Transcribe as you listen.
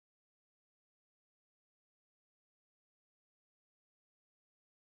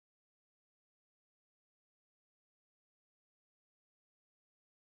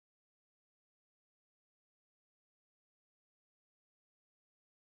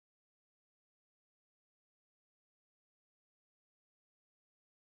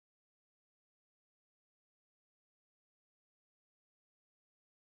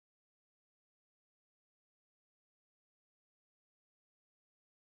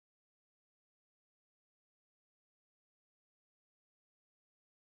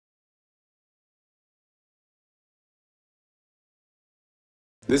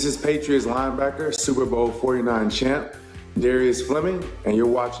This is Patriots linebacker, Super Bowl 49 champ, Darius Fleming, and you're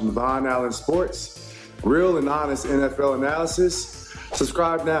watching VonAllen Sports, real and honest NFL analysis.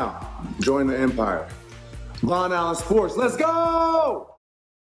 Subscribe now. Join the empire. VonAllen Sports, let's go!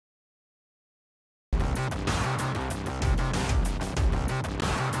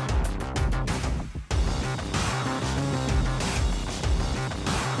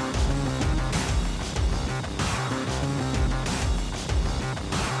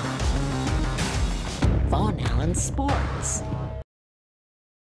 VonAllen Sports.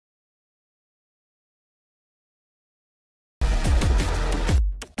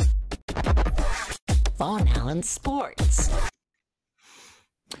 VonAllen Sports.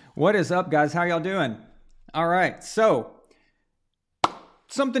 What is up, guys? How y'all doing? All right, so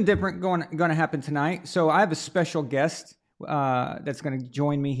something different going to happen tonight. So I have a special guest that's going to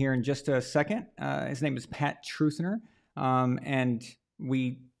join me here in just a second. His name is Pat Troothner, and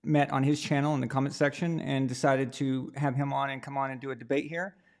we met on his channel in the comment section and decided to have him on and come on and do a debate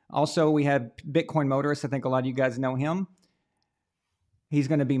here. Also, we have Bitcoin Motorist. I think a lot of you guys know him. He's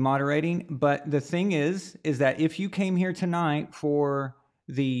going to be moderating. But the thing is that if you came here tonight for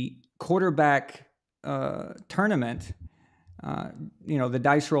the quarterback tournament, the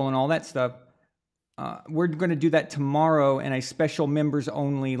dice roll and all that stuff, we're going to do that tomorrow in a special members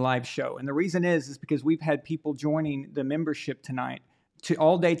only live show. And the reason is because we've had people joining the membership tonight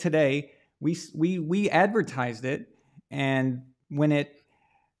all day today. We advertised it, and when it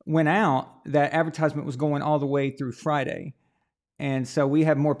went out, that advertisement was going all the way through Friday. And so we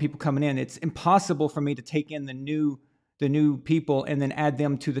have more people coming in. It's impossible for me to take in the new people and then add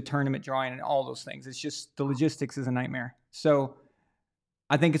them to the tournament drawing and all those things. It's just, the logistics is a nightmare. So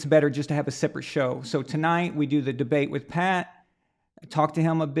I think it's better just to have a separate show. So tonight we do the debate with Pat, talk to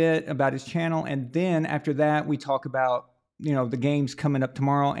him a bit about his channel, and then after that we talk about the games coming up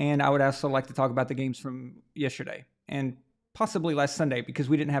tomorrow. And I would also like to talk about the games from yesterday and possibly last Sunday, because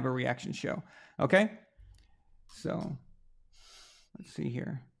we didn't have a reaction show. Okay? So let's see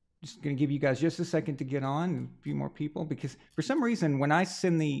here. Just going to give you guys just a second to get on, a few more people, because for some reason when I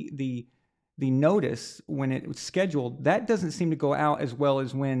send the notice when it was scheduled, that doesn't seem to go out as well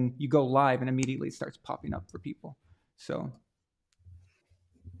as when you go live and immediately it starts popping up for people. So,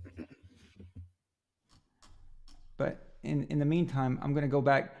 but in the meantime, I'm going to go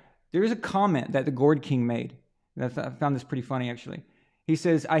back. There is a comment that the Gourd King made. I found this pretty funny, actually. He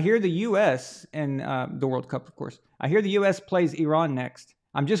says, I hear the U.S. and the World Cup, of course. I hear the U.S. plays Iran next.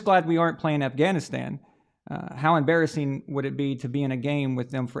 I'm just glad we aren't playing Afghanistan. How embarrassing would it be to be in a game with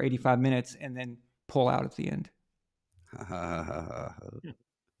them for 85 minutes and then pull out at the end?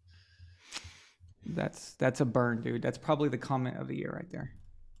 That's a burn, dude. That's probably the comment of the year right there.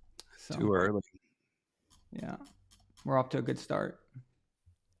 So, too early. Yeah. We're off to a good start.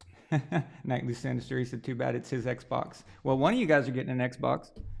 Nightly Sinister, he said, too bad it's his Xbox. Well, one of you guys are getting an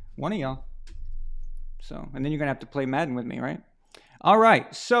Xbox. One of y'all. So, and then you're going to have to play Madden with me, right? All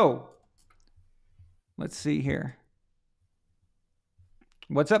right. So, let's see here.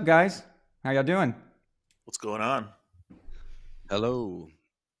 What's up, guys? How y'all doing? What's going on? Hello.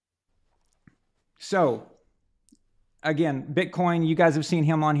 So, again, Bitcoin, you guys have seen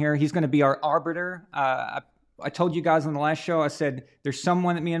him on here. He's going to be our arbiter. I told you guys on the last show, I said, there's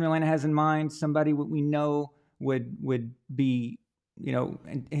someone that me and Milena has in mind, somebody we know would be,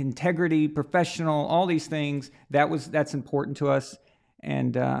 integrity, professional, all these things. That's important to us.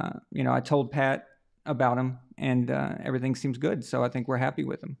 And, I told Pat about him, and everything seems good. So I think we're happy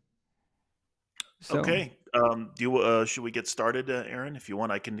with him. So, okay. Should we get started, Aaron? If you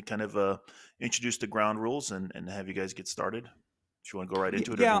want, I can kind of introduce the ground rules and have you guys get started. Do you want to go right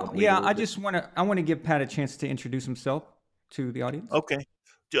into it? Yeah. I want to give Pat a chance to introduce himself to the audience. Okay.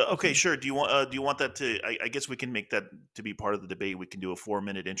 Okay, sure. Do you want that to? I guess we can make that to be part of the debate. We can do a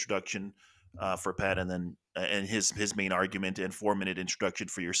 4-minute introduction for Pat, and then his main argument, and 4-minute introduction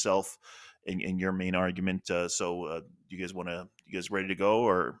for yourself and your main argument. So, you guys ready to go,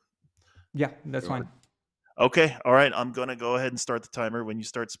 or? Yeah, that's fine. Okay. All right. I'm going to go ahead and start the timer when you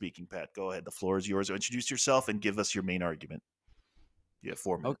start speaking, Pat. Go ahead. The floor is yours. Introduce yourself and give us your main argument. You have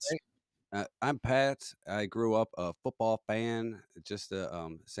 4 minutes. Okay. I'm Pat. I grew up a football fan, just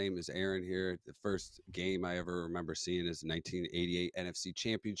the same as Aaron here. The first game I ever remember seeing is the 1988 NFC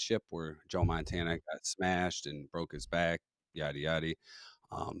Championship, where Joe Montana got smashed and broke his back, yada yada.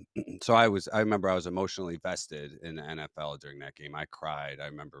 So I remember I was emotionally vested in the NFL during that game. I cried. I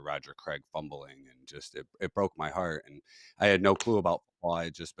remember Roger Craig fumbling, and just it broke my heart. And I had no clue about football. I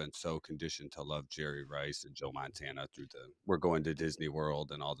had just been so conditioned to love Jerry Rice and Joe Montana through we're going to Disney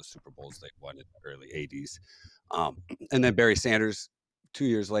World and all the Super Bowls they won in the early 80s. And then Barry Sanders 2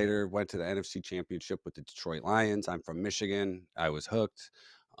 years later, went to the NFC Championship with the Detroit Lions. I'm from Michigan. I was hooked.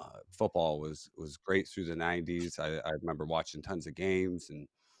 Football was great through the 90s. I remember watching tons of games. And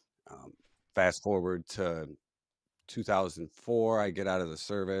fast forward to 2004, I get out of the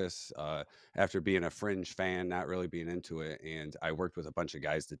service after being a fringe fan, not really being into it. And I worked with a bunch of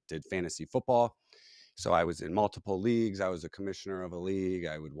guys that did fantasy football. So I was in multiple leagues. I was a commissioner of a league.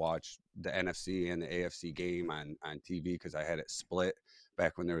 I would watch the NFC and the AFC game on TV because I had it split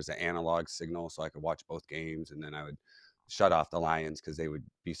back when there was an analog signal, so I could watch both games. And then I would shut off the Lions because they would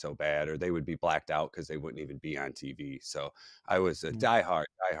be so bad, or they would be blacked out because they wouldn't even be on TV. So I was a diehard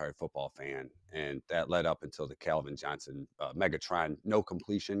football fan, and that led up until the Calvin Johnson Megatron no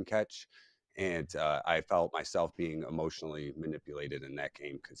completion catch. And I felt myself being emotionally manipulated in that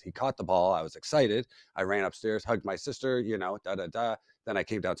game because he caught the ball. I was excited. I ran upstairs, hugged my sister, you know, Then I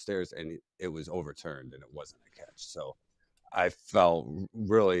came downstairs and it was overturned and it wasn't a catch. So I felt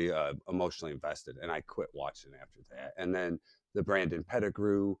really emotionally invested, and I quit watching after that. And then the Brandon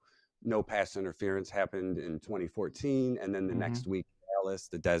Pettigrew no pass interference happened in 2014. And then the next week, Dallas,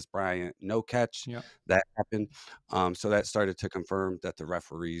 the Des Bryant no catch, that happened. So that started to confirm that the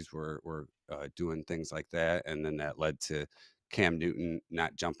referees were doing things like that. And then that led to Cam Newton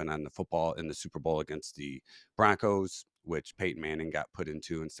not jumping on the football in the Super Bowl against the Broncos, which Peyton Manning got put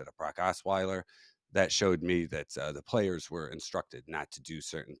into instead of Brock Osweiler. That showed me that the players were instructed not to do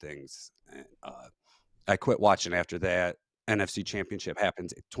certain things. And I quit watching after that. NFC Championship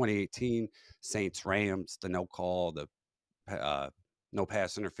happens in 2018. Saints Rams, the no call, the no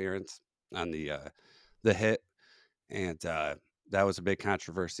pass interference on the hit, and that was a big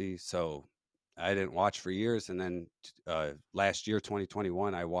controversy. So I didn't watch for years, and then last year,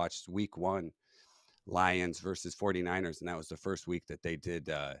 2021, I watched Week 1, Lions versus 49ers, and that was the first week that they did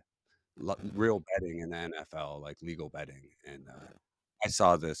real betting in the NFL, like legal betting, and I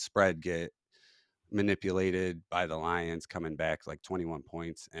saw the spread get manipulated by the Lions, coming back like 21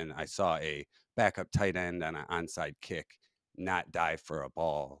 points. And I saw a backup tight end on an onside kick not dive for a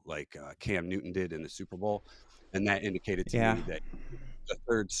ball like Cam Newton did in the Super Bowl. And that indicated to me that the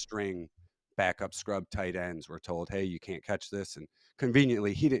third string backup scrub tight ends were told, hey, you can't catch this. And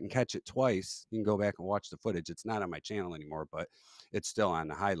conveniently, he didn't catch it twice. You can go back and watch the footage. It's not on my channel anymore, but it's still on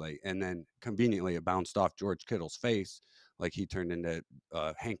the highlight. And then conveniently, it bounced off George Kittle's face. Like he turned into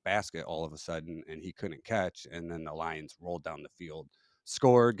Hank Basket all of a sudden, and he couldn't catch. And then the Lions rolled down the field,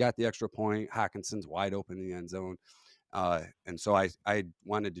 scored, got the extra point. Hawkinson's wide open in the end zone. And so I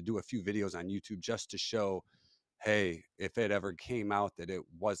wanted to do a few videos on YouTube just to show, hey, if it ever came out that it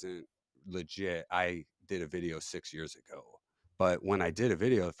wasn't legit, I did a video 6 years ago. But when I did a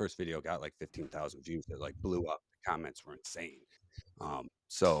video, the first video got like 15,000 views. That like blew up. The comments were insane.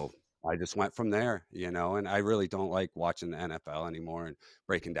 So I just went from there, you know, and I really don't like watching the NFL anymore and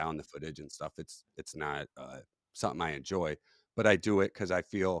breaking down the footage and stuff. It's not something I enjoy, but I do it because I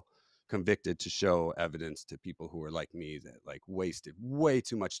feel convicted to show evidence to people who are like me that like wasted way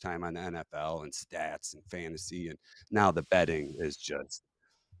too much time on the NFL and stats and fantasy. And now the betting is just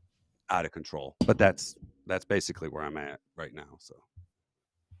out of control. But that's basically where I'm at right now. So.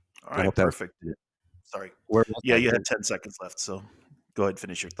 All right, perfect. Sorry. Yeah, you had 10 seconds left, so go ahead and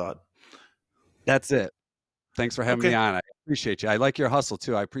finish your thought. That's it. Thanks for having me on. I appreciate you. I like your hustle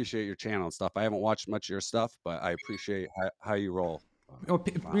too. I appreciate your channel and stuff. I haven't watched much of your stuff, but I appreciate how you roll.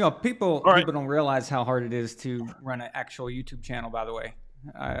 People don't realize how hard it is to run an actual YouTube channel, by the way.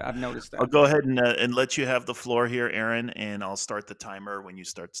 I've noticed that. I'll go ahead and let you have the floor here, Aaron, and I'll start the timer when you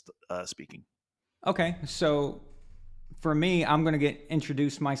start speaking. Okay, so for me, I'm going to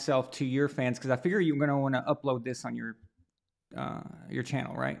introduce myself to your fans because I figure you're going to want to upload this on your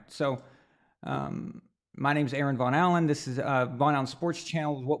channel, right? So my name's Aaron VonAllen. This is VonAllen Sports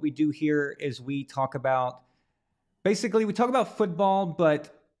Channel. What we do here is we talk about football,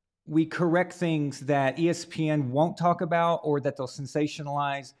 but we correct things that ESPN won't talk about or that they'll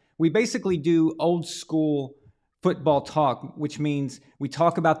sensationalize. We basically do old school football talk, which means we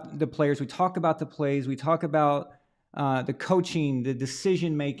talk about the players, we talk about the plays, we talk about the coaching, the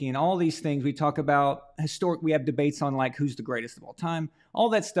decision making, all these things. We talk about we have debates on like who's the greatest of all time, all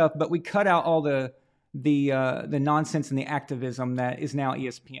that stuff, but we cut out all the nonsense and the activism that is now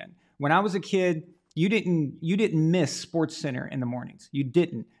ESPN. When I was a kid, you didn't miss SportsCenter in the mornings. You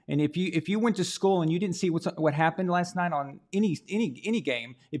didn't. And if you went to school and you didn't see what happened last night on any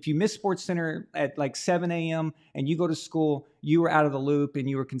game, if you missed SportsCenter at like 7 a.m. and you go to school, you were out of the loop and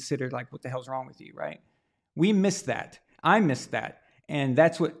you were considered like, what the hell's wrong with you, right? We missed that. I missed that. And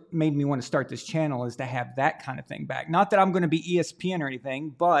that's what made me want to start this channel, is to have that kind of thing back. Not that I'm going to be ESPN or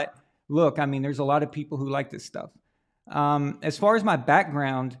anything, but look, I mean, there's a lot of people who like this stuff. As far as my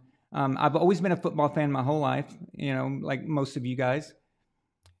background, I've always been a football fan my whole life, like most of you guys.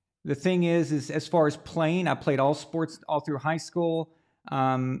 The thing is as far as playing, I played all sports all through high school.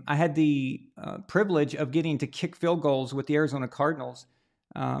 I had the privilege of getting to kick field goals with the Arizona Cardinals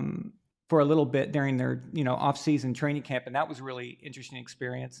for a little bit during their, off-season training camp, and that was a really interesting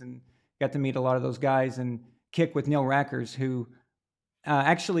experience. And got to meet a lot of those guys and kick with Neil Rackers, who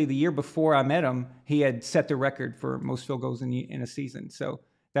actually the year before I met him, he had set the record for most field goals in a season. So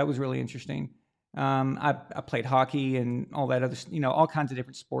that was really interesting. I played hockey and all that other, all kinds of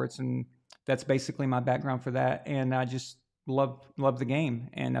different sports, and that's basically my background for that. And I just love the game,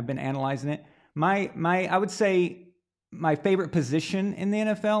 and I've been analyzing it. I would say my favorite position in the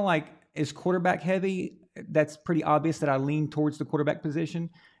NFL, is quarterback heavy. That's pretty obvious that I lean towards the quarterback position.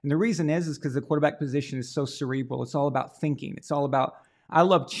 And the reason is because the quarterback position is so cerebral. It's all about thinking. It's all about, I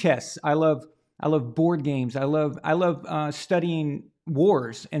love chess. I love board games. I love studying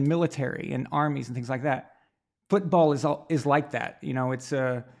wars and military and armies and things like that. Football is like that. It's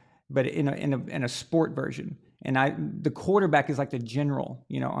but in a sport version. And the quarterback is like the general,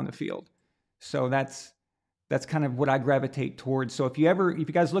 on the field. So that's kind of what I gravitate towards. So if you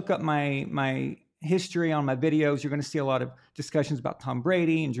guys look up my history on my videos, you're going to see a lot of discussions about Tom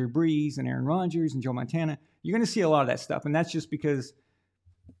Brady and Drew Brees and Aaron Rodgers and Joe Montana. You're going to see a lot of that stuff. And that's just because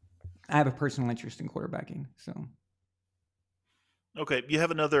I have a personal interest in quarterbacking. So. Okay. You have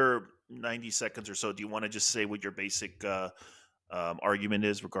another 90 seconds or so. Do you want to just say what your basic argument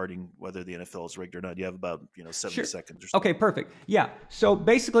is regarding whether the NFL is rigged or not? You have about 70 seconds or so. Okay, perfect. Yeah. So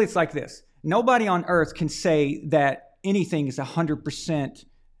basically it's like this. Nobody on earth can say that anything is 100%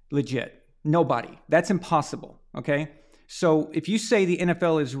 legit. Nobody. That's impossible. Okay. So if you say the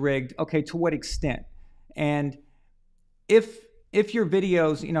NFL is rigged, okay, to what extent? And if your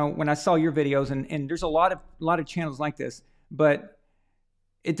videos, when I saw your videos, and there's a lot of channels like this, but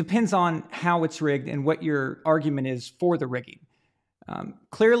it depends on how it's rigged and what your argument is for the rigging.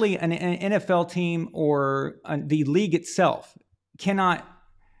 Clearly, an NFL team or the league itself cannot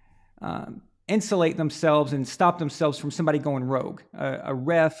insulate themselves and stop themselves from somebody going rogue. A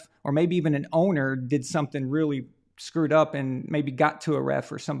ref or maybe even an owner did something really screwed up and maybe got to a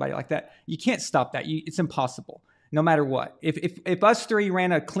ref or somebody like that. You can't stop that. It's impossible, no matter what. If us three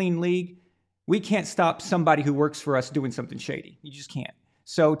ran a clean league, we can't stop somebody who works for us doing something shady. You just can't.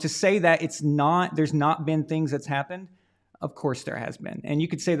 So to say that there's not been things that's happened, of course there has been. And you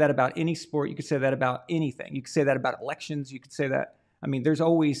could say that about any sport. You could say that about anything. You could say that about elections. You could say that, there's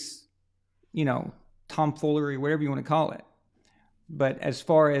always, tomfoolery, whatever you want to call it. But as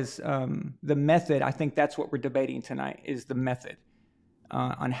far as the method, I think that's what we're debating tonight, is the method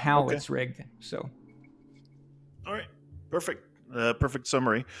on how it's rigged. So. All right. Perfect. Perfect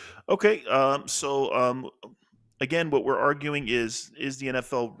summary. Okay. Again, what we're arguing is the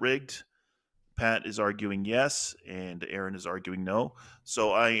NFL rigged? Pat is arguing yes, and Aaron is arguing no.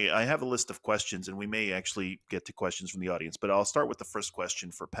 So I have a list of questions, and we may actually get to questions from the audience, but I'll start with the first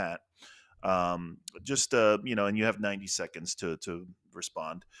question for Pat. And you have 90 seconds to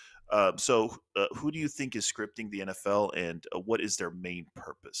respond. So who do you think is scripting the NFL, and what is their main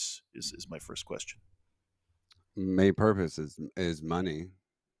purpose? Is my first question. Main purpose is money.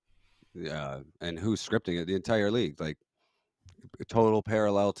 Yeah, and who's scripting it? The entire league, like total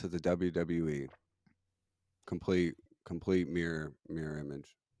parallel to the WWE. Complete mirror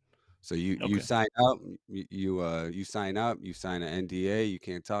image. So you sign up, you sign up, you sign an NDA, you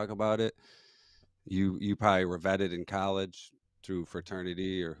can't talk about it. You probably were vetted in college through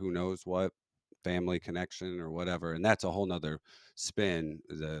fraternity or who knows what, family connection or whatever, and that's a whole nother spin,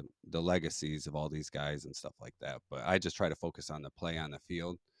 the legacies of all these guys and stuff like that. But I just try to focus on the play on the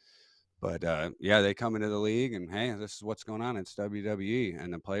field. But they come into the league and, hey, this is what's going on. It's WWE.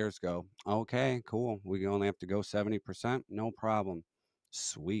 And the players go, okay, cool. We only have to go 70%. No problem.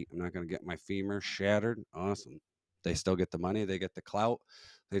 Sweet. I'm not going to get my femur shattered. Awesome. They still get the money. They get the clout.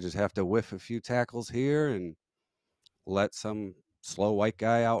 They just have to whiff a few tackles here and let some slow white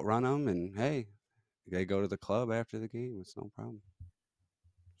guy outrun them. And, hey, they go to the club after the game. It's no problem.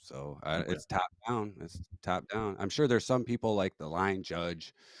 So it's top down. It's top down. I'm sure there's some people like the line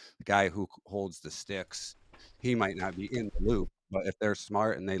judge, the guy who holds the sticks. He might not be in the loop, but if they're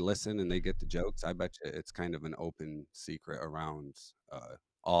smart and they listen and they get the jokes, I bet you it's kind of an open secret around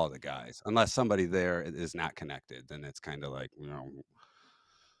all the guys. Unless somebody there is not connected, then it's kind of like,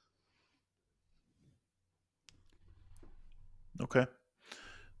 Okay.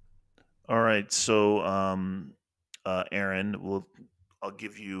 All right. So, Aaron, I'll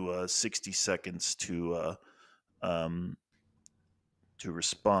give you 60 seconds to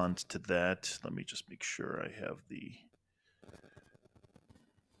respond to that. Let me just make sure I have the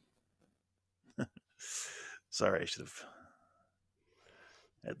Sorry, I should have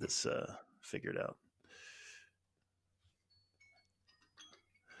had this figured out.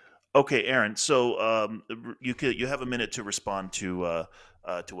 Okay, Aaron. So you have a minute to respond to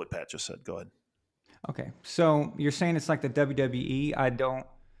what Pat just said. Go ahead. Okay, so you're saying it's like the WWE.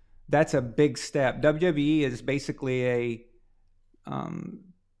 That's a big step. WWE is basically a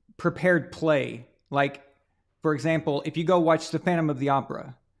prepared play. Like, for example, if you go watch the Phantom of the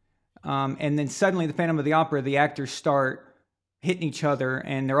Opera, and then suddenly the Phantom of the Opera, the actors start hitting each other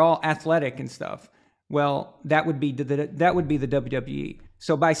and they're all athletic and stuff. Well, that would be the WWE.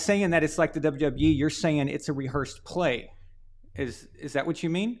 So by saying that it's like the WWE, you're saying it's a rehearsed play. Is that what you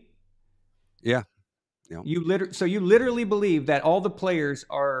mean? Yeah. Yeah. So you literally believe that all the players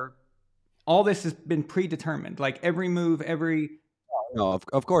all this has been predetermined, like every move, No,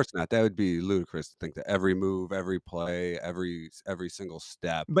 of course not. That would be ludicrous to think that every move, every play, every single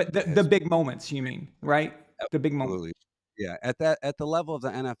step. But the big moments, you mean, right? The big moments. Absolutely. Yeah, at the level of the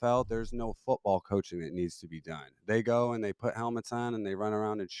NFL, there's no football coaching that needs to be done. They go and they put helmets on and they run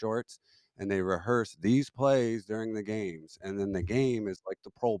around in shorts and they rehearse these plays during the games. And then the game is like the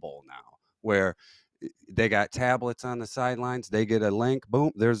Pro Bowl now, where they got tablets on the sidelines. They get a link.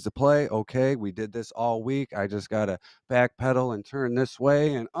 Boom, there's the play. Okay, we did this all week. I just got to backpedal and turn this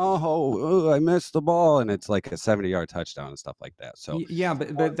way. And I missed the ball. And it's like a 70-yard touchdown and stuff like that. So yeah,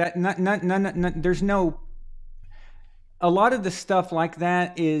 but that not there's no. A lot of the stuff like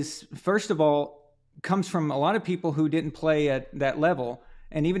that is, first of all, comes from a lot of people who didn't play at that level.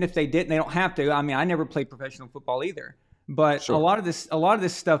 And even if they didn't, they don't have to. I mean, I never played professional football either. But Sure. a lot of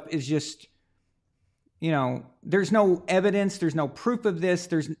this stuff is just, there's no evidence, there's no proof of this.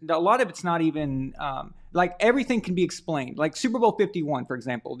 There's a lot of it's not even like everything can be explained. Like Super Bowl 51, for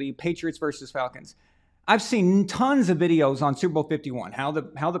example, the Patriots versus Falcons. I've seen tons of videos on Super Bowl 51, how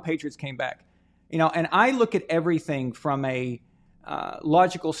the Patriots came back. And I look at everything from a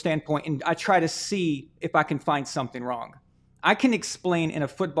logical standpoint, and I try to see if I can find something wrong. I can explain in a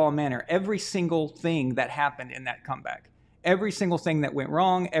football manner every single thing that happened in that comeback, every single thing that went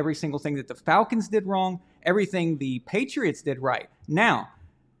wrong, every single thing that the Falcons did wrong, everything the Patriots did right. Now,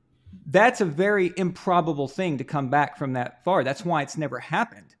 that's a very improbable thing to come back from that far. That's why it's never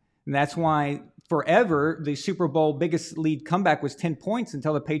happened. And that's why forever the Super Bowl biggest lead comeback was 10 points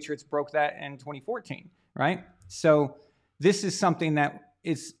until the Patriots broke that in 2014, right? So this is something that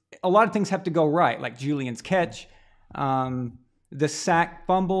is, a lot of things have to go right, like Julian's catch, the sack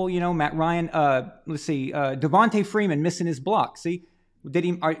fumble, Matt Ryan, Devontae Freeman missing his block. See,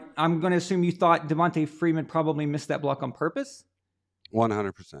 I'm going to assume you thought Devontae Freeman probably missed that block on purpose?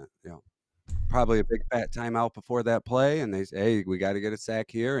 100%. Yeah. Probably a big fat timeout before that play. And they say, hey, we got to get a sack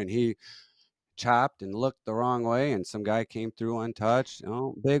here. And he chopped and looked the wrong way. And some guy came through untouched.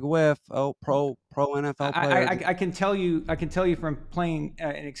 Oh, big whiff. Oh, pro NFL player. I can tell you from playing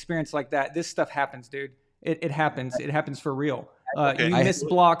an experience like that, this stuff happens, dude. It happens. It happens for real. Okay. You miss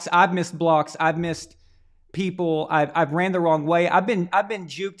blocks. I've missed blocks. I've missed people. I've ran the wrong way. I've been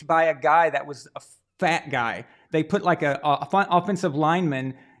juked by a guy that was a fat guy. They put like a offensive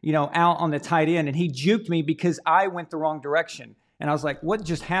lineman, out on the tight end, and he juked me because I went the wrong direction. And I was like, what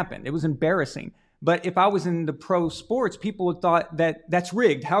just happened? It was embarrassing. But if I was in the pro sports, people would thought that's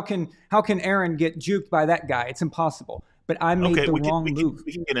rigged. How can Aaron get juked by that guy? It's impossible. But I made the wrong move.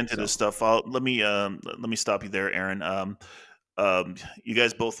 We can get into this stuff. Let me stop you there, Aaron. You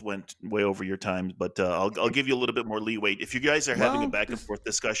guys both went way over your time, but I'll give you a little bit more leeway. If you guys are having a back and forth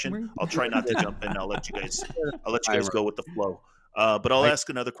discussion, I'll try not to jump in. I'll let you guys go with the flow. But I'll ask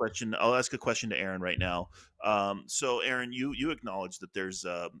another question. I'll ask a question to Aaron right now. So Aaron, you acknowledge that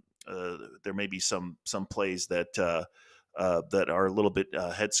there may be some plays that are a little bit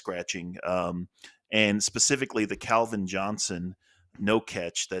head scratching, and specifically the Calvin Johnson no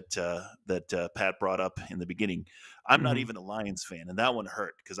catch that Pat brought up in the beginning. I'm not even a Lions fan, and that one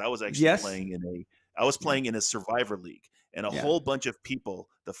hurt because I was actually playing in a Survivor League, and a whole bunch of people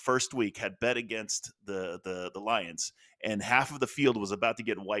the first week had bet against the Lions, and half of the field was about to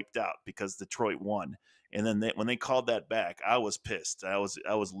get wiped out because Detroit won. And then when they called that back, I was pissed. I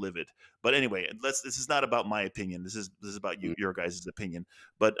was livid. But anyway, this is not about my opinion. This is about your guys' opinion.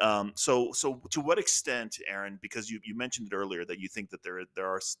 But so to what extent, Aaron, because you mentioned it earlier that you think that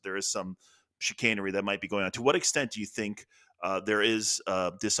there is some chicanery that might be going on. To what extent do you think there is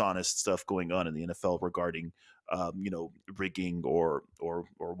dishonest stuff going on in the NFL regarding rigging or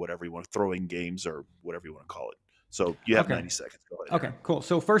whatever you want, throwing games or whatever you want to call it? So you have 90 seconds. Go ahead. Okay, cool.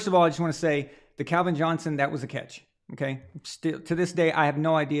 So first of all, I just want to say the Calvin Johnson, that was a catch. Okay. Still to this day, I have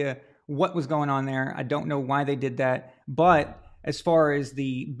no idea what was going on there. I don't know why they did that. But as far as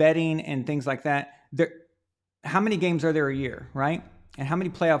the betting and things like that, how many games are there a year, right? And how many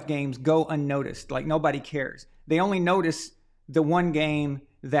playoff games go unnoticed? Like nobody cares. They only notice the one game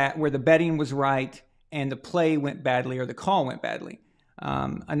where the betting was right and the play went badly or the call went badly.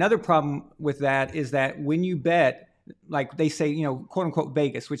 Another problem with that is that when you bet, like they say, quote unquote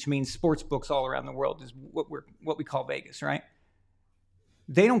Vegas, which means sports books all around the world is what we call Vegas, right?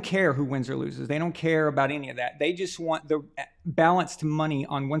 They don't care who wins or loses. They don't care about any of that. They just want the balanced money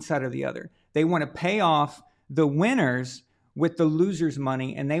on one side or the other. They want to pay off the winners with the losers'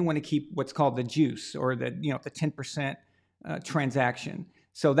 money, and they want to keep what's called the juice, or the 10% transaction.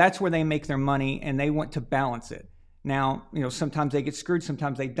 So that's where they make their money, and they want to balance it. Now, sometimes they get screwed,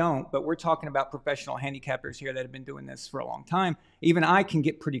 sometimes they don't, but we're talking about professional handicappers here that have been doing this for a long time. Even I can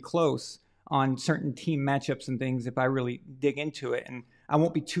get pretty close on certain team matchups and things if I really dig into it, and I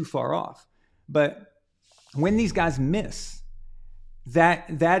won't be too far off. But when these guys miss, that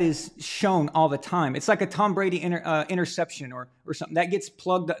is shown all the time. It's like a Tom Brady interception or something that gets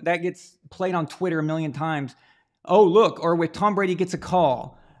played on Twitter a million times. Oh, look, or if Tom Brady gets a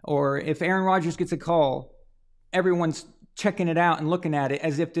call, or if Aaron Rodgers gets a call, everyone's checking it out and looking at it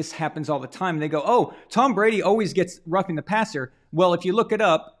as if this happens all the time. They go, oh, Tom Brady always gets roughing the passer. Well, if you look it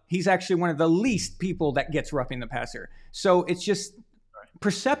up, he's actually one of the least people that gets roughing the passer. So it's just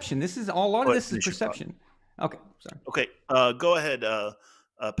perception. This is a lot of this is perception. Okay, sorry. Okay, go ahead,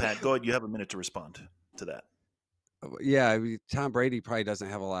 Pat. Go ahead. You have a minute to respond to that. Yeah, I mean, Tom Brady probably doesn't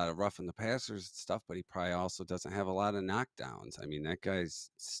have a lot of roughing the passers stuff, but he probably also doesn't have a lot of knockdowns. I mean, that guy's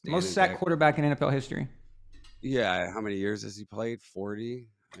most sacked quarterback in NFL history. Yeah, how many years has he played? 40.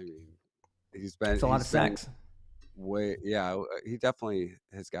 I mean, it's a lot of sacks. He definitely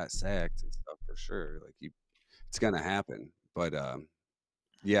has got sacked and stuff for sure. Like it's gonna happen, but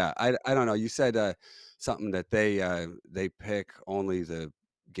yeah, I don't know. You said something that they pick only the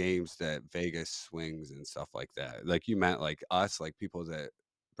games that Vegas swings and stuff like that. Like you meant like us, like people that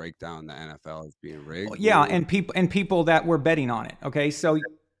break down the NFL as being rigged. Yeah, and people that were betting on it. Okay, so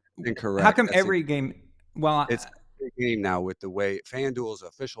incorrect. How come every game? Well, it's a game now with the way FanDuel is an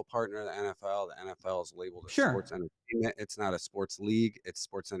official partner of the NFL. The NFL is labeled as sports entertainment. It's not a sports league. It's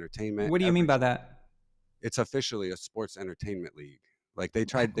sports entertainment. What do you mean by that? It's officially a sports entertainment league. Like they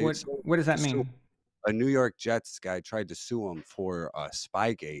tried. What does that mean? A New York Jets guy tried to sue him for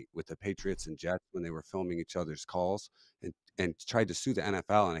Spygate with the Patriots and Jets when they were filming each other's calls, and tried to sue the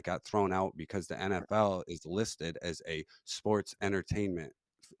NFL, and it got thrown out because the NFL is listed as a sports entertainment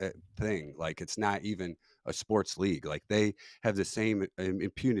thing. Like it's not even a sports league. Like they have the same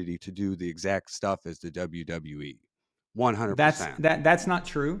impunity to do the exact stuff as the WWE. 100%. That's not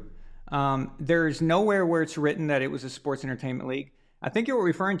true. There's nowhere where it's written that it was a sports entertainment league. I think you're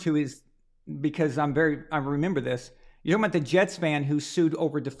referring to is because I remember this. You're talking about the Jets fan who sued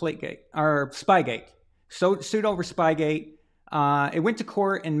over Deflategate or Spygate. So sued over Spygate. It went to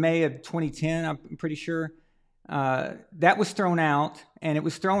court in May of 2010. I'm pretty sure. That was thrown out, and it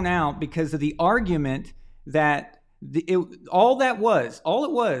was thrown out because of the argument that all it was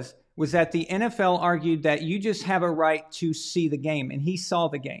that the NFL argued that you just have a right to see the game, and he saw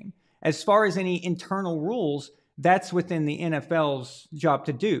the game. As far as any internal rules, that's within the NFL's job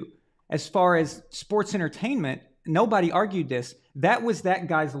to do. As far as sports entertainment, nobody argued this. That was that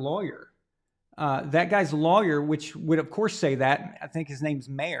guy's lawyer. Which would of course say that. I think his name's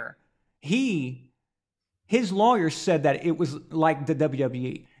Mayer. His lawyer said that it was like the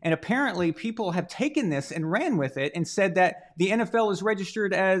WWE. And apparently people have taken this and ran with it and said that the NFL is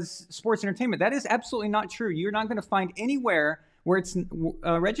registered as sports entertainment. That is absolutely not true. You're not going to find anywhere where it's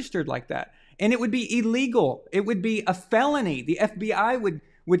registered like that. And it would be illegal. It would be a felony. The FBI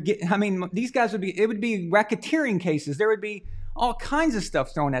would get, these guys it would be racketeering cases. There would be all kinds of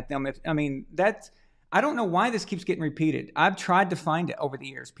stuff thrown at them. I don't know why this keeps getting repeated. I've tried to find it over the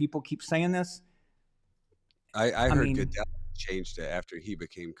years. People keep saying this. I heard Goodell changed it after he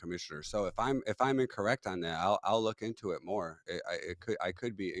became commissioner. So if I'm incorrect on that, I'll look into it more. I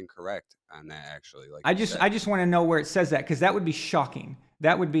could be incorrect on that actually. Like I just want to know where it says that, because that would be shocking.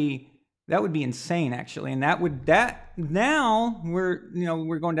 That would be insane actually, and now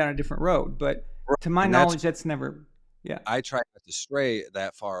we're going down a different road. But to my knowledge, that's never. Yeah, I try not to stray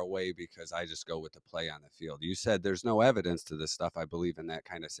that far away because I just go with the play on the field. You said there's no evidence to this stuff. I believe in that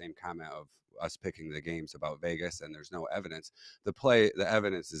kind of same comment of us picking the games about Vegas, and there's no evidence. The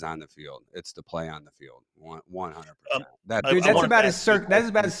evidence is on the field. It's the play on the field, 100%. That's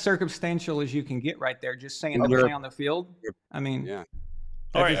about as circumstantial as you can get right there. Just saying the play on the field. Yeah.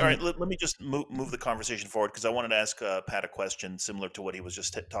 All right. Let me just move the conversation forward, because I wanted to ask Pat a question similar to what he was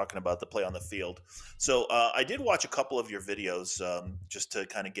just talking about, the play on the field. So I did watch a couple of your videos just to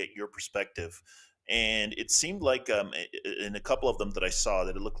kind of get your perspective. and it seemed like in a couple of them that I saw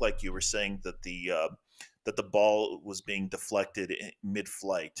that it looked like you were saying that the ball was being deflected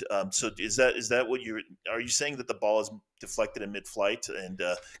mid-flight. So is that what are you saying that the ball is deflected in mid-flight? And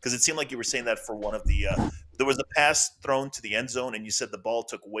because it seemed like you were saying that for one of the there was a pass thrown to the end zone, and you said the ball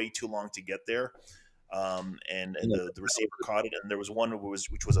took way too long to get there. And Yeah, the receiver caught it, and there was one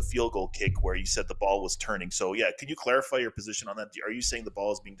which was a field goal kick where you said the ball was turning. So yeah, can you clarify your position on that? Are you saying the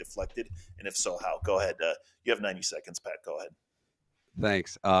ball is being deflected, and if so, how? Go ahead. You have 90 seconds, Pat. Go ahead.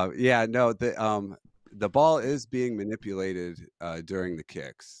 thanks. Yeah, no, the ball is being manipulated during the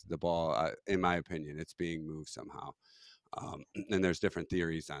kicks. The ball, in my opinion, it's being moved somehow. And there's different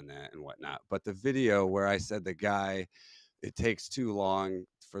theories on that and whatnot. But the video where I said the guy, it takes too long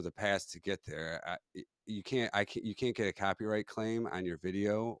for the pass to get there. You can't get a copyright claim on your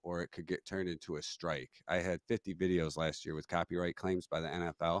video, or it could get turned into a strike. I had 50 videos last year with copyright claims by the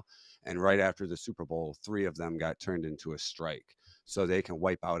NFL, and right after the Super Bowl, 3 of them got turned into a strike. So they can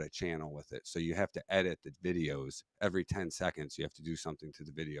wipe out a channel with it. So you have to edit the videos every 10 seconds. You have to do something to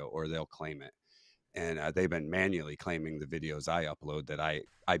the video, or they'll claim it. And they've been manually claiming the videos I upload that I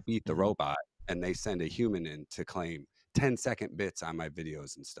beat the Mm-hmm. robot, and they send a human in to claim 10-second bits on my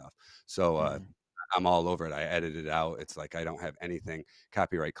videos and stuff. So Mm-hmm. I'm all over it. I edited it out. It's like I don't have anything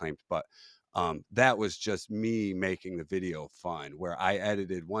copyright claimed, but that was just me making the video fun, where I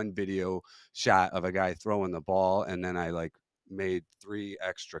edited one video shot of a guy throwing the ball, and then I like made 3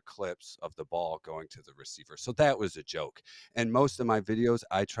 extra clips of the ball going to the receiver. So that was a joke. And most of my videos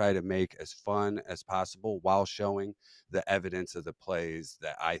I try to make as fun as possible while showing the evidence of the plays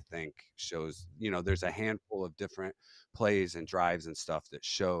that I think shows, there's a handful of different plays and drives and stuff that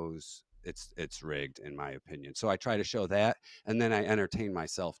shows it's rigged, in my opinion. So I try to show that, and then I entertain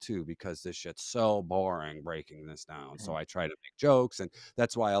myself too, because this shit's so boring breaking this down. So I try to make jokes, and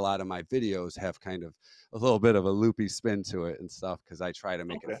that's why a lot of my videos have kind of a little bit of a loopy spin to it and stuff, because I try to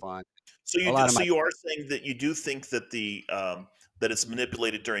make it Okay. fun. So A lot of so my you are saying that you do think that that it's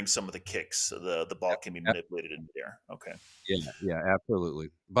manipulated during some of the kicks. So the ball can be manipulated in the air. Okay. Yeah, absolutely.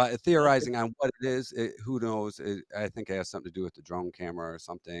 But Okay. theorizing on what it is, who knows? I think it has something to do with the drone camera or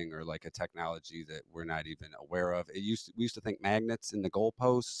something, or like a technology that we're not even aware of. We used to think magnets in the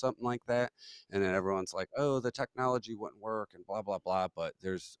goalposts, something like that, and then everyone's like, "Oh, the technology wouldn't work," and blah blah blah. But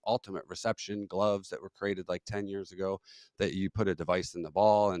there's ultimate reception gloves that were created like 10 years ago that you put a device in the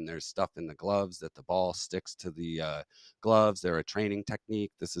ball, and there's stuff in the gloves that the ball sticks to the gloves. They're a training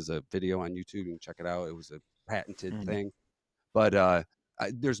technique. This is a video on YouTube. You can check it out. It was a patented Mm. thing. But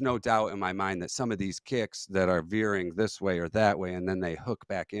there's no doubt in my mind that some of these kicks that are veering this way or that way, and then they hook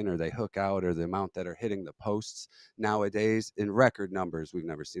back in or they hook out, or the amount that are hitting the posts nowadays in record numbers, we've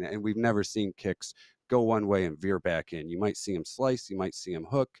never seen it. And we've never seen kicks go one way and veer back in. You might see them slice, you might see them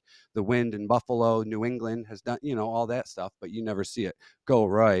hook. The wind in Buffalo, New England has done, all that stuff, but you never see it go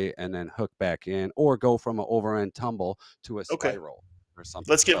right and then hook back in, or go from an over end tumble to a Okay. spiral or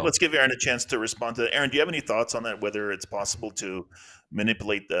something. Let's give Aaron a chance to respond to that. Aaron, do you have any thoughts on that? Whether it's possible to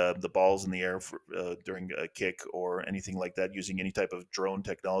manipulate the balls in the air during a kick or anything like that using any type of drone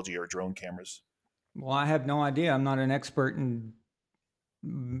technology or drone cameras? Well, I have no idea. I'm not an expert in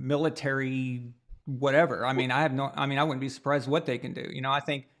military whatever. I mean, I wouldn't be surprised what they can do. I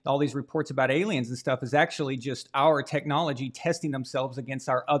think all these reports about aliens and stuff is actually just our technology testing themselves against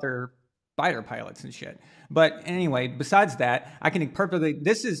our other fighter pilots and shit. But anyway, besides that, I can perfectly,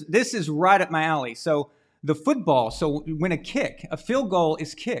 this is right up my alley. So the football, so when a field goal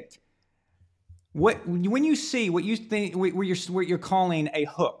is kicked, when you see what you think, what you're calling a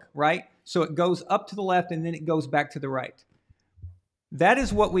hook, right? So it goes up to the left and then it goes back to the right. That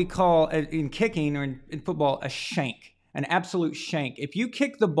is what we call in kicking or in football a shank, an absolute shank. If you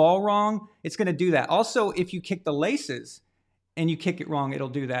kick the ball wrong, it's going to do that. Also, if you kick the laces and you kick it wrong, it'll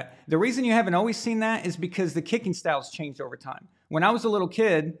do that. The reason you haven't always seen that is because the kicking styles changed over time. When I was a little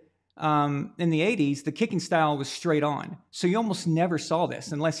kid in the 80s, the kicking style was straight on. So you almost never saw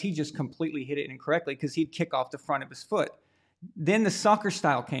this unless he just completely hit it incorrectly, because he'd kick off the front of his foot. Then the soccer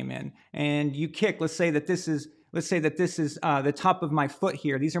style came in, and you kick. Let's say that this is the top of my foot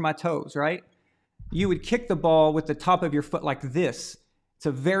here. These are my toes, right? You would kick the ball with the top of your foot like this. It's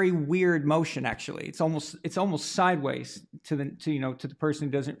a very weird motion, actually. It's almost sideways to the person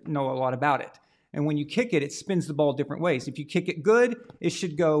who doesn't know a lot about it. And when you kick it, it spins the ball different ways. If you kick it good, it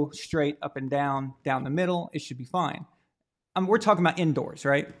should go straight up and down the middle. It should be fine. We're talking about indoors,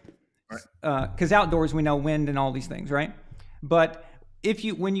 right? Because outdoors we know wind and all these things, right? But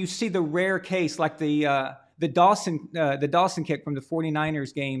when you see the rare case like the Dawson kick from the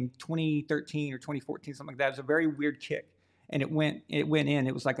 49ers game 2013 or 2014, something like that, it was a very weird kick, and it went in.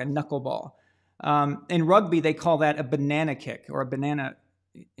 It was like a knuckleball. In rugby, they call that a banana kick or a banana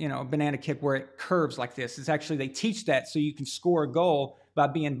kick where it curves like this. It's actually, they teach that so you can score a goal by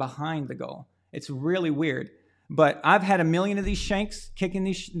being behind the goal. It's really weird. But I've had a million of these shanks kicking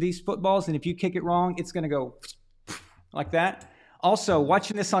these footballs, and if you kick it wrong, it's going to go like that. Also,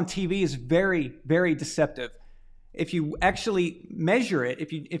 watching this on TV is very, very deceptive. If you actually measure it,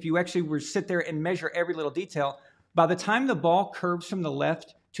 if you actually were to sit there and measure every little detail, by the time the ball curves from the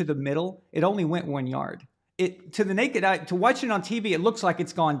left to the middle, it only went 1 yard. To the naked eye, to watch it on TV, it looks like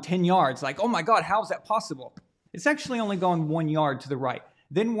it's gone 10 yards. Like, oh my God, how is that possible? It's actually only gone 1 yard to the right,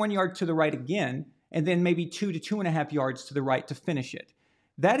 then 1 yard to the right again, and then maybe 2 to 2.5 yards to the right to finish it.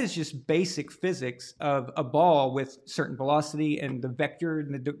 That is just basic physics of a ball with certain velocity and the vector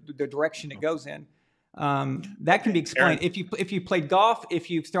and the direction it goes in. That can be explained. Aaron. If you played golf, if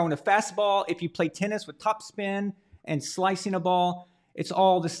you've thrown a fastball, if you play tennis with top spin and slicing a ball, it's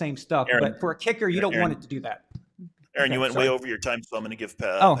all the same stuff. Aaron, but for a kicker, you don't want it to do that. Aaron, Okay, you went sorry. way over your time, so I'm going to give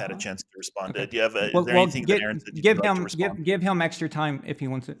Pat a chance to respond. Okay. Do you have is there anything that Aaron said you'd like to respond? give him extra time if he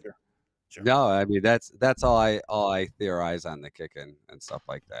wants it. Sure. No, I mean that's all I theorize on the kicking and stuff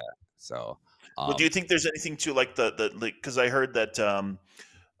like that. So, Well, do you think there's anything to like because I heard that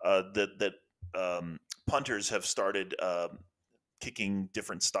punters have started kicking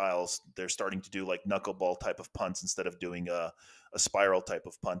different styles. They're starting to do like knuckleball type of punts instead of doing a spiral type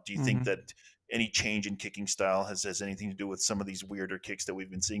of punt. Do you think that any change in kicking style has anything to do with some of these weirder kicks that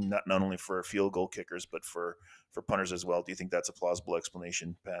we've been seeing, not only for field goal kickers, but for punters as well? Do you think that's a plausible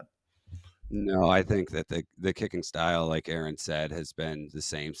explanation, Pat? No, I think that the kicking style, like Aaron said, has been the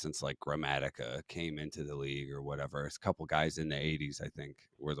same since like Grammatica came into the league or whatever. A couple guys in the 80s, I think,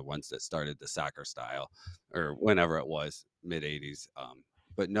 were the ones that started the soccer style, or whenever it was, mid 80s.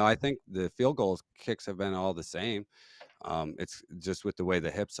 But no, I think the field goal kicks have been all the same. It's just with the way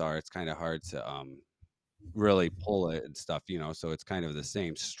the hips are, it's kind of hard to really pull it and stuff, so it's kind of the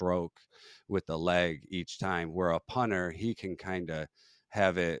same stroke with the leg each time, where a punter, he can kind of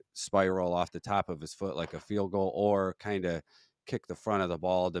have it spiral off the top of his foot like a field goal, or kind of kick the front of the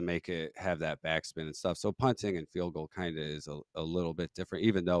ball to make it have that backspin and stuff. So punting and field goal kind of is a little bit different,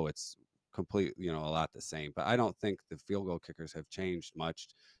 even though it's complete, a lot the same. But I don't think the field goal kickers have changed much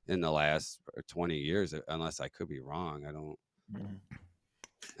in the last 20 years, unless I could be wrong. I don't.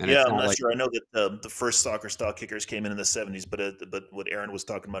 And yeah, I'm not sure. I know that the first soccer style kickers came in the 70s, but what Aaron was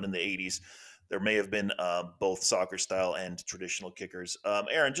talking about in the 80s, there may have been both soccer style and traditional kickers.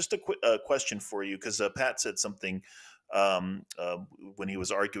 Aaron, just a quick question for you, because Pat said something when he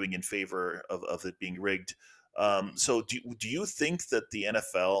was arguing in favor of it being rigged. So do you think that the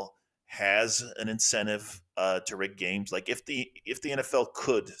NFL has an incentive to rig games? Like if the NFL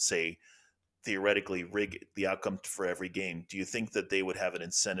could, say, theoretically rig the outcome for every game, do you think that they would have an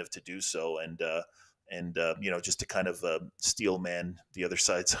incentive to do so? And just to kind of steel man the other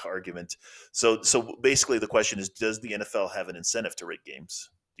side's argument. So basically the question is, does the NFL have an incentive to rig games,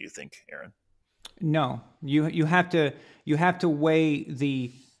 do you think, Aaron? No, you have to weigh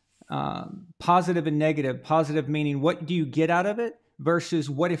the positive and negative. Positive meaning, what do you get out of it, versus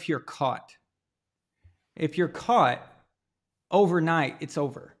what if you're caught? If you're caught, overnight, it's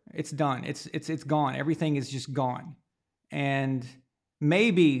over. It's done. It's gone. Everything is just gone. And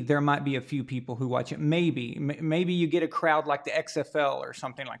maybe there might be a few people who watch it. Maybe you get a crowd like the XFL or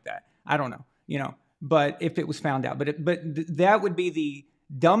something like that. I don't know, but if it was found out, but that would be the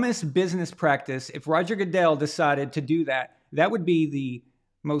dumbest business practice. If Roger Goodell decided to do that, that would be the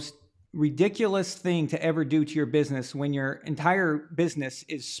most ridiculous thing to ever do to your business, when your entire business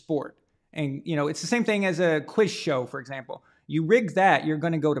is sport. And, it's the same thing as a quiz show, for example. You rig that, you're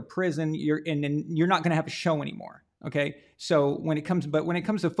going to go to prison. And then you're not going to have a show anymore. Okay. So when it comes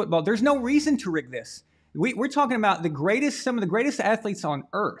to football, there's no reason to rig this. We're talking about some of the greatest athletes on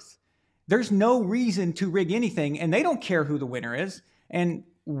earth. There's no reason to rig anything, and they don't care who the winner is. And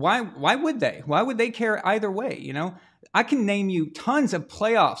why would they? Why would they care either way? I can name you tons of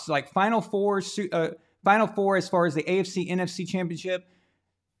playoffs, like Final Four as far as the AFC, NFC championship.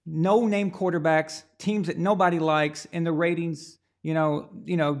 No name quarterbacks, teams that nobody likes, and the ratings,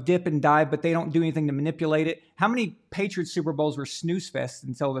 dip and dive, but they don't do anything to manipulate it. How many Patriots Super Bowls were snooze fest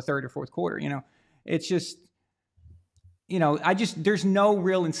until the third or fourth quarter? It's just, there's no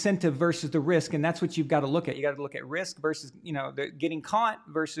real incentive versus the risk, and that's what you've got to look at. You got to look at risk versus, the getting caught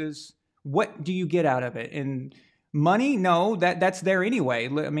versus what do you get out of it. And money, no, that's there anyway.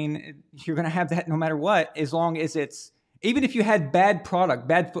 I mean, you're going to have that no matter what, as long as it's. Even if you had bad product,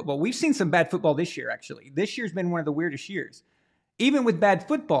 bad football. We've seen some bad football this year, actually. This year's been one of the weirdest years. Even with bad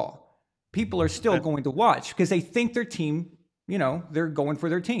football, people are still going to watch because they think their team, they're going for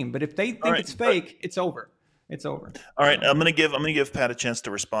their team. But if they All think right. it's fake, it's over. It's over. All right, So, I'm gonna give Pat a chance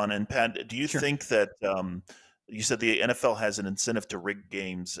to respond. And Pat, do you sure. think that you said the NFL has an incentive to rig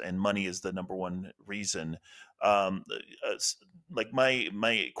games, and money is the number one reason? Like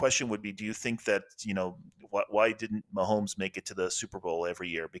my question would be, do you think that why didn't Mahomes make it to the Super Bowl every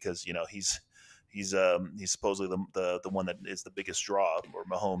year? Because he's supposedly the one that is the biggest draw, or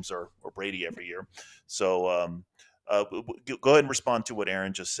Mahomes or Brady every year. So go ahead and respond to what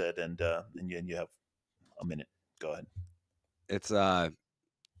Aaron just said, and you have a minute. Go ahead. It's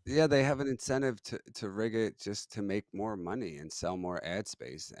yeah, they have an incentive to rig it just to make more money and sell more ad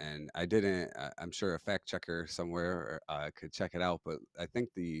space. And I'm sure a fact checker somewhere could check it out, but I think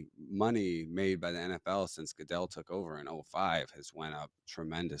the money made by the NFL since Goodell took over in '05 has went up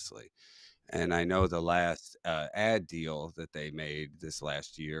tremendously. And I know the last ad deal that they made this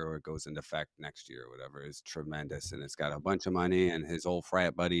last year, or it goes into effect next year, or whatever, is tremendous. And it's got a bunch of money. And his old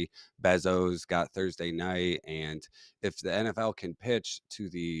frat buddy Bezos got Thursday night. And if the NFL can pitch to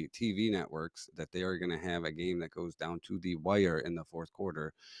the TV networks that they are going to have a game that goes down to the wire in the fourth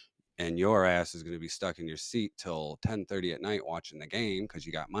quarter, and your ass is going to be stuck in your seat till 10:30 at night watching the game because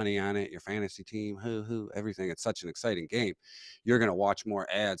you got money on it, your fantasy team, everything. It's such an exciting game. You're going to watch more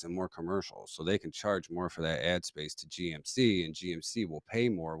ads and more commercials, so they can charge more for that ad space to GMC, and GMC will pay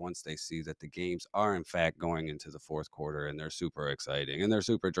more once they see that the games are in fact going into the fourth quarter and they're super exciting and they're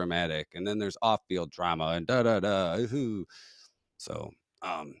super dramatic, and then there's off-field drama and da da da. So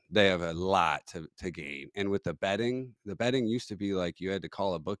they have a lot to gain. And with the betting used to be like you had to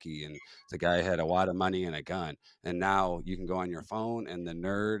call a bookie and the guy had a lot of money and a gun. And now you can go on your phone, and the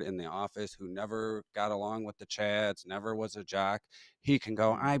nerd in the office who never got along with the Chads, never was a jock, he can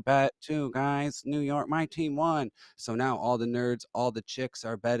go, I bet too, guys, New York, my team won. So now all the nerds, all the chicks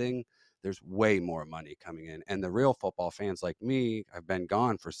are betting. There's way more money coming in. And the real football fans like me, I've been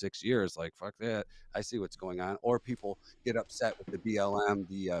gone for 6 years. Like, fuck that. I see what's going on. Or people get upset with the BLM,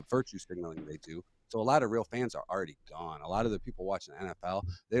 the virtue signaling they do. So a lot of real fans are already gone. A lot of the people watching the NFL,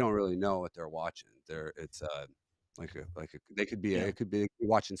 they don't really know what they're watching. It's they could be Yeah. it could be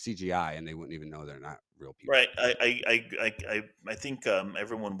watching CGI and they wouldn't even know they're not real people. Right. I think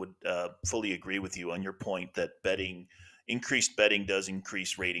everyone would fully agree with you on your point that increased betting does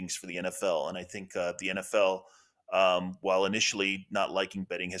increase ratings for the NFL. And I think the NFL, while initially not liking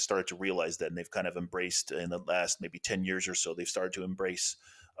betting, has started to realize that, and they've kind of embraced in the last maybe 10 years or so, they've started to embrace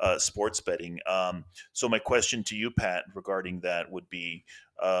sports betting. So my question to you, Pat, regarding that would be,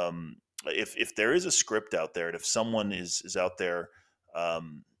 if there is a script out there, and if someone is out there,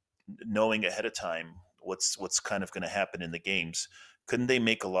 um, knowing ahead of time what's kind of going to happen in the games, couldn't they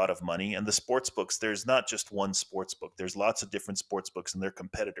make a lot of money? And the sports books, there's not just one sports book, there's lots of different sports books and their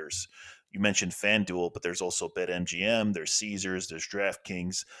competitors. You mentioned FanDuel, but there's also BetMGM, there's Caesars, there's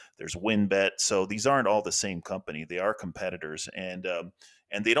DraftKings, there's WinBet. So these aren't all the same company, they are competitors. And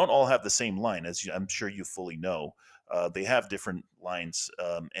they don't all have the same line, as I'm sure you fully know. They have different lines,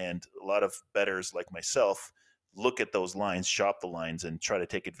 and a lot of bettors like myself look at those lines, shop the lines, and try to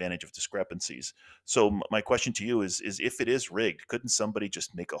take advantage of discrepancies. So my question to you is if it is rigged, couldn't somebody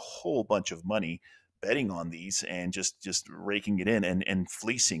just make a whole bunch of money betting on these and just raking it in and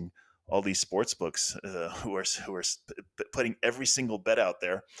fleecing all these sports books who are putting every single bet out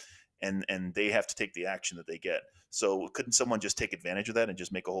there, and they have to take the action that they get. So couldn't someone just take advantage of that and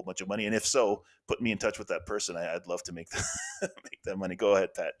just make a whole bunch of money? And if so, put me in touch with that person. I'd love to make make that money. Go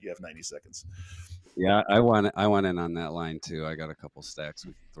ahead, Pat. You have 90 seconds. Yeah, I want in on that line too. I got a couple stacks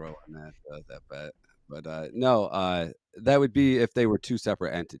we can throw on that bet. But no, that would be if they were two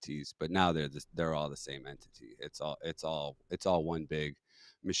separate entities. But now they're all the same entity. It's all one big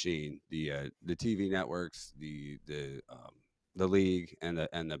machine. The TV networks, the league, and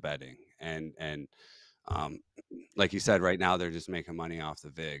the betting, and um, like you said, right now they're just making money off the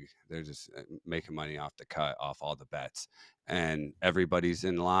vig. They're just making money off the cut, off all the bets, and everybody's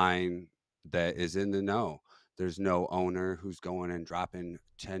in line that is in the know. There's no owner who's going and dropping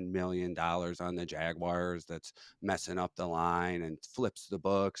 $10 million on the Jaguars that's messing up the line and flips the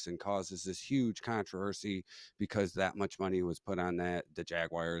books and causes this huge controversy because that much money was put on the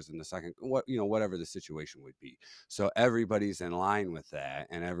Jaguars in the second, whatever the situation would be. So everybody's in line with that,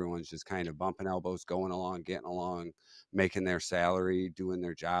 and everyone's just kind of bumping elbows, going along, getting along, making their salary, doing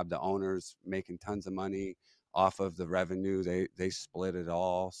their job. The owners making tons of money off of the revenue. They split it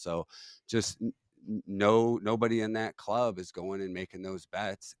all. So just nobody in that club is going and making those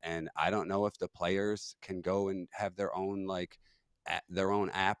bets. And I don't know if the players can go and have their own their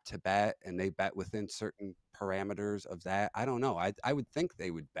own app to bet, and they bet within certain parameters of that. I don't know. I would think they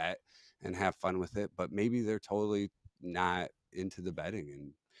would bet and have fun with it, but maybe they're totally not into the betting,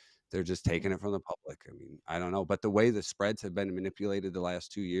 and they're just taking it from the public. I mean, I don't know, but the way the spreads have been manipulated the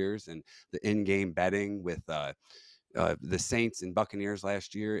last 2 years, and the in-game betting with the Saints and Buccaneers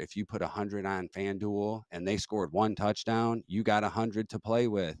last year, if you put 100 on FanDuel and they scored 1 touchdown, you got 100 to play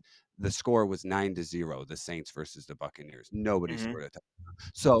with. The score was 9-0, the Saints versus the Buccaneers. Nobody Mm-hmm. scored a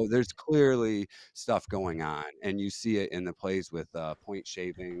touchdown. So there's clearly stuff going on, and you see it in the plays with point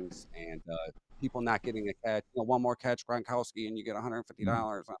shavings and people not getting a catch. One more catch, Gronkowski, and you get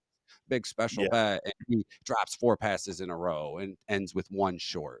 $150 on big special Yeah. bet, and he drops 4 passes in a row and ends with 1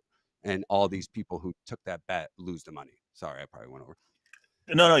 short. And all these people who took that bet lose the money. Sorry, I probably went over.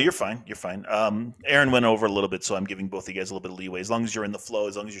 No, you're fine. You're fine. Aaron went over a little bit, so I'm giving both of you guys a little bit of leeway. As long as you're in the flow,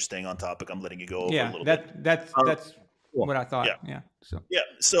 as long as you're staying on topic, I'm letting you go over a little bit. That's Cool. what I thought. Yeah. Yeah.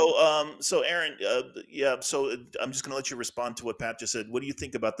 So Aaron, So I'm just going to let you respond to what Pat just said. What do you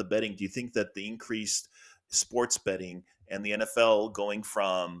think about the betting? Do you think that the increased sports betting and the NFL going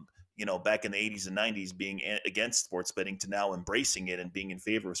from back in the 80s and 90s being against sports betting to now embracing it and being in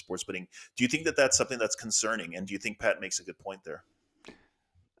favor of sports betting, do you think that that's something that's concerning? And do you think Pat makes a good point there?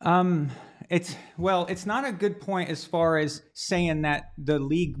 It's not a good point as far as saying that the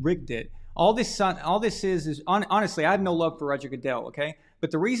league rigged it. All this is honestly, I have no love for Roger Goodell, okay? But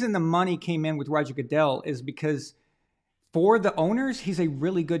the reason the money came in with Roger Goodell is because for the owners, he's a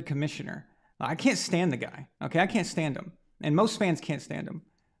really good commissioner. I can't stand the guy, okay? I can't stand him. And most fans can't stand him.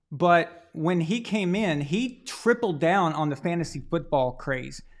 But when he came in, he tripled down on the fantasy football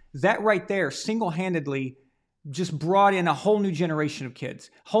craze. That right there single-handedly just brought in a whole new generation of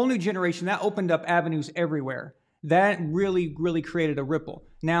kids. Whole new generation. That opened up avenues everywhere. That really, really created a ripple.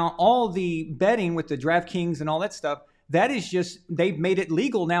 Now, all the betting with the DraftKings and all that stuff, that is just, they've made it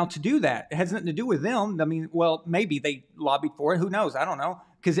legal now to do that. It has nothing to do with them. I mean, well, maybe they lobbied for it. Who knows? I don't know.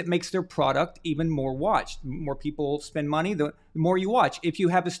 Because it makes their product even more watched. More people spend money, the more you watch. If you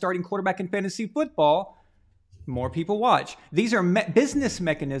have a starting quarterback in fantasy football, more people watch. These are business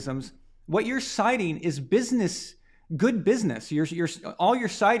mechanisms. What you're citing is business, good business. All you're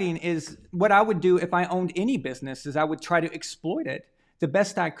citing is what I would do if I owned any business, is I would try to exploit it the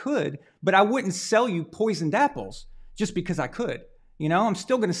best I could, but I wouldn't sell you poisoned apples just because I could. I'm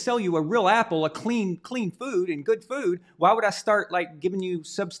still going to sell you a real apple, a clean food and good food. Why would I start giving you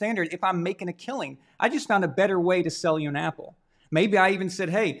substandard if I'm making a killing? I just found a better way to sell you an apple. Maybe I even said,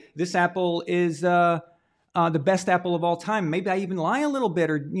 hey, this apple is the best apple of all time. Maybe I even lie a little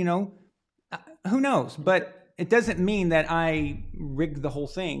bit, or, who knows? But it doesn't mean that I rigged the whole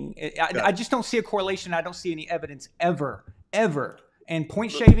thing. I just don't see a correlation. I don't see any evidence ever. And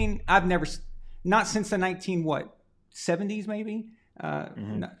point shaving, I've never, not since the 70s maybe.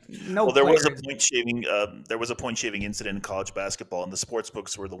 No. Well, there was a point shaving. There was a point shaving incident in college basketball, and the sports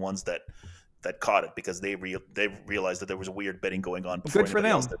books were the ones that caught it because they realized that there was weird betting going on. Before Good for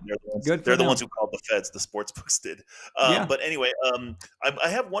them. They're the ones who called the feds. The sports books did. But anyway, I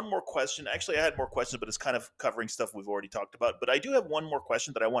have one more question. Actually, I had more questions, but it's kind of covering stuff we've already talked about. But I do have one more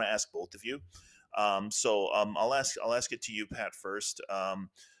question that I want to ask both of you. I'll ask it to you, Pat, first.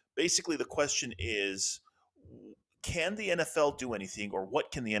 Basically, the question is, can the NFL do anything, or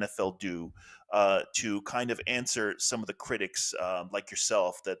what can the NFL do to kind of answer some of the critics like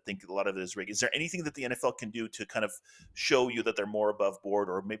yourself that think a lot of it is rigged? Is there anything that the NFL can do to kind of show you that they're more above board,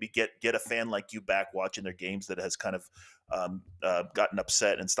 or maybe get a fan like you back watching their games that has kind of gotten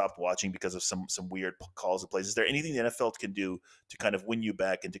upset and stopped watching because of some weird calls and plays? Is there anything the NFL can do to kind of win you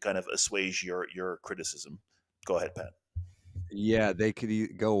back and to kind of assuage your criticism? Go ahead, Pat. Yeah, they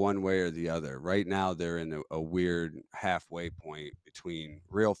could go one way or the other. Right now, they're in a weird halfway point between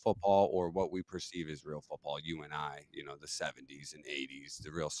real football, or what we perceive as real football, you and I, the 70s and 80s,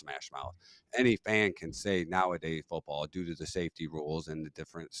 the real smash mouth. Any fan can say nowadays football, due to the safety rules and the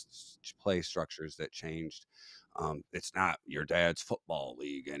different play structures that changed, it's not your dad's football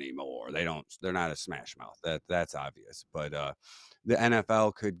league anymore. They're not a smash mouth. That's obvious. But the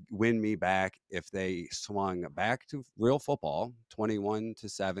NFL could win me back if they swung back to real football.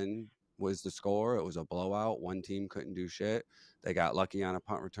 21-7 was the score. It was a blowout. One team couldn't do shit. They got lucky on a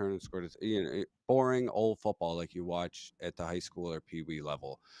punt return and scored. Boring old football like you watch at the high school or pee wee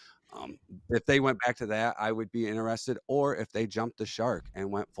level. If they went back to that, I would be interested. Or if they jumped the shark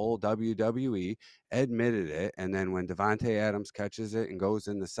and went full WWE, admitted it, and then when Devontae Adams catches it and goes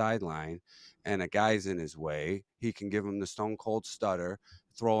in the sideline and a guy's in his way, he can give him the stone cold stutter,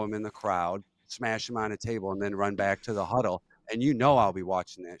 throw him in the crowd, smash him on a table, and then run back to the huddle. And I'll be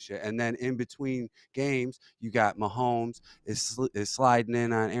watching that shit. And then in between games, you got Mahomes is sliding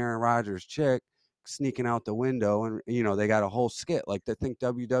in on Aaron Rodgers' chick, sneaking out the window, and they got a whole skit like they think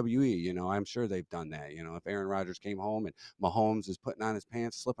WWE. I'm sure they've done that. If Aaron Rodgers came home and Mahomes is putting on his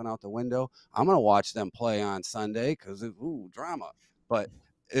pants, slipping out the window, I'm gonna watch them play on Sunday because drama. But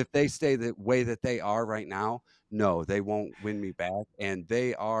if they stay the way that they are right now, no, they won't win me back. And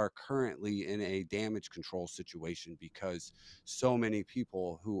they are currently in a damage control situation because so many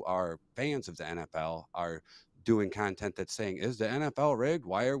people who are fans of the NFL are doing content that's saying, is the NFL rigged?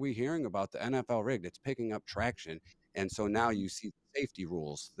 Why are we hearing about the NFL rigged? It's picking up traction. And so now you see the safety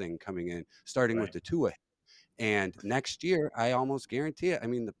rules thing coming in, starting with the Tua. And next year, I almost guarantee it. I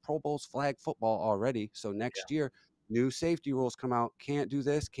mean, the Pro Bowl's flag football already. So next year, new safety rules come out. Can't do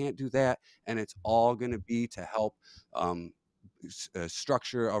this, can't do that. And it's all going to be to help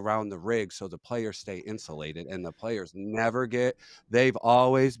structure around the rig so the players stay insulated, and the players they've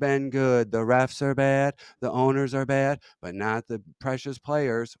always been good. The refs are bad, the owners are bad, but not the precious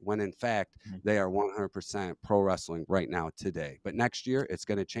players, when in fact they are 100% pro wrestling right now today. But next year it's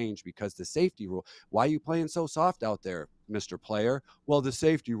going to change because the safety rule. Why are you playing so soft out there, Mr. Player? Well, the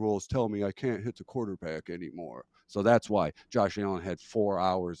safety rules tell me I can't hit the quarterback anymore. So that's why Josh Allen had 4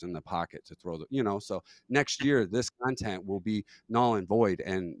 hours in the pocket to throw so next year this content will be null and void.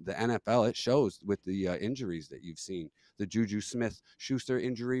 And the NFL, it shows with the injuries that you've seen. The Juju Smith-Schuster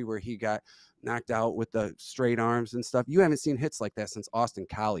injury where he got knocked out with the straight arms and stuff. You haven't seen hits like that since Austin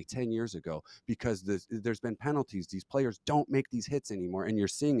Collie 10 years ago because there's been penalties. These players don't make these hits anymore, and you're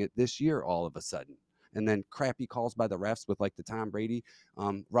seeing it this year all of a sudden. And then crappy calls by the refs with like the Tom Brady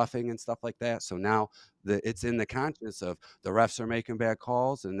roughing and stuff like that. So now it's in the conscience of the refs are making bad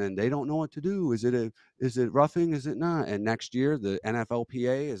calls, and then they don't know what to do. Is it roughing? Is it not? And next year, the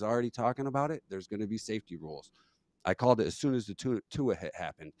NFLPA is already talking about it. There's going to be safety rules. I called it as soon as the Tua hit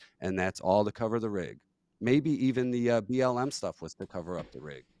happened, and that's all to cover the rig. Maybe even the BLM stuff was to cover up the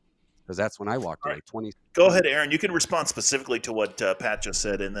rig. Because that's when I walked away. 20. Go ahead, Aaron. You can respond specifically to what Pat just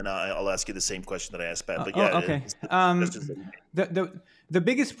said, and then I'll ask you the same question that I asked Pat. But okay. The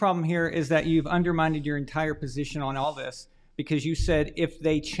biggest problem here is that you've undermined your entire position on all this because you said if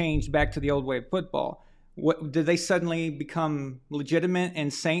they changed back to the old way of football, did they suddenly become legitimate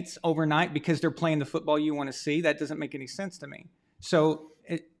and saints overnight because they're playing the football you want to see? That doesn't make any sense to me. So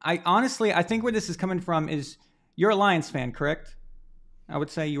I think where this is coming from is you're a Lions fan, correct? I would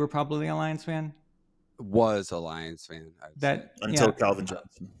say you were probably a Lions fan. Was a Lions fan until Calvin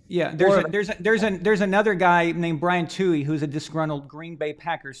Johnson. Yeah, there's another guy named Brian Toohey who's a disgruntled Green Bay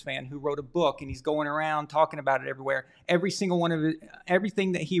Packers fan who wrote a book, and he's going around talking about it everywhere. Every single one of it,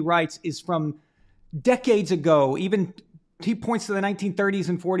 everything that he writes is from decades ago. Even he points to the 1930s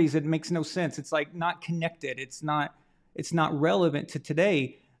and 40s. It makes no sense. It's like not connected. It's not relevant to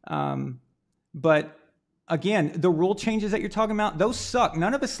today. But again, the rule changes that you're talking about, those suck.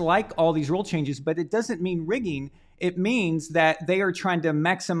 None of us like all these rule changes, but it doesn't mean rigging. It means that they are trying to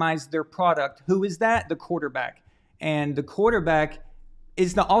maximize their product. Who is that? The quarterback. And the quarterback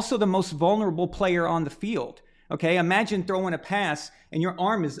is also the most vulnerable player on the field. Okay, imagine throwing a pass and your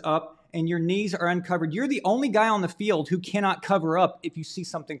arm is up and your knees are uncovered. You're the only guy on the field who cannot cover up if you see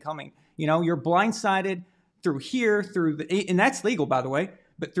something coming. You're blindsided through here, and that's legal, by the way,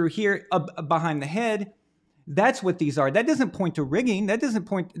 but through here, behind the head. That's what these are. That doesn't point to rigging. That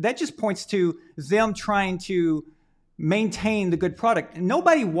just points to them trying to maintain the good product.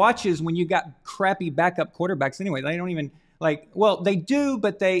 Nobody watches when you got crappy backup quarterbacks anyway. They don't even they do,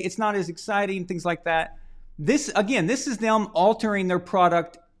 but it's not as exciting, things like that. This is them altering their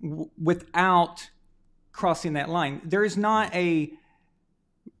product without crossing that line.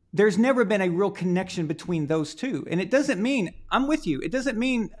 There's never been a real connection between those two. And it doesn't mean, I'm with you, it doesn't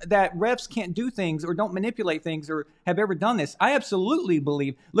mean that refs can't do things or don't manipulate things or have ever done this. I absolutely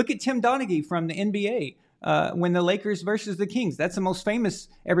believe, look at Tim Donaghy from the NBA when the Lakers versus the Kings. That's the most famous,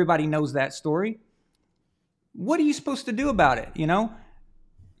 everybody knows that story. What are you supposed to do about it,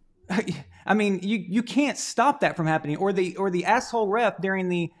 I mean, you can't stop that from happening. Or the asshole ref during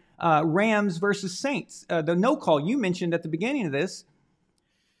the Rams versus Saints, the no call you mentioned at the beginning of this.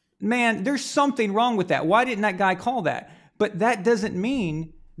 Man, there's something wrong with that. Why didn't that guy call that? But that doesn't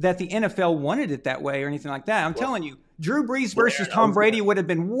mean that the NFL wanted it that way or anything like that. I'm telling you, Drew Brees versus Tom Brady would have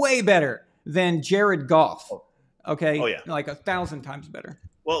been way better than Jared Goff. Okay? Oh, yeah. Like 1,000 times better.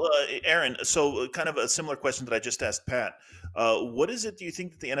 Well, Aaron, so kind of a similar question that I just asked Pat. What is it do you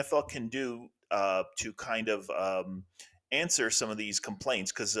think that the NFL can do to kind of answer some of these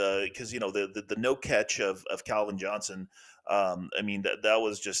complaints? Because the no catch of Calvin Johnson, I mean, that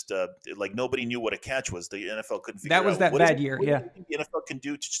was just like nobody knew what a catch was. The NFL couldn't figure out. That was that bad year, yeah. What do you think the NFL can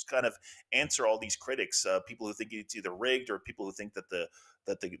do to just kind of answer all these critics, people who think it's either rigged or people who think that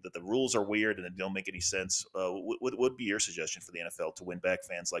that the rules are weird and they don't make any sense. What would be your suggestion for the NFL to win back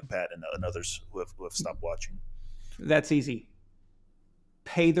fans like Pat and others who have stopped watching? That's easy.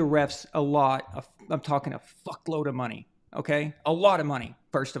 Pay the refs a lot. I'm talking a fuckload of money. Okay, a lot of money.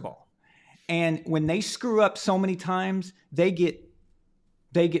 First of all, and when they screw up so many times, they get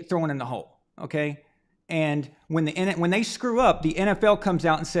thrown in the hole. Okay, and when they screw up, the NFL comes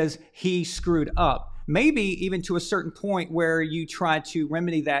out and says he screwed up. Maybe even to a certain point where you try to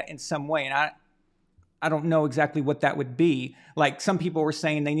remedy that in some way. And I don't know exactly what that would be. Like some people were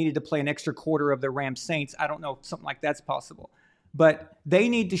saying they needed to play an extra quarter of the Rams Saints. I don't know if something like that's possible. But they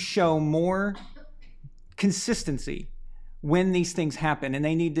need to show more consistency when these things happen. And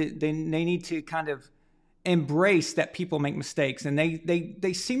they need to kind of embrace that people make mistakes. And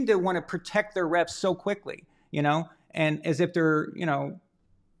they seem to want to protect their refs so quickly, and as if they're,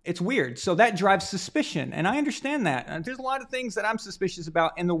 it's weird. So that drives suspicion. And I understand that. And there's a lot of things that I'm suspicious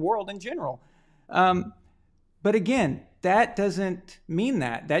about in the world in general. But again, that doesn't mean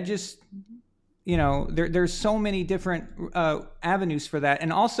that. That just, there's so many different avenues for that.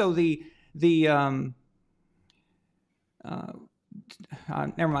 And also never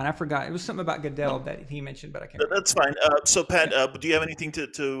mind, I forgot. It was something about Goodell that he mentioned, but I can't remember. That's fine. So Pat, do you have anything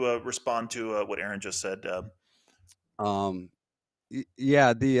to respond to what Aaron just said?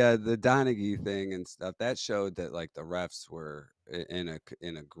 Yeah, the Donaghy thing and stuff, that showed that like the refs were in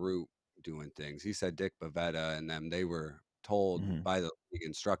a group doing things. He said Dick Bavetta and them, they were told by the league,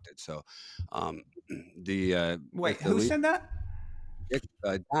 instructed. So wait, who said that?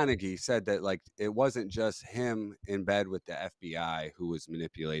 Donaghy said that like it wasn't just him in bed with the FBI who was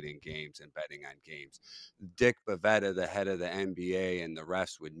manipulating games and betting on games. Dick Bavetta, the head of the NBA, and the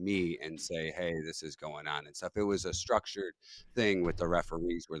refs would meet and say, hey, this is going on and stuff. It was a structured thing with the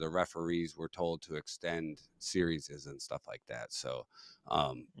referees where the referees were told to extend series and stuff like that. So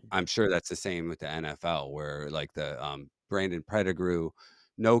I'm sure that's the same with the NFL where like the Brandon Pettigrew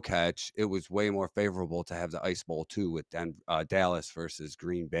no catch, it was way more favorable to have the Ice Bowl 2 with Dallas versus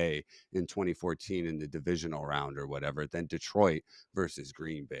Green Bay in 2014 in the divisional round or whatever than Detroit versus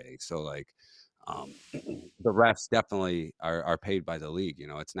Green Bay. So like the refs definitely are paid by the league.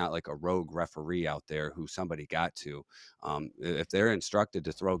 It's not like a rogue referee out there who somebody got to. If they're instructed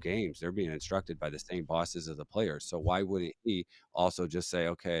to throw games, they're being instructed by the same bosses as the players. So why wouldn't he also just say,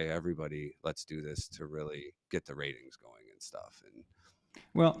 okay, everybody, let's do this to really get the ratings going and stuff? And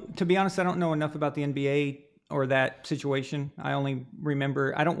well, to be honest, I don't know enough about the NBA or that situation. I only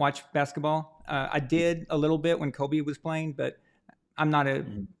remember, I don't watch basketball. I did a little bit when Kobe was playing, but I'm not,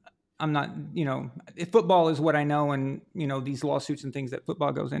 football is what I know and, these lawsuits and things that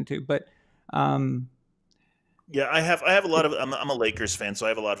football goes into. But yeah, I have a lot of, I'm a Lakers fan, so I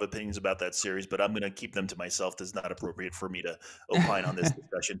have a lot of opinions about that series, but I'm going to keep them to myself. It's not appropriate for me to opine on this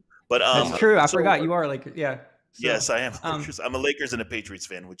discussion. But that's true. I forgot you are Lakers. Yeah. So, yes, I am. I'm a Lakers and a Patriots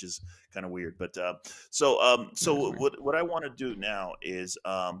fan, which is kind of weird. But what I want to do now is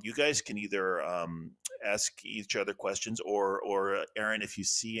you guys can either ask each other questions, or Aaron, if you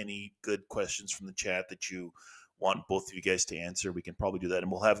see any good questions from the chat that you want both of you guys to answer, we can probably do that,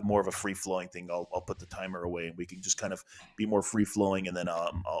 and we'll have more of a free flowing thing. I'll put the timer away, and we can just kind of be more free flowing, and then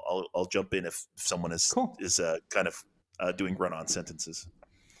I'll jump in if someone is cool. Kind of doing run on sentences.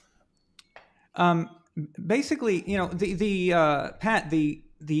 Basically, Pat,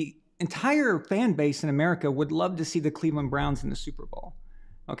 the entire fan base in America would love to see the Cleveland Browns in the Super Bowl.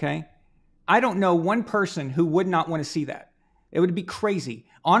 Okay. I don't know one person who would not want to see that. It would be crazy.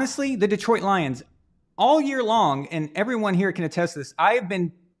 Honestly, the Detroit Lions all year long, and everyone here can attest to this, I have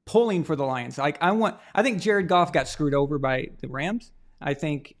been pulling for the Lions. I think Jared Goff got screwed over by the Rams. I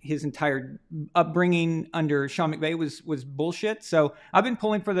think his entire upbringing under Sean McVay was bullshit. So I've been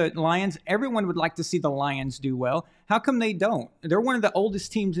pulling for the Lions. Everyone would like to see the Lions do well. How come they don't? They're one of the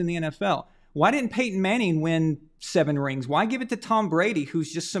oldest teams in the NFL. Why didn't Peyton Manning win 7 rings? Why give it to Tom Brady,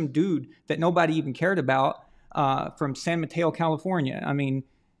 who's just some dude that nobody even cared about from San Mateo, California? I mean,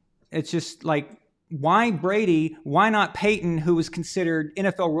 it's just like, why Brady? Why not Peyton, who was considered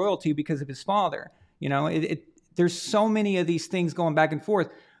NFL royalty because of his father? There's so many of these things going back and forth.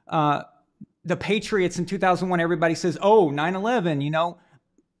 The Patriots in 2001, everybody says, 9/11,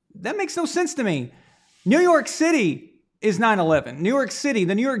 that makes no sense to me. New York City is 9/11. New York City,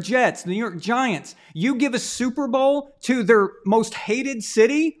 the New York Jets, the New York Giants. You give a Super Bowl to their most hated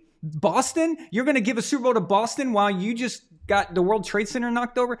city, Boston? You're going to give a Super Bowl to Boston while you just got the World Trade Center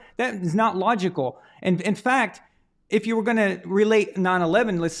knocked over? That is not logical. And in fact, if you were going to relate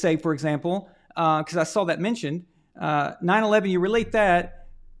 9/11, let's say, for example, because I saw that mentioned, 9/11, you relate that,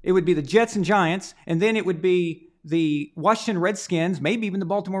 it would be the Jets and Giants, and then it would be the Washington Redskins, maybe even the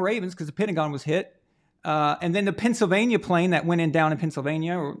Baltimore Ravens, because the Pentagon was hit. And then the Pennsylvania plane that went in down in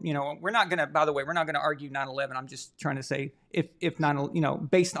Pennsylvania, or, we're not going to, by the way, we're not going to argue 9/11. I'm just trying to say if 9,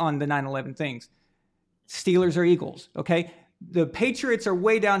 based on the 9/11 things, Steelers or Eagles. Okay. The Patriots are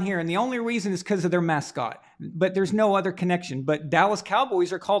way down here. And the only reason is because of their mascot, but there's no other connection. But Dallas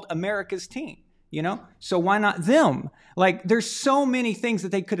Cowboys are called America's team, so why not them? Like, there's so many things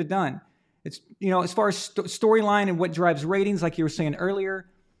that they could have done. It's, as far as storyline and what drives ratings, like you were saying earlier,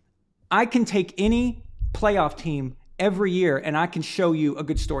 I can take any playoff team every year and I can show you a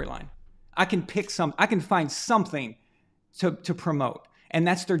good storyline. I can find something to promote. And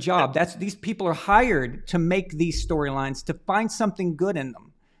that's their job. These people are hired to make these storylines, to find something good in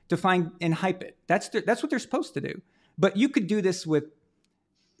them, to find and hype it. That's what they're supposed to do. But you could do this with,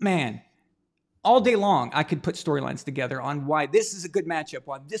 all day long. I could put storylines together on why this is a good matchup,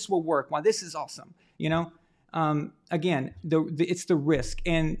 why this will work, why this is awesome. Again, it's the risk.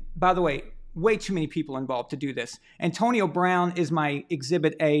 And by the way, way too many people involved to do this. Antonio Brown is my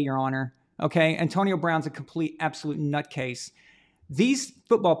exhibit A, Your Honor. Okay, Antonio Brown's a complete, absolute nutcase. These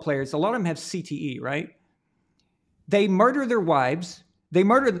football players, a lot of them have CTE, right? They murder their wives. They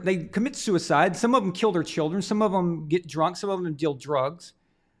commit suicide. Some of them kill their children. Some of them get drunk. Some of them deal drugs.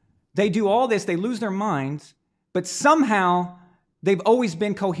 They do all this. They lose their minds. But somehow they've always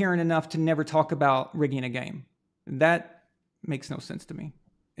been coherent enough to never talk about rigging a game. That makes no sense to me.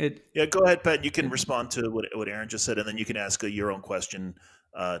 Go ahead, Pat. You can respond to what Aaron just said, and then you can ask your own question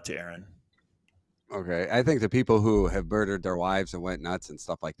to Aaron. Okay. I think the people who have murdered their wives and went nuts and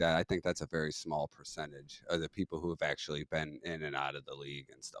stuff like that, I think that's a very small percentage of the people who have actually been in and out of the league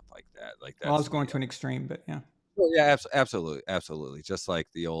and stuff like that. Well, I was going to an extreme, but yeah. Well, yeah, absolutely. Just like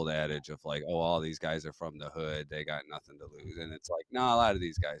the old adage of like, oh, all these guys are from the hood, they got nothing to lose, and it's like, no, a lot of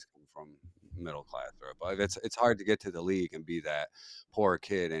these guys come from middle class or above. It's hard to get to the league and be that poor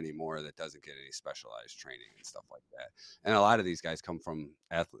kid anymore that doesn't get any specialized training and stuff like that. And a lot of these guys come from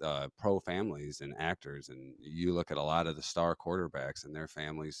pro families and actors, and you look at a lot of the star quarterbacks and their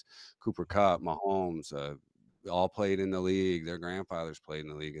families, Cooper Kupp, Mahomes, all played in the league. Their grandfathers played in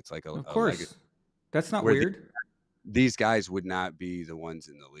the league. It's like of course. That's not weird. These guys would not be the ones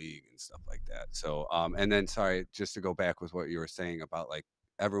in the league and stuff like that. So, and then, sorry, just to go back with what you were saying about like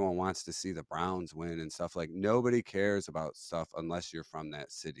everyone wants to see the Browns win and stuff. Like, nobody cares about stuff unless you're from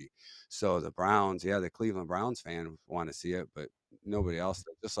that city. So the Browns, the Cleveland Browns fan want to see it, but nobody else.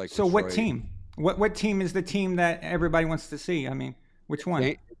 Just like so, Detroit. What team? What team is the team that everybody wants to see? I mean, which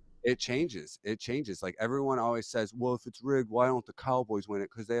one? It changes. Like, everyone always says, well, if it's rigged, why don't the Cowboys win it?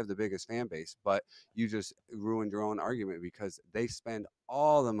 Because they have the biggest fan base. But you just ruined your own argument, because they spend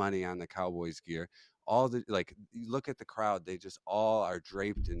all the money on the Cowboys gear. You look at the crowd, they just all are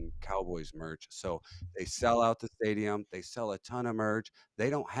draped in Cowboys merch. So they sell out the stadium. They sell a ton of merch. They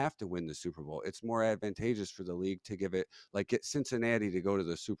don't have to win the Super Bowl. It's more advantageous for the league to get Cincinnati to go to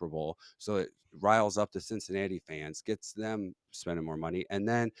the Super Bowl. So it riles up the Cincinnati fans, gets them spending more money, and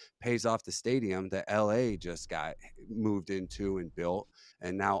then pays off the stadium that LA just got moved into and built.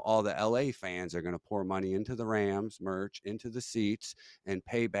 And now all the LA fans are going to pour money into the Rams merch, into the seats, and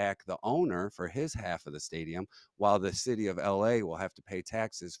pay back the owner for his half of the stadium, while the city of LA will have to pay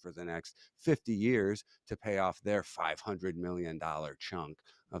taxes for the next 50 years to pay off their $500 million chunk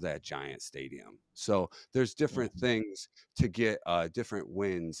of that giant stadium. So there's different things to get different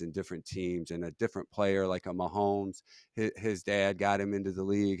wins and different teams, and a different player like a Mahomes. His dad got him into the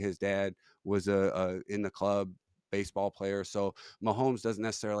league. His dad was a in the club baseball player. So Mahomes doesn't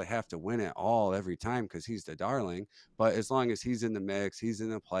necessarily have to win it all every time because he's the darling. But as long as he's in the mix, he's in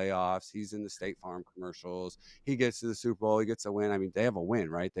the playoffs, he's in the State Farm commercials, he gets to the Super Bowl, he gets a win. I mean, they have a win,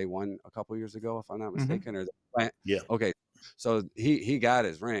 right? They won a couple years ago, if I'm not mistaken. Or they went, yeah. Okay. So he got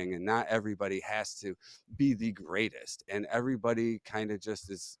his ring, and not everybody has to be the greatest, and everybody kind of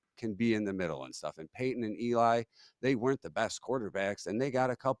just can be in the middle and stuff. And Peyton and Eli, they weren't the best quarterbacks, and they got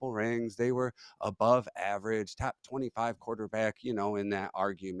a couple rings. They were above average, top 25 quarterback, in that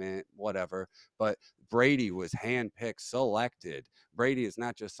argument, whatever. But Brady was handpicked, selected. Brady is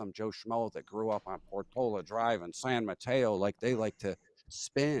not just some Joe Schmo that grew up on Portola Drive in San Mateo, like they like to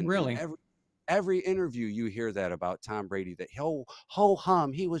spin. Really? Every interview you hear that about Tom Brady, that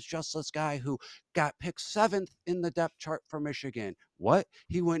ho-hum, he was just this guy who got picked 7th in the depth chart for Michigan. What?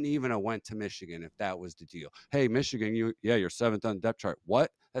 He wouldn't even have went to Michigan if that was the deal. Hey, Michigan, you're 7th on the depth chart.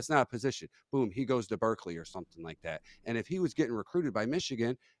 What? That's not a position. Boom, he goes to Berkeley or something like that. And if he was getting recruited by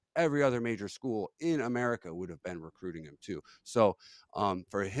Michigan, every other major school in America would have been recruiting him too. So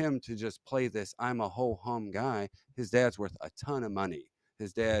for him to just play this, I'm a ho-hum guy, his dad's worth a ton of money.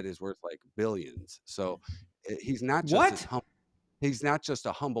 His dad is worth like billions. So he's not just this What? he's not just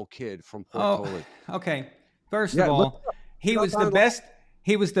a humble kid from Oh, Portola. okay. First of Yeah, all, he look was the online. best.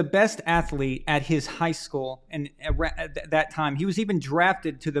 He was the best athlete at his high school, and at that time, he was even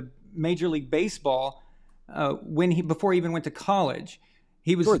drafted to the Major League Baseball before he even went to college.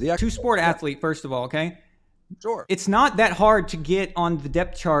 He was Sure, a two-sport athlete. First of all, okay. Sure. It's not that hard to get on the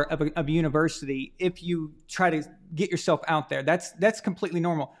depth chart of a university if you try to get yourself out there. That's completely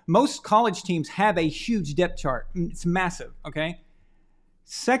normal. Most college teams have a huge depth chart. It's massive. Okay.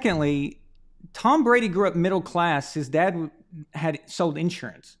 Secondly, Tom Brady grew up middle class. His dad had sold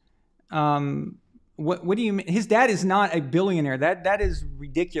insurance. What do you mean? His dad is not a billionaire. That is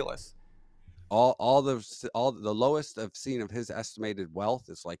ridiculous. All the lowest I've seen of his estimated wealth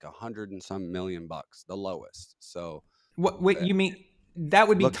is like $100 and some million bucks, the lowest. So What you mean? That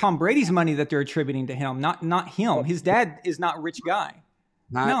would be look, Tom Brady's money that they're attributing to him, not him. His dad is not a rich guy.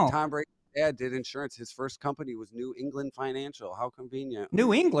 No, Tom Brady's dad did insurance. His first company was New England Financial. How convenient.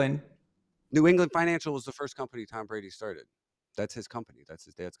 New England. New England Financial was the first company Tom Brady started. That's his company. That's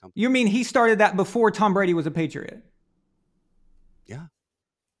his dad's company. You mean he started that before Tom Brady was a Patriot? Yeah.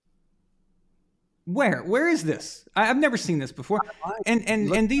 Where is this? I've never seen this before.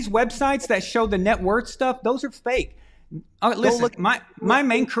 And these websites that show the net worth stuff, those are fake. Listen, my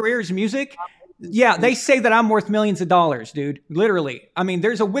main career is music. Yeah, they say that I'm worth millions of dollars, dude. Literally. I mean,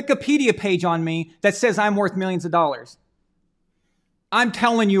 there's a Wikipedia page on me that says I'm worth millions of dollars. I'm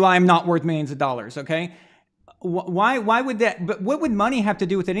telling you I'm not worth millions of dollars, okay? Why would that? But what would money have to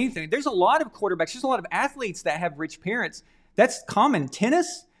do with anything? There's a lot of quarterbacks. There's a lot of athletes that have rich parents. That's common.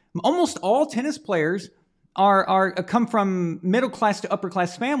 Tennis, almost all tennis players are come from middle class to upper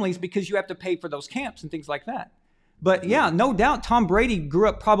class families because you have to pay for those camps and things like that. But yeah, no doubt Tom Brady grew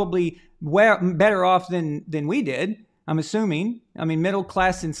up probably better off than we did. I'm assuming. I mean, middle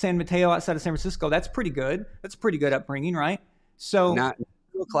class in San Mateo outside of San Francisco, that's pretty good. That's a pretty good upbringing, right? So not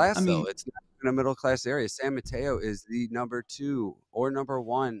middle class, I mean, though. It's not in a middle class area. San Mateo is the number 2 or number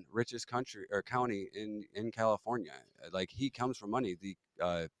 1 richest country or county in California. Like, he comes from money.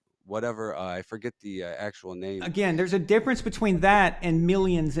 The whatever I forget the actual name. Again, there's a difference between that and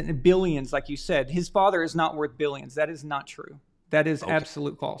millions and billions, like you said. His father is not worth billions. That is not true. That is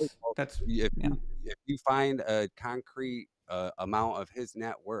absolute false. That's if you find a concrete amount of his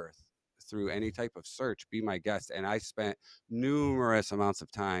net worth through any type of search, be my guest. And I spent numerous amounts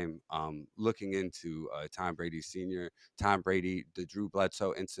of time looking into Tom Brady Sr., Tom Brady, the Drew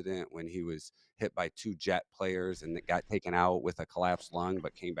Bledsoe incident when he was hit by 2 Jet players and got taken out with a collapsed lung,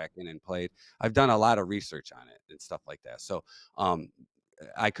 but came back in and played. I've done a lot of research on it and stuff like that. So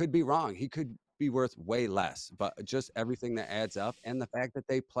I could be wrong. He could be worth way less, but just everything that adds up and the fact that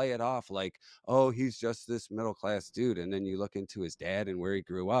they play it off like, oh, he's just this middle class dude. And then you look into his dad and where he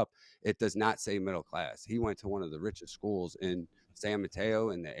grew up, it does not say middle class. He went to one of the richest schools in San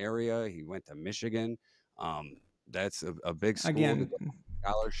Mateo in the area. He went to Michigan. That's a big school. again,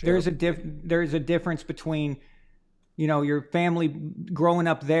 Scholarship. there's a difference between, your family growing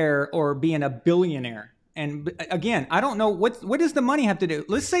up there or being a billionaire. And again, I don't know what does the money have to do.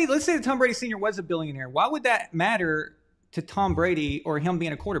 Let's say that Tom Brady Sr. was a billionaire. Why would that matter to Tom Brady or him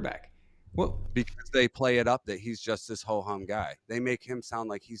being a quarterback? Well, because they play it up that he's just this ho-hum guy. They make him sound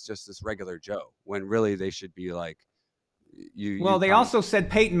like he's just this regular Joe when really they should be like you. Well, they also said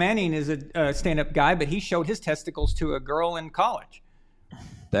Peyton Manning is a stand-up guy, but he showed his testicles to a girl in college.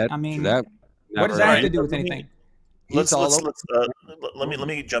 What does that have to do with anything? Let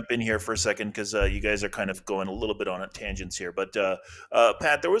me jump in here for a second because you guys are kind of going a little bit on tangents here. But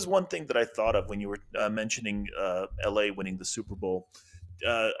Pat, there was one thing that I thought of when you were mentioning LA winning the Super Bowl.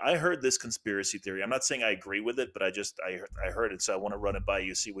 I heard this conspiracy theory. I'm not saying I agree with it, but I heard it, so I want to run it by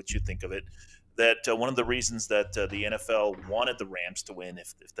you, see what you think of it. That one of the reasons that the NFL wanted the Rams to win,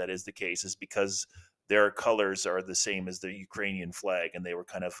 if that is the case, is because their colors are the same as the Ukrainian flag, and they were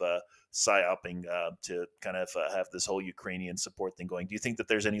kind of psyoping to kind of have this whole Ukrainian support thing going. Do you think that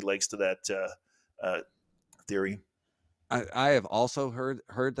there's any legs to that theory? I have also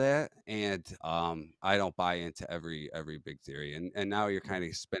heard that, and I don't buy into every big theory. And now you're kind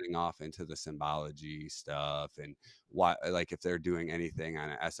of spinning off into the symbology stuff and why, like, if they're doing anything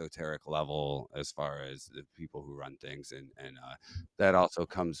on an esoteric level as far as the people who run things, and that also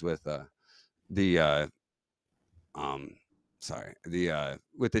comes with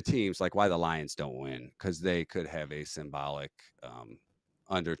with the teams, like why the Lions don't win, because they could have a symbolic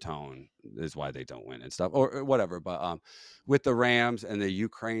undertone is why they don't win and stuff or whatever. But with the Rams and the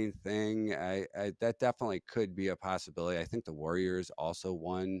Ukraine thing, I that definitely could be a possibility. I think the Warriors also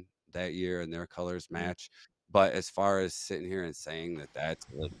won that year and their colors match. But as far as sitting here and saying that that's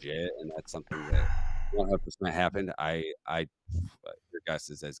legit and that's something that 100% happened, your guess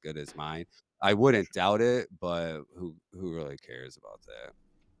is as good as mine. I wouldn't doubt it, but who really cares about that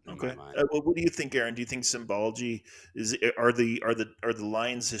in my Okay. mind? Well, what do you think, Aaron? Do you think symbology is are the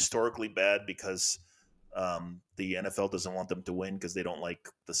lines historically bad because the NFL doesn't want them to win because they don't like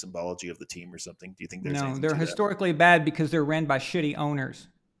the symbology of the team or something? Do you think there's No, anything they're to that? historically bad because they're ran by shitty owners.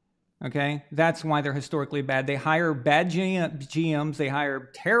 Okay, that's why they're historically bad. They hire bad GMs, they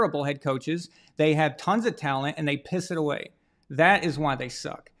hire terrible head coaches, they have tons of talent, and they piss it away. That is why they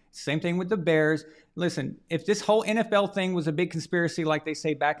suck. Same thing with the Bears. Listen, if this whole NFL thing was a big conspiracy, like they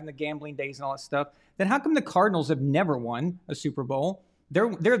say back in the gambling days and all that stuff, then how come the Cardinals have never won a Super Bowl?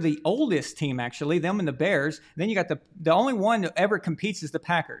 They're the oldest team, actually, them and the Bears. Then you got the only one that ever competes is the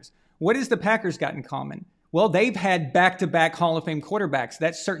Packers. What has the Packers got in common? Well, they've had back-to-back Hall of Fame quarterbacks.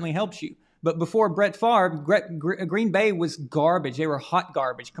 That certainly helps you. But before Brett Favre, Green Bay was garbage. They were hot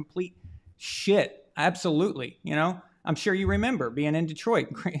garbage, complete shit. Absolutely. You know, I'm sure you remember being in Detroit.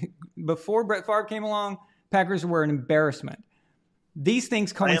 Before Brett Favre came along, Packers were an embarrassment. These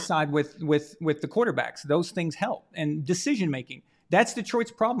things coincide with the quarterbacks. Those things help. And decision making. That's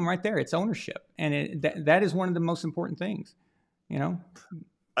Detroit's problem right there. It's ownership. And that is one of the most important things, you know?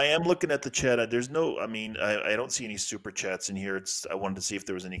 I am looking at the chat. There's no, I mean, I don't see any super chats in here. I wanted to see if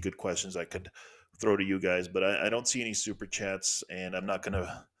there was any good questions I could throw to you guys, but I don't see any super chats, and I'm not going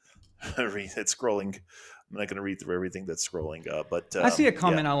to read it scrolling. I'm not going to read through everything that's scrolling. But I see a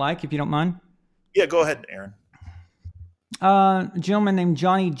comment I like, if you don't mind. Yeah, go ahead, Aaron. A gentleman named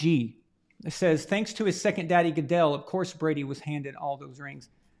Johnny G says, thanks to his second daddy Goodell, of course Brady was handed all those rings.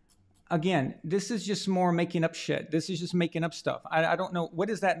 Again, this is just more making up shit. This is just making up stuff. I don't know. What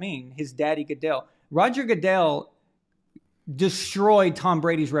does that mean? His daddy Goodell. Roger Goodell destroyed Tom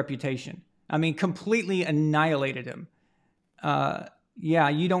Brady's reputation. I mean, completely annihilated him. Yeah,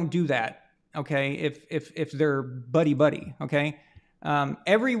 you don't do that, okay, if they're buddy-buddy, okay?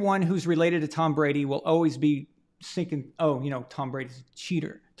 Everyone who's related to Tom Brady will always be thinking, oh, you know, Tom Brady's a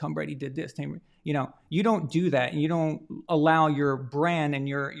cheater. Tom Brady did this. You know, you don't do that. And you don't allow your brand and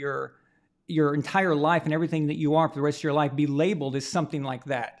your entire life and everything that you are for the rest of your life be labeled as something like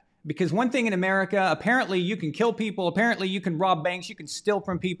that. Because one thing in America, apparently you can kill people, apparently you can rob banks, you can steal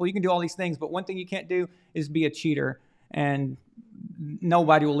from people, you can do all these things, but one thing you can't do is be a cheater, and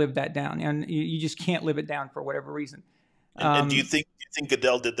nobody will live that down. And you just can't live it down for whatever reason. And do you think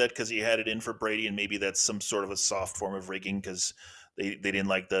Goodell did that because he had it in for Brady, and maybe that's some sort of a soft form of rigging because they didn't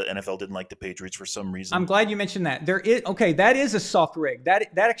like the NFL didn't like the Patriots for some reason? I'm glad you mentioned that. That is a soft rig. That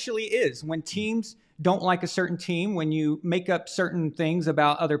actually is when teams don't like a certain team, when you make up certain things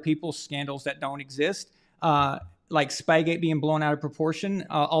about other people's scandals that don't exist, like Spygate being blown out of proportion.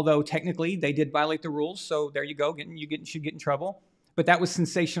 Although technically they did violate the rules, so there you go. Should get in trouble. But that was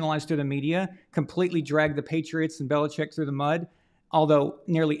sensationalized through the media, completely dragged the Patriots and Belichick through the mud. Although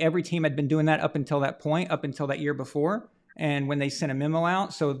nearly every team had been doing that up until that point, up until that year before. And when they sent a memo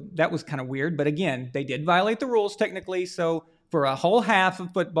out, so that was kind of weird. But again, they did violate the rules technically. So for a whole half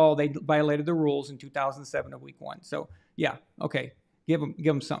of football, they violated the rules in 2007 of Week 1. So yeah, okay, give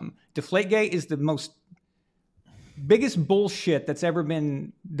them something. Deflategate is the biggest bullshit that's ever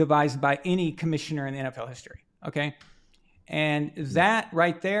been devised by any commissioner in NFL history. Okay, and that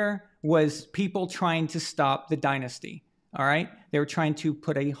right there was people trying to stop the dynasty. All right, they were trying to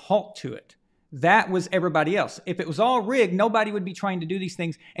put a halt to it. That was everybody else. If it was all rigged, nobody would be trying to do these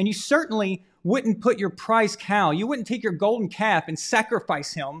things. And you certainly wouldn't put your prize cow, you wouldn't take your golden calf and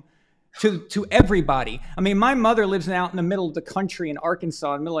sacrifice him to everybody. I mean, my mother lives out in the middle of the country in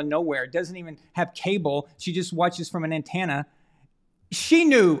Arkansas, in the middle of nowhere, doesn't even have cable. She just watches from an antenna. She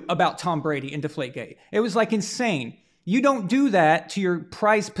knew about Tom Brady and Deflategate. It was like insane. You don't do that to your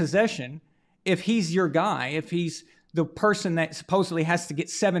prized possession if he's your guy, if he's the person that supposedly has to get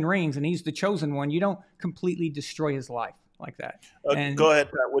 7 rings and he's the chosen one. You don't completely destroy his life like that. Go ahead,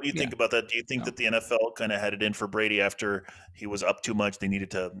 Pat. What do you think about that? Do you think that the NFL kind of had it in for Brady after he was up too much? They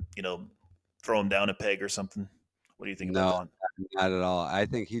needed to, throw him down a peg or something? What do you think about that? Not at all. I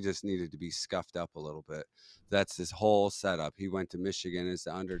think he just needed to be scuffed up a little bit. That's his whole setup. He went to Michigan as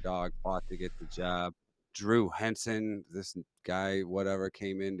the underdog, fought to get the job. Drew Henson, this guy, whatever,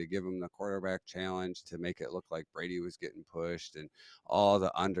 came in to give him the quarterback challenge to make it look like Brady was getting pushed and all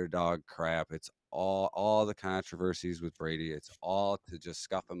the underdog crap. It's all the controversies with Brady. It's all to just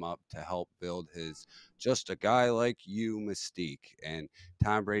scuff him up to help build his just a guy like you mystique. And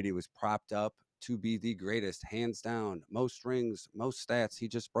Tom Brady was propped up to be the greatest, hands down, most rings, most stats. He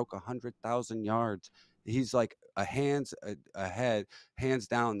just broke 100,000 yards he's like ahead, hands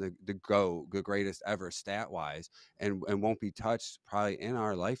down the greatest ever stat wise, and won't be touched probably in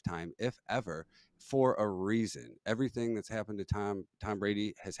our lifetime, if ever, for a reason. Everything that's happened to Tom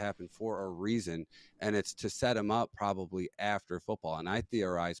Brady has happened for a reason, and it's to set him up probably after football. And I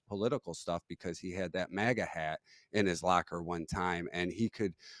theorize political stuff because he had that MAGA hat in his locker one time, and he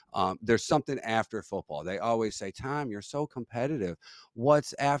could there's something after football. They always say, Tom, you're so competitive.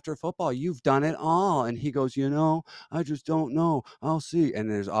 What's after football? You've done it all. And he goes, I just don't know. I'll see. And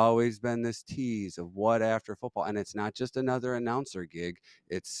there's always been this tease of what after football. And it's not just another announcer gig.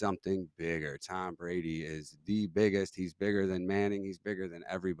 It's something bigger. Tom Brady is the biggest. He's bigger than Manning. He's bigger than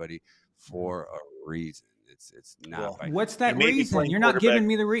everybody for a reason. It's not. Well, What's that may be reason? playing You're not giving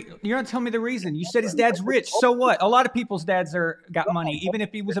quarterback. me you're not telling me the reason. You said his dad's rich. So what? A lot of people's dads got money, even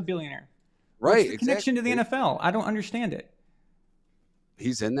if he was a billionaire. Right. What's the connection to the NFL? I don't understand it.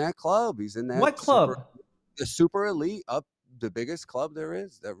 He's in that club. He's in that What club? the super elite, up the biggest club there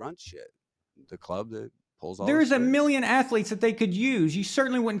is that runs shit. The club that pulls all. There's the a strings. million athletes that they could use. You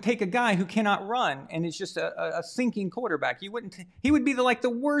certainly wouldn't take a guy who cannot run and is just a sinking quarterback. You wouldn't. He would be the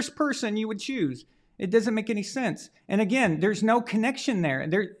worst person you would choose. It doesn't make any sense. And again, there's no connection there.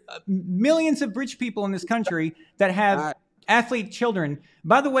 There are millions of rich people in this country that have athlete children.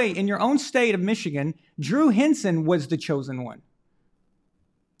 By the way, in your own state of Michigan, Drew Henson was the chosen one.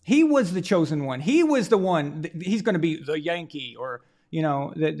 He was the chosen one. He was the one. He's going to be the Yankee, or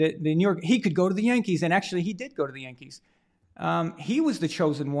the New York. He could go to the Yankees, and actually, he did go to the Yankees. He was the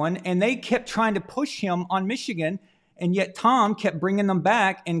chosen one, and they kept trying to push him on Michigan. And yet Tom kept bringing them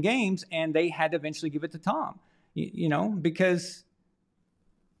back in games, and they had to eventually give it to Tom, because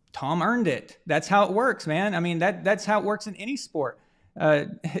Tom earned it. That's how it works, man. I mean, that's how it works in any sport.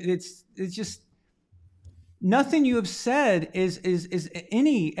 It's just nothing you have said is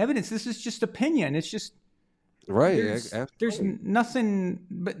any evidence. This is just opinion. It's just right. There's nothing,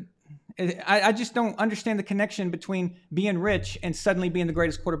 but I just don't understand the connection between being rich and suddenly being the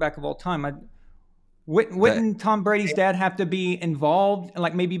greatest quarterback of all time. Wouldn't Tom Brady's dad have to be involved,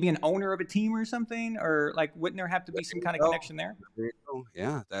 like maybe be an owner of a team or something? Or wouldn't there have to be some kind of connection there?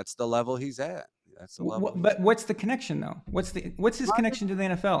 Yeah, that's the level he's at. That's the level. But what's the connection, though? What's his connection to the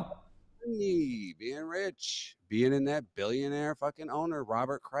NFL? Being rich, being in that billionaire fucking owner,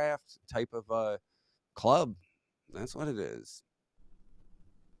 Robert Kraft type of club. That's what it is.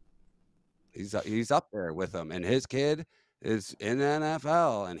 He's up there with them, and his kid is in the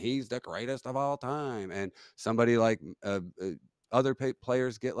NFL, and he's the greatest of all time. And somebody like other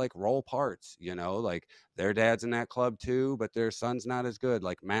players get like role parts, like their dad's in that club too, but their son's not as good.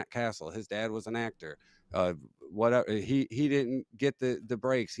 Like Matt Castle, his dad was an actor. Whatever, he didn't get the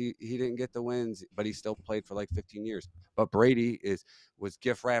breaks, he didn't get the wins, but he still played for like 15 years. But Brady was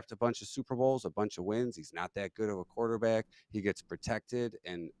gift wrapped a bunch of Super Bowls, a bunch of wins. He's not that good of a quarterback. He gets protected,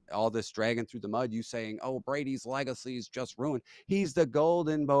 and all this dragging through the mud. You saying, "Oh, Brady's legacy is just ruined." He's the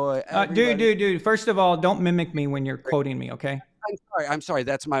golden boy. Dude. First of all, don't mimic me when you're quoting me, okay? I'm sorry.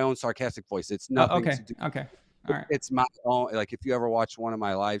 That's my own sarcastic voice. It's nothing to do. Okay. All right. It's my own. Like if you ever watch one of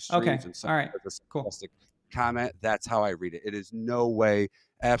my live streams, Okay. and All right. Cool. Comment, that's how I read it. It is no way,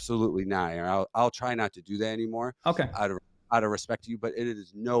 absolutely not. And I'll try not to do that anymore. Okay. Out of respect to you, but it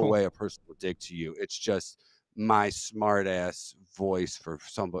is no way a personal dig to you. It's just my smart ass voice for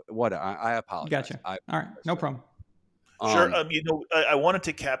somebody. I apologize. Gotcha. All right, no problem. Sure. I wanted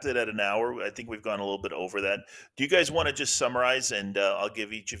to cap it at an hour. I think we've gone a little bit over that. Do you guys want to just summarize? And I'll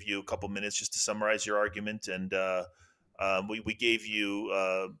give each of you a couple minutes just to summarize your argument. And we gave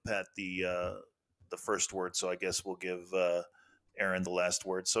you, Pat, the first word, so I guess we'll give Aaron the last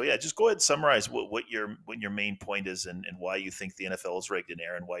word. So yeah, just go ahead and summarize what your main point is and why you think the NFL is rigged, and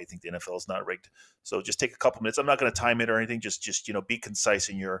Aaron, why you think the NFL is not rigged. So just take a couple minutes. I'm not going to time it or anything. Just be concise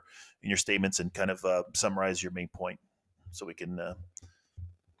in your statements and kind of summarize your main point, so we can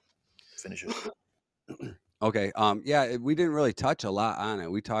finish it. Okay. Yeah, we didn't really touch a lot on it.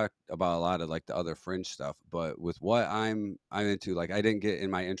 We talked about a lot of like the other fringe stuff, but with what I'm into, like I didn't get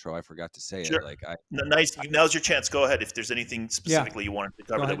in my intro, I forgot to say it. Like nice. Now's your chance. Go ahead. If there's anything specifically you wanted to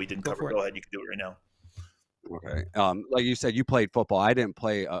cover that we didn't cover, go ahead. You can do it right now. Okay. Like you said, you played football. I didn't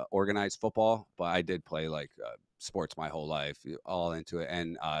play organized football, but I did play like sports my whole life, all into it.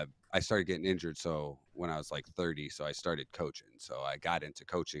 And I started getting injured. So when I was like 30, so I started coaching. So I got into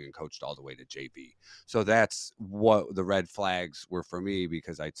coaching and coached all the way to JV. So that's what the red flags were for me,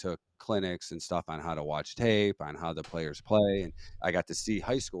 because I took clinics and stuff on how to watch tape, on how the players play. And I got to see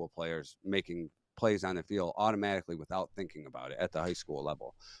high school players making plays on the field automatically without thinking about it at the high school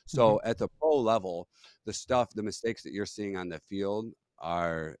level. So at the pro level, the mistakes that you're seeing on the field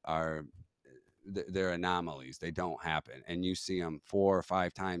are they're anomalies. They don't happen. And you see them 4 or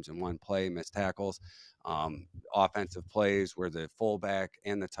 5 times in one play, miss tackles, offensive plays where the fullback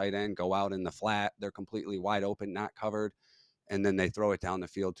and the tight end go out in the flat. They're completely wide open, not covered. And then they throw it down the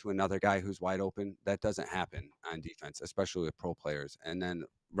field to another guy who's wide open. That doesn't happen on defense, especially with pro players. And then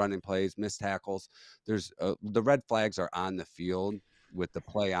running plays, missed tackles. There's the red flags are on the field with the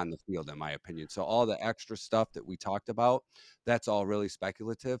play on the field, in my opinion. So all the extra stuff that we talked about, that's all really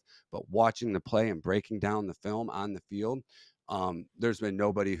speculative. But watching the play and breaking down the film on the field, there's been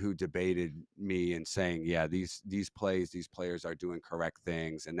nobody who debated me and saying, yeah, these players are doing correct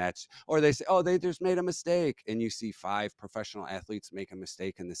things. And that's, or they say, oh, they just made a mistake. And you see 5 professional athletes make a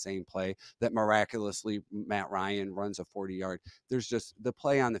mistake in the same play that miraculously Matt Ryan runs a 40-yard. There's just, the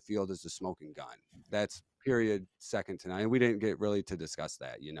play on the field is a smoking gun. That's period, second to none. And we didn't get really to discuss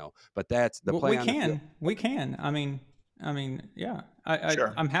that, you know, but that's the play on the field. We can. I mean, yeah,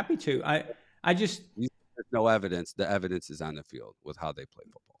 Sure. I'm happy to. I just, there's no evidence. The evidence is on the field with how they play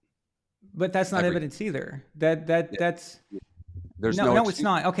football. but that's not evidence either. That's there's no, it's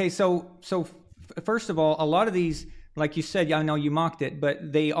not. Okay, so first of all, a lot of these, like you said, I know you mocked it,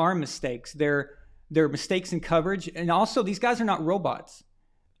 but they are mistakes. They're mistakes in coverage, and also these guys are not robots.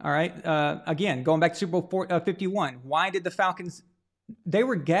 All right. Again, going back to Super Bowl 51, why did the Falcons? They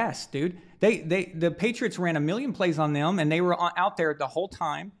were gassed, dude. The Patriots ran 1 million plays on them, and they were out there the whole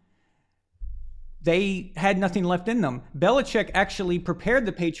time. They had nothing left in them. Belichick actually prepared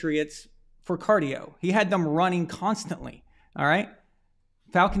the Patriots for cardio. He had them running constantly. All right.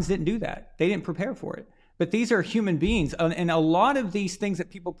 Falcons didn't do that. They didn't prepare for it. But these are human beings. And a lot of these things that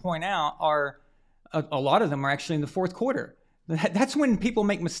people point out are, a lot of them are actually in the fourth quarter. That's when people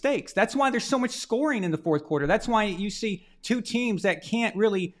make mistakes. That's why there's so much scoring in the fourth quarter. That's why you see 2 teams that can't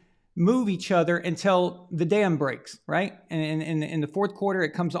really move each other until the dam breaks, right? And in the fourth quarter,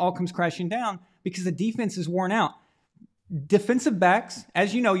 it all comes crashing down because the defense is worn out. Defensive backs,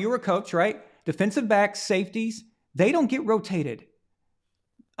 as you know, you're a coach, right? Defensive backs, safeties, they don't get rotated.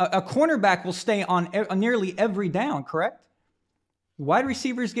 A cornerback will stay on nearly every down, correct? Wide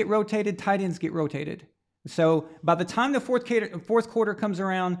receivers get rotated, tight ends get rotated. So by the time the fourth quarter comes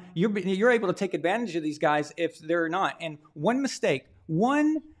around, you're able to take advantage of these guys if they're not. And one mistake,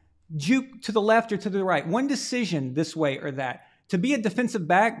 one juke to the left or to the right, one decision this way or that. To be a defensive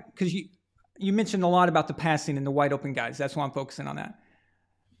back, because you mentioned a lot about the passing and the wide open guys. That's why I'm focusing on that.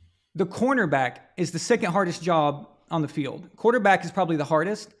 The cornerback is the second hardest job on the field. Quarterback is probably the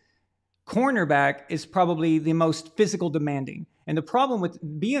hardest. Cornerback is probably the most physical demanding. And the problem with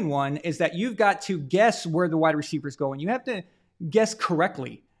being one is that you've got to guess where the wide receiver is going. You have to guess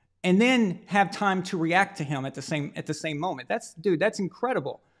correctly and then have time to react to him at the same moment. That's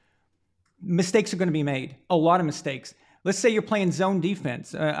incredible. Mistakes are going to be made. A lot of mistakes. Let's say you're playing zone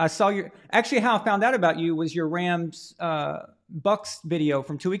defense. Actually how I found out about you was your Rams Bucks video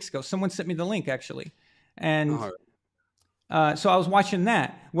from 2 weeks ago. Someone sent me the link actually. And so I was watching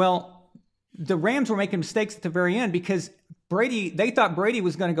that. Well, the Rams were making mistakes at the very end because they thought Brady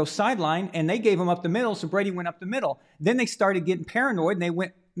was going to go sideline and they gave him up the middle. So Brady went up the middle. Then they started getting paranoid and they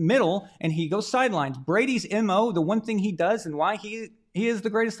went middle and he goes sidelines. Brady's MO, the one thing he does and why he is the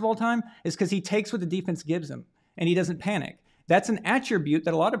greatest of all time is because he takes what the defense gives him and he doesn't panic. That's an attribute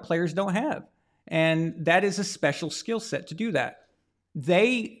that a lot of players don't have. And that is a special skill set to do that.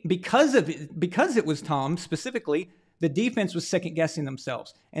 Because it was Tom specifically, the defense was second guessing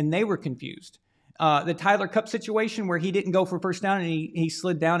themselves and they were confused. The Tyler Cup situation where he didn't go for first down and he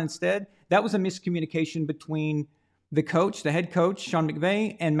slid down instead, that was a miscommunication between the head coach, Sean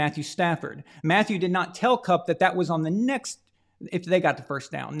McVay, and Matthew Stafford. Matthew did not tell Cup that was on the next, if they got the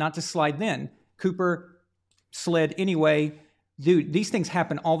first down, not to slide then. Cooper slid anyway. Dude, these things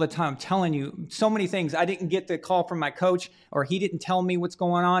happen all the time. I'm telling you, so many things. I didn't get the call from my coach or he didn't tell me what's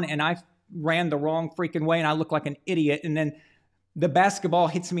going on and I ran the wrong freaking way and I look like an idiot. And then the basketball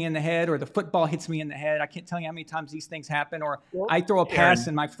hits me in the head or the football hits me in the head. I can't tell you how many times these things happen. Or I throw a pass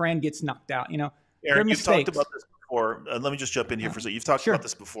and my friend gets knocked out. Aaron, you've talked about this before. Let me just jump in here for a second. You've talked Sure. about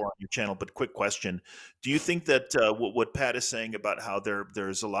this before on your channel, but quick question. Do you think that what Pat is saying about how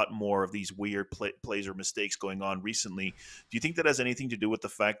there's a lot more of these weird plays or mistakes going on recently, do you think that has anything to do with the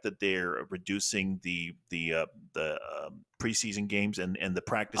fact that they're reducing the preseason games and the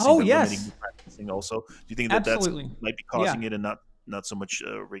practicing? Oh, the yes. limiting the practicing also? Do you think that Absolutely. that's might be causing it and not so much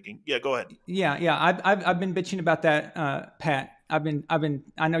rigging? Yeah, go ahead. Yeah. I've been bitching about that, Pat. I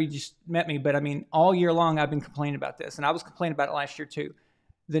know you just met me, but I mean, all year long, I've been complaining about this. And I was complaining about it last year too.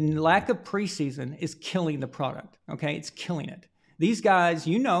 The lack of preseason is killing the product. Okay. It's killing it. These guys,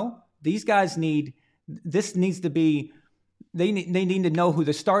 this needs to be they need to know who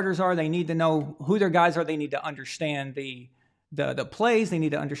the starters are. They need to know who their guys are. They need to understand the plays. They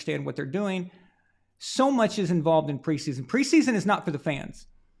need to understand what they're doing. So much is involved in preseason. Preseason is not for the fans.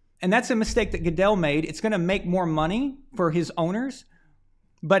 And that's a mistake that Goodell made. It's going to make more money for his owners,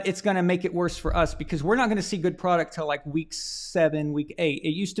 but it's going to make it worse for us because we're not going to see good product till like week 7, week 8. It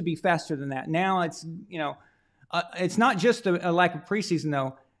used to be faster than that. Now it's, it's not just a lack of preseason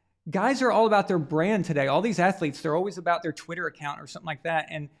though. Guys are all about their brand today. All these athletes, they're always about their Twitter account or something like that.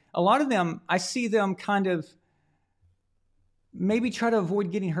 And a lot of them, I see them kind of maybe try to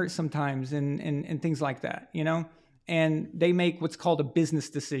avoid getting hurt sometimes and things like that, and they make what's called a business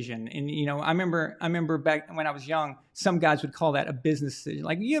decision. And, I remember back when I was young, some guys would call that a business decision.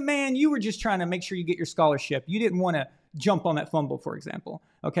 Like, man, you were just trying to make sure you get your scholarship. You didn't want to jump on that fumble, for example.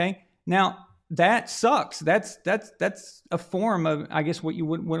 Okay. Now that sucks. That's a form of, I guess, what you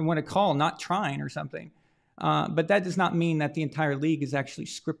would want to call not trying or something. But that does not mean that the entire league is actually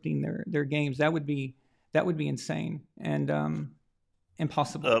scripting their games. That would be insane and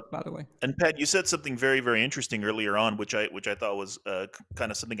impossible, by the way. And Pat, you said something very, very interesting earlier on, which I thought was kind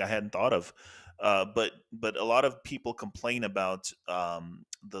of something I hadn't thought of. But a lot of people complain about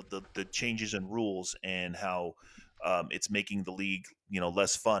the changes in rules and how it's making the league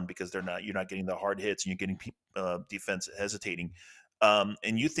less fun because you're not getting the hard hits and you're getting defense hesitating.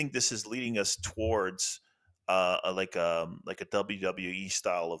 And you think this is leading us towards like a WWE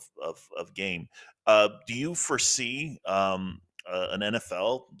style of game. Do you foresee an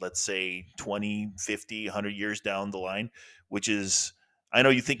NFL, let's say 20, 50, 100 years down the line, which is, I know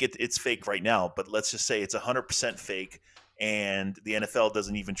you think it's fake right now, but let's just say it's 100% fake and the NFL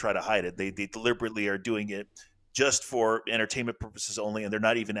doesn't even try to hide it. They deliberately are doing it just for entertainment purposes only, and they're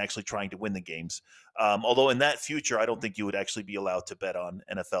not even actually trying to win the games. Although in that future, I don't think you would actually be allowed to bet on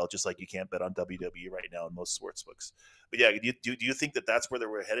NFL, just like you can't bet on WWE right now in most sports books. But yeah, do you think that that's where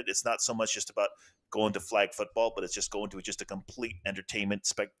we're headed? It's not so much just about going to flag football, but it's just going to just a complete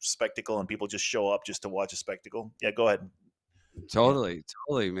entertainment spectacle, and people just show up just to watch a spectacle. Yeah, go ahead. Totally,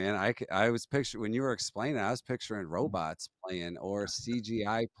 man. I was picturing when you were explaining, I was picturing robots playing or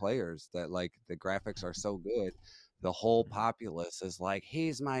CGI players that like the graphics are so good. The whole populace is like,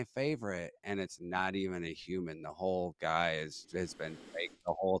 he's my favorite, and it's not even a human. The whole guy has been fake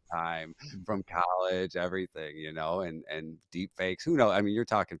the whole time from college, everything, and deep fakes. Who knows? I mean, you're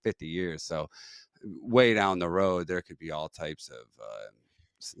talking 50 years, so way down the road, there could be all types of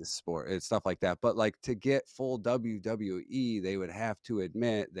sport and stuff like that. But like to get full WWE, they would have to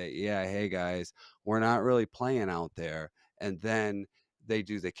admit that, yeah, hey guys, we're not really playing out there. And then they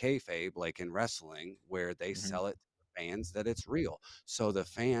do the kayfabe, like in wrestling, where they sell it to the fans that it's real. So the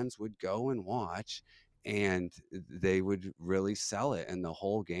fans would go and watch and they would really sell it. And the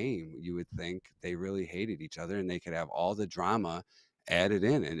whole game, you would think they really hated each other and they could have all the drama added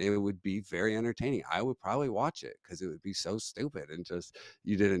in and it would be very entertaining. I would probably watch it because it would be so stupid and just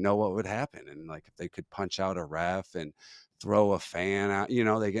you didn't know what would happen. And like if they could punch out a ref and throw a fan out,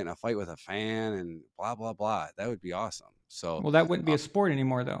 they get in a fight with a fan and blah blah blah, that would be awesome. So well, that wouldn't be a sport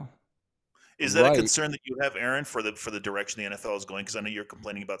anymore though. Is that a concern that you have, Aaron, for the direction the NFL is going? Because I know you're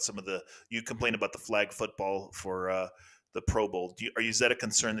complaining about you complain about the flag football for the Pro Bowl. Is that a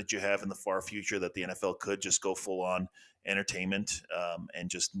concern that you have in the far future that the NFL could just go full on entertainment and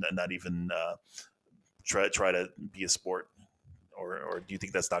just not even try to be a sport, or do you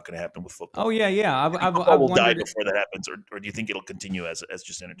think that's not going to happen with football? Oh yeah. Football will die before that happens, or do you think it'll continue as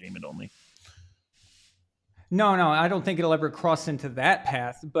just entertainment only? No, I don't think it'll ever cross into that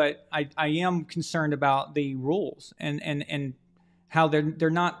path. But I am concerned about the rules and how they're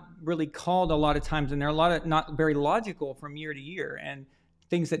not really called a lot of times, and they're a lot of not very logical from year to year, and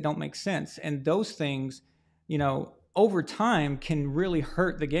things that don't make sense. And those things, over time can really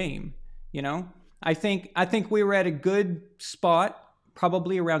hurt the game. I think we were at a good spot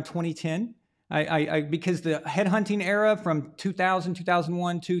probably around 2010. Because the headhunting era from 2000,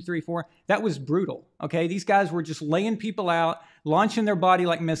 2001, 2, 3, 4, that was brutal. Okay. These guys were just laying people out, launching their body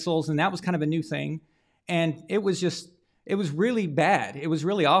like missiles. And that was kind of a new thing. And it was really bad. It was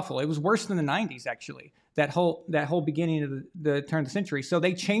really awful. It was worse than the 90s, actually, that whole beginning of the turn of the century. So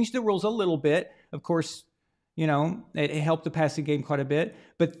they changed the rules a little bit. Of course, it helped the passing game quite a bit.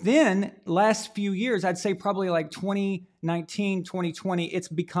 But then last few years, I'd say probably like 2019, 2020, it's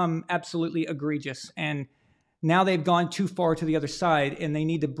become absolutely egregious. And now they've gone too far to the other side and they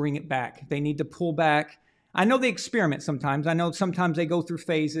need to bring it back. They need to pull back. I know they experiment sometimes. I know sometimes they go through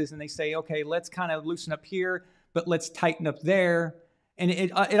phases and they say, okay, let's kind of loosen up here, but let's tighten up there. And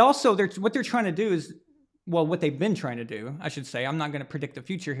it also, what they're trying to do is, well, what they've been trying to do, I should say. I'm not going to predict the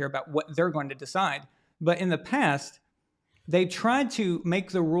future here about what they're going to decide. But in the past, they've tried to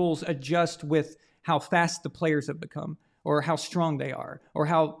make the rules adjust with how fast the players have become, or how strong they are, or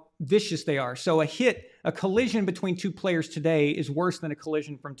how vicious they are. So a collision between two players today is worse than a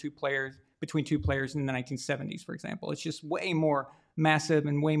collision between two players in the 1970s, for example. It's just way more massive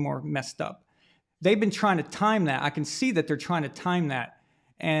and way more messed up. They've been trying to time that. I can see that they're trying to time that.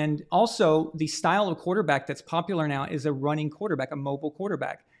 And also, the style of quarterback that's popular now is a running quarterback, a mobile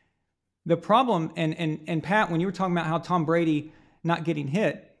quarterback. The problem, and Pat, when you were talking about how Tom Brady not getting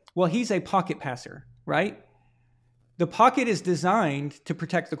hit, well, he's a pocket passer, right? The pocket is designed to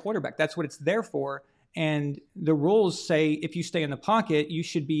protect the quarterback. That's what it's there for. And the rules say if you stay in the pocket, you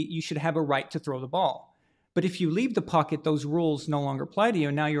should have a right to throw the ball. But if you leave the pocket, those rules no longer apply to you,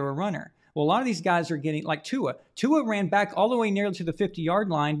 and now you're a runner. Well, a lot of these guys are getting, like Tua. Tua ran back all the way nearly to the 50-yard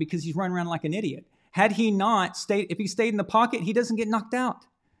line because he's running around like an idiot. Had he not stayed, if he stayed in the pocket, he doesn't get knocked out,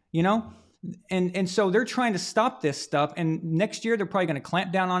 you know? And so they're trying to stop this stuff. And next year, they're probably going to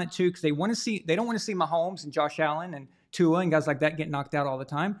clamp down on it too, because they don't want to see Mahomes and Josh Allen and Tua and guys like that get knocked out all the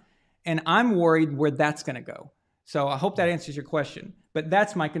time. And I'm worried where that's going to go. So I hope that answers your question. But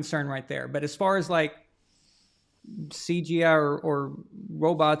that's my concern right there. But as far as like CGI or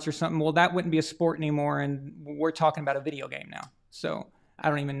robots or something, well, that wouldn't be a sport anymore, and we're talking about a video game now. So I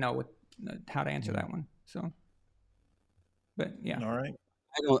don't even know how to answer that one. So, but yeah. All right.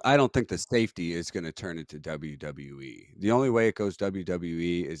 I don't think the safety is going to turn into WWE. The only way it goes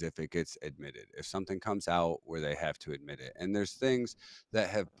WWE is if it gets admitted. If something comes out where they have to admit it. And there's things that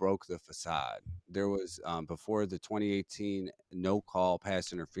have broke the facade. There was before the 2018 no call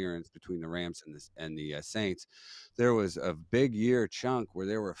pass interference between the Rams and the Saints, there was a big year chunk where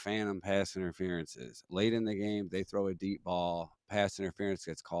there were phantom pass interferences. Late in the game, they throw a deep ball, pass interference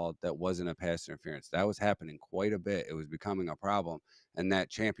gets called. That wasn't a pass interference. That was happening quite a bit. It was becoming a problem. And that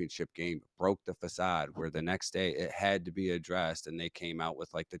championship game broke the facade where the next day it had to be addressed, and they came out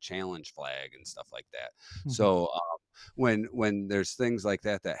with like the challenge flag and stuff like that. Mm-hmm. So when there's things like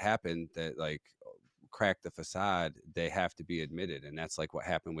that happen that like crack the facade, they have to be admitted. And that's like what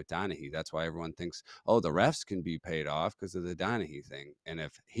happened with Donahue. That's why everyone thinks, oh, the refs can be paid off because of the Donahue thing. And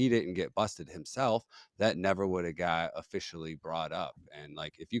if he didn't get busted himself, that never would have got officially brought up. And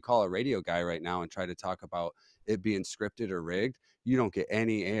like if you call a radio guy right now and try to talk about it being scripted or rigged, you don't get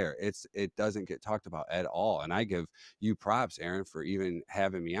any air. It doesn't get talked about at all. And I give you props, Aaron, for even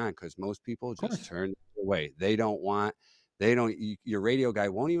having me on, because most people just turn away. Your radio guy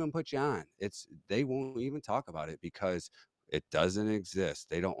won't even put you on. They won't even talk about it because it doesn't exist.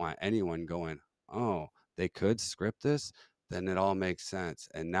 They don't want anyone going, oh, they could script this, then it all makes sense.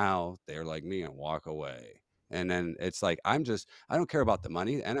 And now they're like me and walk away. And then it's like, I don't care about the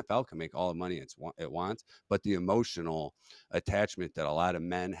money. The NFL can make all the money it wants, but the emotional attachment that a lot of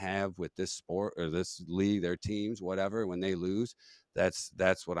men have with this sport or this league, their teams, whatever, when they lose, that's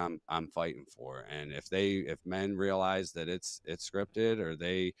what I'm fighting for. And if men realize that it's scripted, or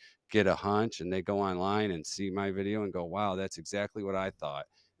they get a hunch and they go online and see my video and go, wow, that's exactly what I thought.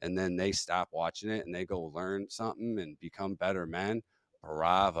 And then they stop watching it and they go learn something and become better men.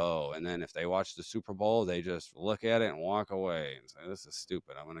 Bravo. And then if they watch the Super Bowl, they just look at it and walk away and say, this is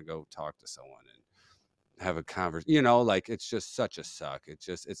stupid. I'm going to go talk to someone and have a conversation. Like it's just such a suck.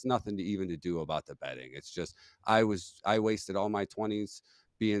 It's nothing to do about the betting. It's just, I wasted all my 20s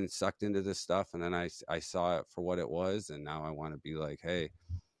being sucked into this stuff. And then I saw it for what it was. And now I want to be like, hey,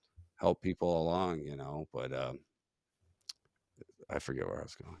 help people along, but I forget where I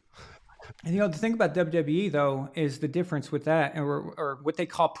was going. And the thing about WWE though is the difference with that, or what they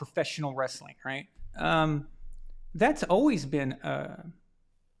call professional wrestling, right? That's always been a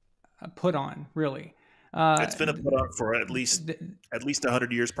put on, really. It's been a put on for at least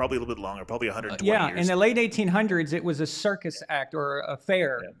 100 years, probably a little bit longer, probably 120 years. Yeah, in the late 1800s, it was a circus act or a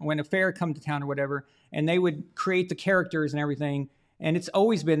fair, when a fair come to town or whatever, and they would create the characters and everything, and it's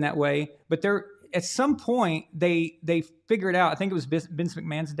always been that way. But at some point, they figured out, I think it was Vince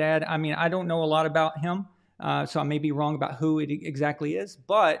McMahon's dad. I mean, I don't know a lot about him, so I may be wrong about who it exactly is,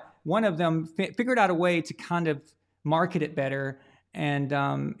 but one of them figured out a way to kind of market it better, and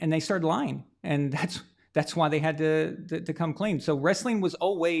they started lying, and that's why they had to come clean. So wrestling was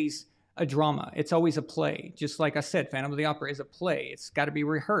always a drama. It's always a play. Just like I said, Phantom of the Opera is a play. It's got to be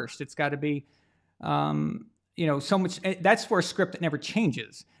rehearsed. It's got to be, so much. That's for a script that never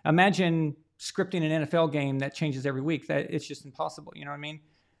changes. Imagine scripting an NFL game that changes every week. That it's just impossible. You know what I mean?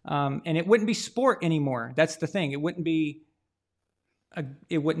 And it wouldn't be sport anymore. That's the thing. It wouldn't be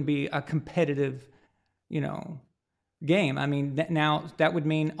a competitive, game. I mean, now that would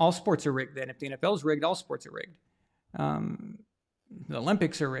mean all sports are rigged. Then, if the NFL is rigged, all sports are rigged. the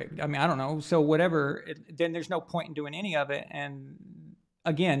Olympics are rigged. I mean, I don't know. So whatever, then there's no point in doing any of it. And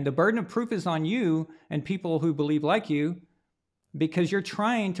again, the burden of proof is on you and people who believe like you, because you're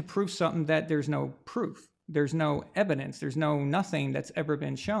trying to prove something that there's no proof. There's no evidence. There's nothing that's ever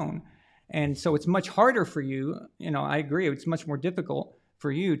been shown. And so it's much harder for you. You know, I agree. It's much more difficult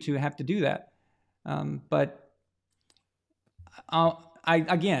for you to have to do that. But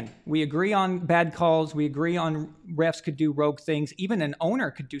again, we agree on bad calls. We agree on refs could do rogue things. Even an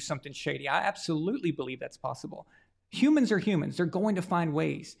owner could do something shady. I absolutely believe that's possible. Humans are humans. They're going to find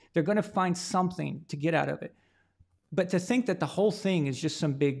ways. They're going to find something to get out of it. But to think that the whole thing is just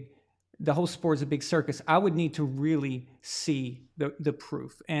the whole sport is a big circus, I would need to really see the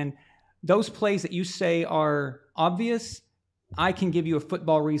proof. And those plays that you say are obvious, I can give you a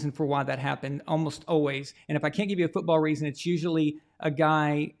football reason for why that happened almost always. And if I can't give you a football reason, it's usually a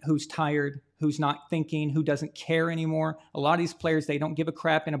guy who's tired, who's not thinking, who doesn't care anymore. A lot of these players, they don't give a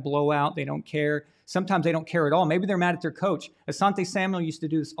crap in a blowout. They don't care. Sometimes they don't care at all. Maybe they're mad at their coach. Asante Samuel used to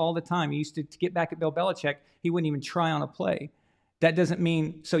do this all the time. He used to get back at Bill Belichick. He wouldn't even try on a play. That doesn't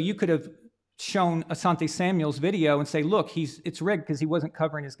mean, so you could have shown Asante Samuel's video and say, look, it's rigged because he wasn't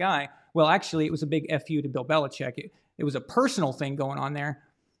covering his guy. Well, actually, it was a big FU to Bill Belichick. It was a personal thing going on there,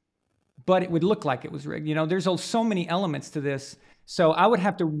 but it would look like it was rigged. You know, there's so many elements to this. So I would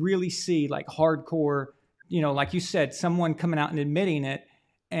have to really see like hardcore, you know, like you said, someone coming out and admitting it.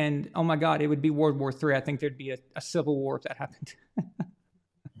 And oh my God, it would be World War III. I think there'd be a civil war if that happened.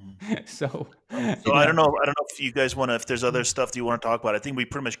 So I don't know if you guys want to, if there's other stuff that you want to talk about. I think we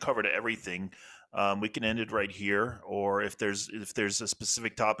pretty much covered everything. We can end it right here, or if there's a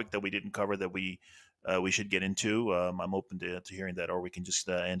specific topic that we didn't cover that we should get into, I'm open to hearing that, or we can just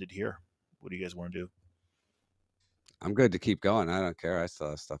end it here. What do you guys want to do? I'm good to keep going. I don't care. I still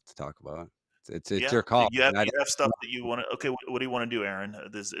have stuff to talk about. It's your call. You have stuff that you want to. Okay, what do you want to do, Aaron?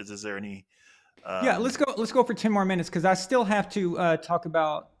 Is there any? Yeah, let's go for 10 more minutes because I still have to talk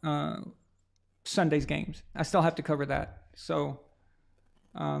about Sunday's games. I still have to cover that. So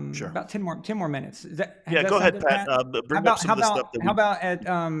sure. About 10 more minutes. Go ahead, Pat. Bring up some of the stuff. How about at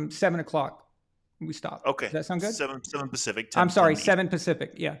 7:00 we stop? Okay. Does that sound good? 7 Pacific. 10, I'm sorry, 7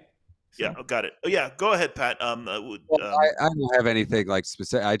 Pacific. Yeah. So. Yeah, got it. Oh, yeah, go ahead, Pat. I don't have anything like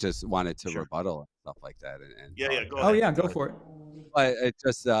specific. I just wanted to rebuttal and stuff like that. And go ahead. Oh yeah, go for it. But it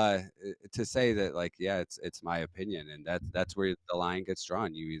just to say that, like, yeah, it's my opinion, and that's where the line gets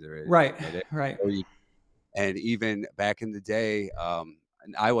drawn. You either right, and even back in the day,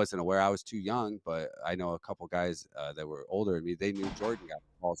 and I wasn't aware. I was too young, but I know a couple guys that were older than me. They knew Jordan got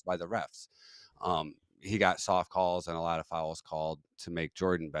calls by the refs. He got soft calls and a lot of fouls called to make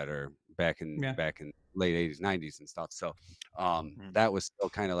Jordan better back in late 80s, 90s and stuff. So that was still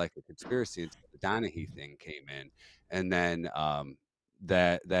kind of like a conspiracy until the Donahue thing came in. And then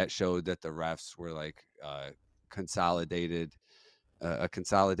that showed that the refs were like a consolidated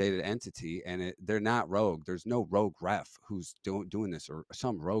entity, and they're not rogue. There's no rogue ref who's doing this, or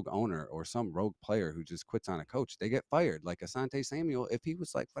some rogue owner or some rogue player who just quits on a coach. They get fired. Like Asante Samuel, if he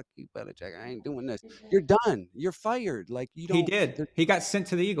was like, fuck you, Belichick, I ain't doing this, you're done. You're fired. Like, you don't. He did. He got sent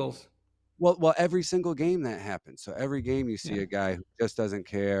to the Eagles. Well, every single game that happens. So every game you see a guy who just doesn't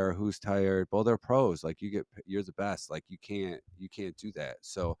care, who's tired. Well, they're pros. Like, you're the best. Like, you can't do that.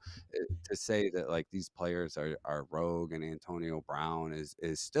 So to say that like these players are rogue and Antonio Brown is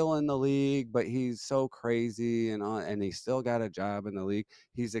still in the league, but he's so crazy and he still got a job in the league.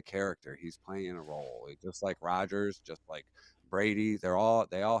 He's a character. He's playing a role. Just like Rodgers, just like Brady. They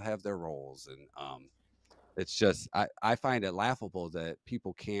all have their roles, and it's just I find it laughable that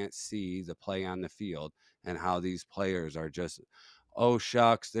people can't see the play on the field and how these players are just, oh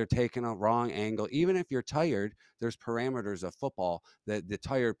shucks, they're taking a wrong angle. Even if you're tired, there's parameters of football that the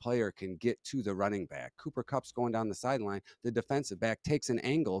tired player can get to the running back. Cooper Kupp's going down the sideline. The defensive back takes an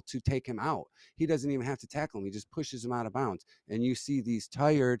angle to take him out. He doesn't even have to tackle him. He just pushes him out of bounds. And you see these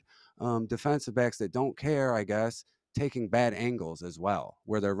tired defensive backs that don't care, I guess, taking bad angles as well,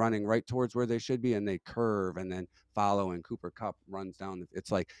 where they're running right towards where they should be and they curve and then follow, and Cooper Kupp runs down.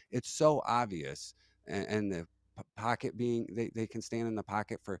 It's like, it's so obvious. And the pocket being, they can stand in the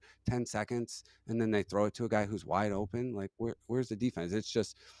pocket for 10 seconds and then they throw it to a guy who's wide open. Like, where's the defense?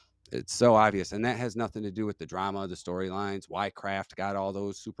 It's so obvious. And that has nothing to do with the drama, the storylines, why Kraft got all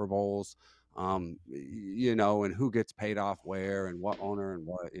those Super Bowls, and who gets paid off where and what owner and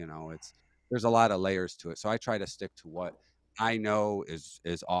what, there's a lot of layers to it. So I try to stick to what I know is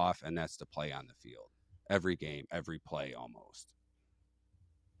off, and that's the play on the field. Every game, every play almost.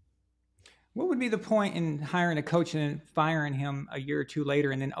 What would be the point in hiring a coach and then firing him a year or two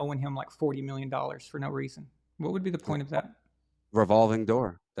later and then owing him like $40 million for no reason? What would be the point of that? revolving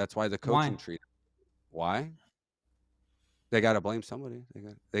door. That's why the coaching Why? tree. Why? They got to blame somebody.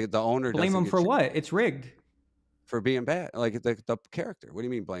 The owner Blame doesn't them get for what? It's rigged. for being bad. Like the character. What do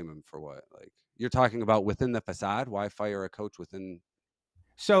you mean blame him for what? Like you're talking about within the facade. Why fire a coach within?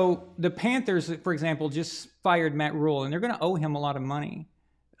 So the Panthers, for example, just fired Matt Rule, and they're going to owe him a lot of money.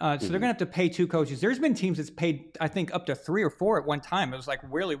 So they're going to have to pay 2 coaches. There's been teams that's paid, I think, up to 3 or 4 at one time. It was like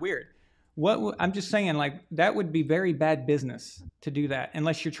really weird. I'm just saying, like, that would be very bad business to do that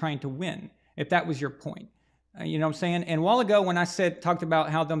unless you're trying to win, if that was your point. You know what I'm saying? And a while ago when I talked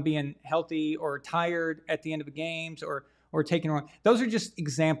about how them being healthy or tired at the end of the games or taking wrong, those are just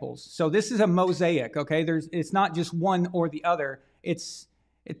examples. So this is a mosaic, okay? It's not just one or the other.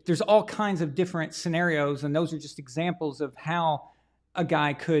 There's all kinds of different scenarios, and those are just examples of how a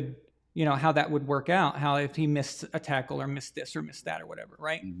guy could, how that would work out. How if he missed a tackle or missed this or missed that or whatever,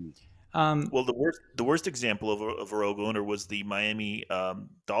 right? Well, the worst example of a rogue owner was the Miami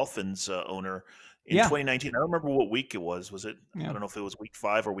Dolphins owner in 2019. I don't remember what week it was. Was it? I don't know if it was week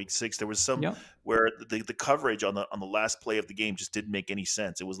 5 or week 6. There was some where the coverage on the last play of the game just didn't make any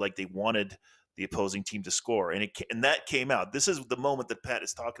sense. It was like they wanted the opposing team to score, and that came out. This is the moment that Pat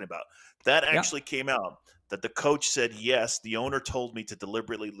is talking about. That actually came out, that the coach said, yes, the owner told me to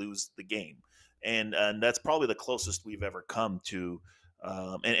deliberately lose the game, and that's probably the closest we've ever come to.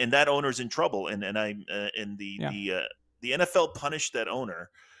 And that owner's in trouble, and the NFL punished that owner,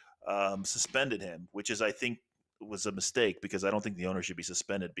 suspended him, which is, I think, was a mistake, because I don't think the owner should be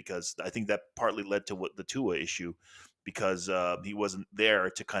suspended, because I think that partly led to what the Tua issue, because he wasn't there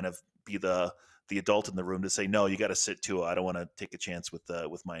to kind of be the adult in the room to say, no, you got to sit Tua. I don't want to take a chance with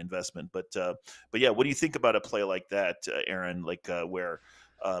my investment. But yeah, what do you think about a play like that, Aaron? Like where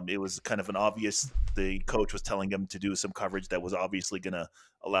it was kind of an obvious, the coach was telling him to do some coverage that was obviously going to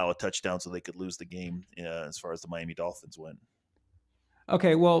allow a touchdown so they could lose the game, as far as the Miami Dolphins went.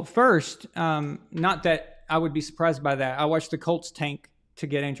 Okay, well, first, not that I would be surprised by that. I watched the Colts tank to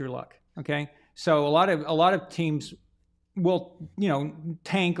get Andrew Luck. Okay, so a lot of teams will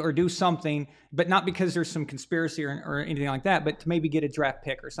tank or do something, but not because there's some conspiracy or anything like that, but to maybe get a draft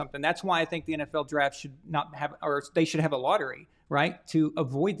pick or something. That's why I think the NFL draft should not have, or they should have a lottery, right, to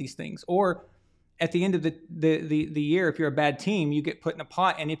avoid these things. Or at the end of the year, if you're a bad team, you get put in a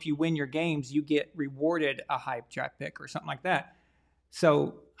pot, and if you win your games, you get rewarded a high draft pick or something like that.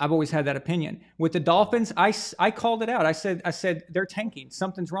 So I've always had that opinion. With the Dolphins, I called it out. I said they're tanking.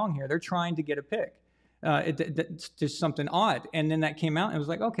 Something's wrong here. They're trying to get a pick. It's just something odd. And then that came out, and it was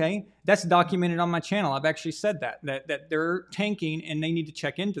like, okay, that's documented on my channel. I've actually said that they're tanking, and they need to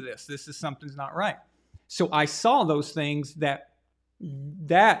check into this. Something's not right. So I saw those things that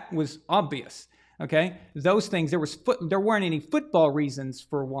was obvious. Okay, those things, there weren't any football reasons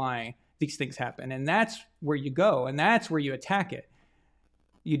for why these things happen, and that's where you go, and that's where you attack it.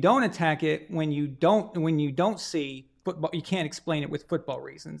 You don't attack it when you don't see football. You can't explain it with football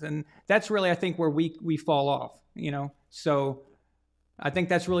reasons, and that's really, I think, where we fall off. So I think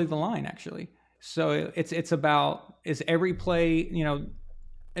that's really the line, actually. So it's about, is every play,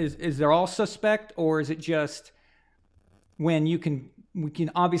 is they're all suspect, or is it just when we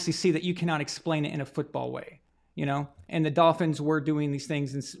can obviously see that you cannot explain it in a football way, and the Dolphins were doing these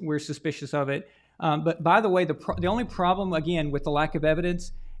things and we're suspicious of it. But by the way, the only problem, again, with the lack of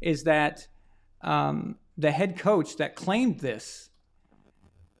evidence is that the head coach that claimed this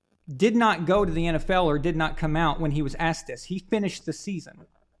did not go to the NFL or did not come out when he was asked this. He finished the season.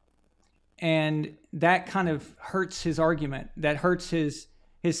 And that kind of hurts his argument. That hurts his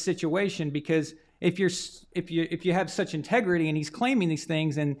situation, because if you have such integrity and he's claiming these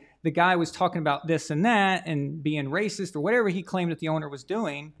things, and the guy was talking about this and that and being racist or whatever he claimed that the owner was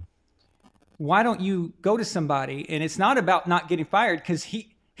doing, why don't you go to somebody? And it's not about not getting fired, because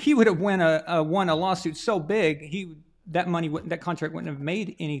he would have won a lawsuit so big, that contract wouldn't have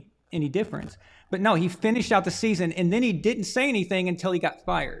made any difference. But no, he finished out the season, and then he didn't say anything until he got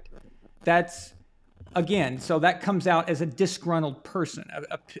fired. That's, again, so that comes out as a disgruntled person,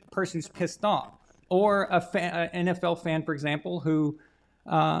 a person who's pissed off, or an NFL fan, for example, who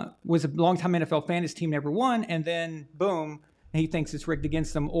was a longtime NFL fan. His team never won, and then boom, he thinks it's rigged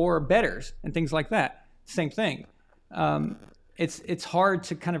against them, or bettors and things like that. Same thing. It's hard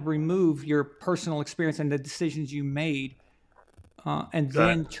to kind of remove your personal experience and the decisions you made, and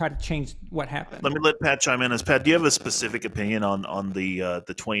then try to change what happened. Let me let Pat chime in. Pat, do you have a specific opinion on the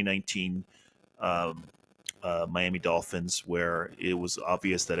 2019 Miami Dolphins, where it was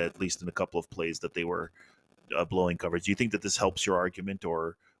obvious that at least in a couple of plays that they were blowing coverage? Do you think that this helps your argument,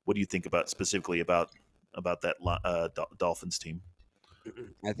 or what do you think specifically about that Dolphins team?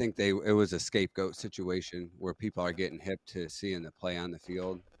 I think it was a scapegoat situation where people are getting hip to seeing the play on the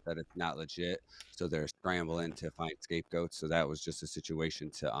field that it's not legit, so they're scrambling to find scapegoats. So that was just a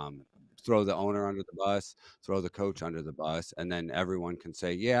situation to throw the owner under the bus, throw the coach under the bus, and then everyone can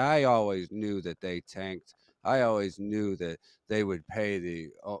say, "Yeah, I always knew that they tanked. I always knew that they would pay the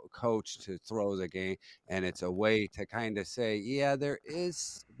coach to throw the game." And it's a way to kind of say, "Yeah, there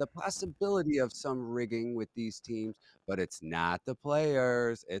is the possibility of some rigging with these teams." But it's not the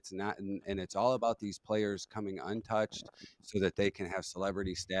players. It's not, and it's all about these players coming untouched so that they can have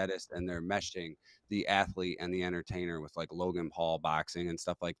celebrity status, and they're meshing the athlete and the entertainer with like Logan Paul boxing and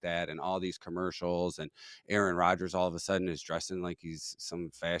stuff like that, and all these commercials. And Aaron Rodgers all of a sudden is dressing like he's some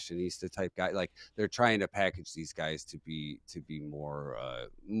fashionista type guy. Like they're trying to package these guys to be more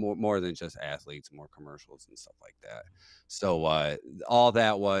than just athletes, more commercials and stuff like that. So all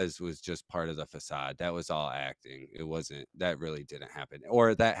that was just part of the facade. That was all acting. It wasn't, that really didn't happen.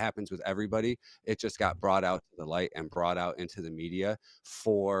 Or that happens with everybody. It just got brought out to the light and brought out into the media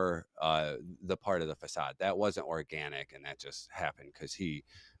for the part of the facade. That wasn't organic, and that just happened because he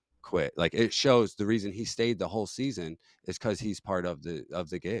quit. Like it shows the reason he stayed the whole season is because he's part of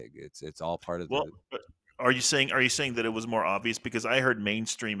the gig. It's all part of Well, the. but are you saying that it was more obvious? Because I heard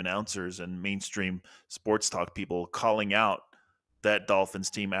mainstream announcers and mainstream sports talk people calling out that Dolphins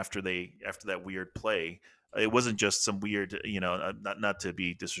team after that weird play. It wasn't just some weird, not to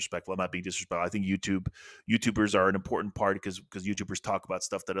be disrespectful. I'm not being disrespectful. I think YouTubers are an important part because YouTubers talk about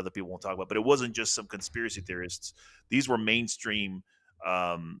stuff that other people won't talk about. But it wasn't just some conspiracy theorists. These were mainstream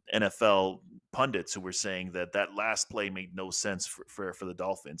NFL pundits who were saying that last play made no sense for the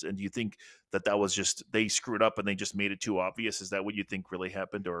Dolphins. And do you think that was just they screwed up and they just made it too obvious? Is that what you think really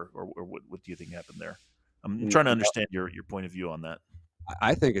happened, or what do you think happened there? I'm trying to understand your point of view on that.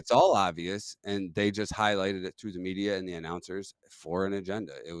 I think it's all obvious, and they just highlighted it through the media and the announcers for an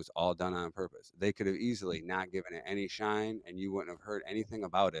agenda. It was all done on purpose. They could have easily not given it any shine, and you wouldn't have heard anything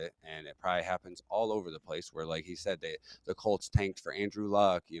about it. And it probably happens all over the place where, like he said, the Colts tanked for Andrew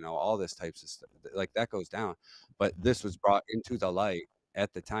Luck, all this types of stuff. Like that goes down. But this was brought into the light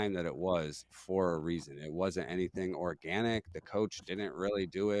at the time that it was for a reason. It wasn't anything organic. The coach didn't really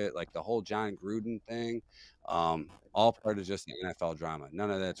do it. Like the whole John Gruden thing. All part of just the NFL drama. None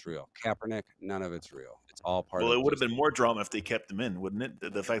of that's real. Kaepernick, none of it's real. It's all part Well, of it would have just. been more drama if they kept him in, wouldn't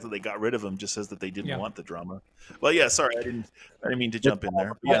it? The fact that they got rid of him just says that they didn't Yeah. want the drama. Well, yeah, sorry, I didn't mean to jump in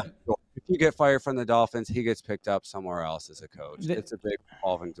there. Yeah. If you get fired from the Dolphins, he gets picked up somewhere else as a coach. It's a big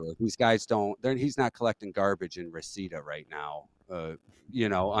revolving door. These guys he's not collecting garbage in Reseda right now.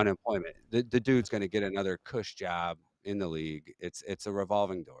 Unemployment. The dude's going to get another cush job in the league. It's a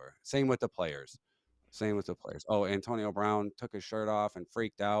revolving door. Same with the players. Oh, Antonio Brown took his shirt off and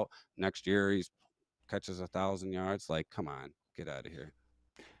freaked out. Next year, he catches 1,000 yards. Like, come on, get out of here.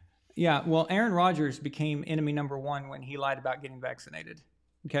 Yeah, well, Aaron Rodgers became enemy number one when he lied about getting vaccinated.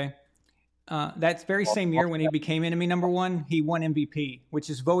 Okay. That very same year when he became enemy number one, he won MVP, which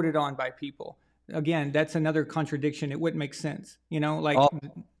is voted on by people. Again, that's another contradiction. It wouldn't make sense. Like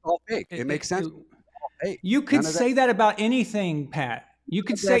all fake. It makes sense. You could say that about anything, Pat. You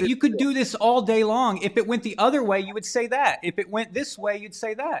could do this all day long. If it went the other way, you would say that. If it went this way, you'd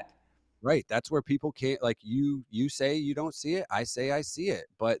say that. Right. That's where people can't, like you say you don't see it. I say I see it.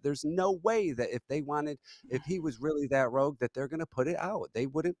 But there's no way that if he was really that rogue, that they're going to put it out. They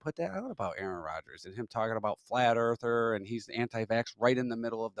wouldn't put that out about Aaron Rodgers and him talking about flat earther and he's anti-vax right in the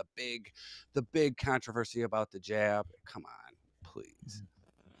middle of the big controversy about the jab. Come on, please.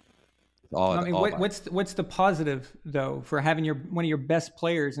 What's the positive though for having one of your best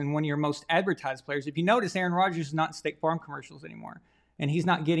players and one of your most advertised players? If you notice, Aaron Rodgers is not in State Farm commercials anymore, and he's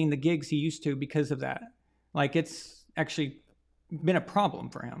not getting the gigs he used to because of that. Like it's actually been a problem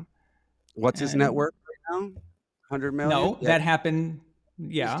for him. What's his net worth right now? 100 million. No, that happened.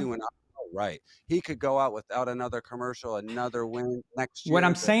 Yeah, he's doing right. He could go out without another commercial, another win next year. What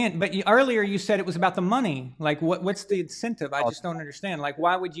I'm saying, but earlier you said it was about the money. Like what's the incentive? I just don't understand. Like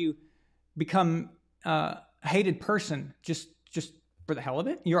why would you become a hated person just for the hell of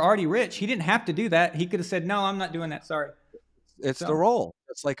it? You're already rich. He didn't have to do that. He could have said, no, I'm not doing that. Sorry. It's the role.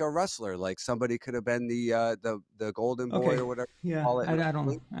 It's like a wrestler. Like somebody could have been the golden boy or whatever. Yeah. I don't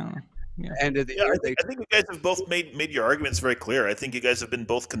know. Yeah. End of the year, I think you guys have both made your arguments very clear. I think you guys have been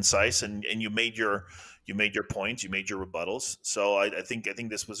both concise and you made your points, you made your rebuttals. So I think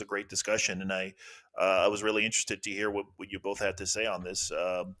this was a great discussion, and I was really interested to hear what you both had to say on this.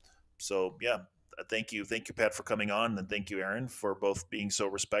 So yeah, thank you, Pat, for coming on, and thank you, Aaron, for both being so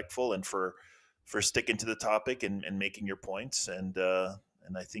respectful and for sticking to the topic and making your points. And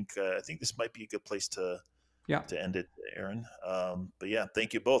I think this might be a good place to end it Aaron. But yeah,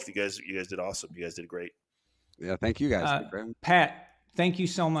 thank you both. You guys did awesome. You guys did great. Yeah, thank you guys. Pat, thank you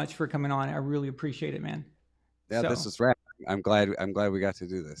so much for coming on. I really appreciate it, man. Yeah, this is rad. I'm glad we got to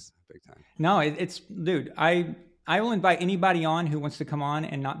do this big time. No, it's dude. I will invite anybody on who wants to come on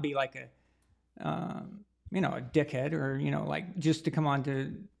and not be like a a dickhead, or like just to come on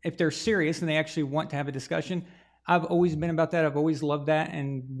to, if they're serious and they actually want to have a discussion. I've always been about that. I've always loved that,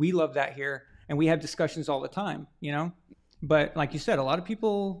 and we love that here, and we have discussions all the time. But like you said, a lot of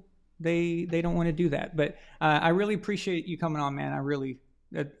people they don't want to do that. But I really appreciate you coming on, man.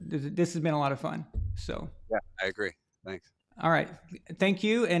 This has been a lot of fun. So yeah, I agree. Thanks. All right. Thank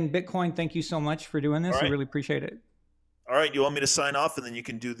you. And Bitcoin, thank you so much for doing this. Right. I really appreciate it. All right. You want me to sign off and then you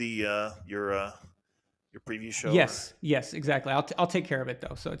can do the your preview show? Yes. Or? Yes, exactly. I'll take care of it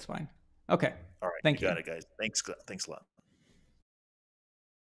though, so it's fine. Okay. All right. Thank you. Got it, guys. Thanks a lot.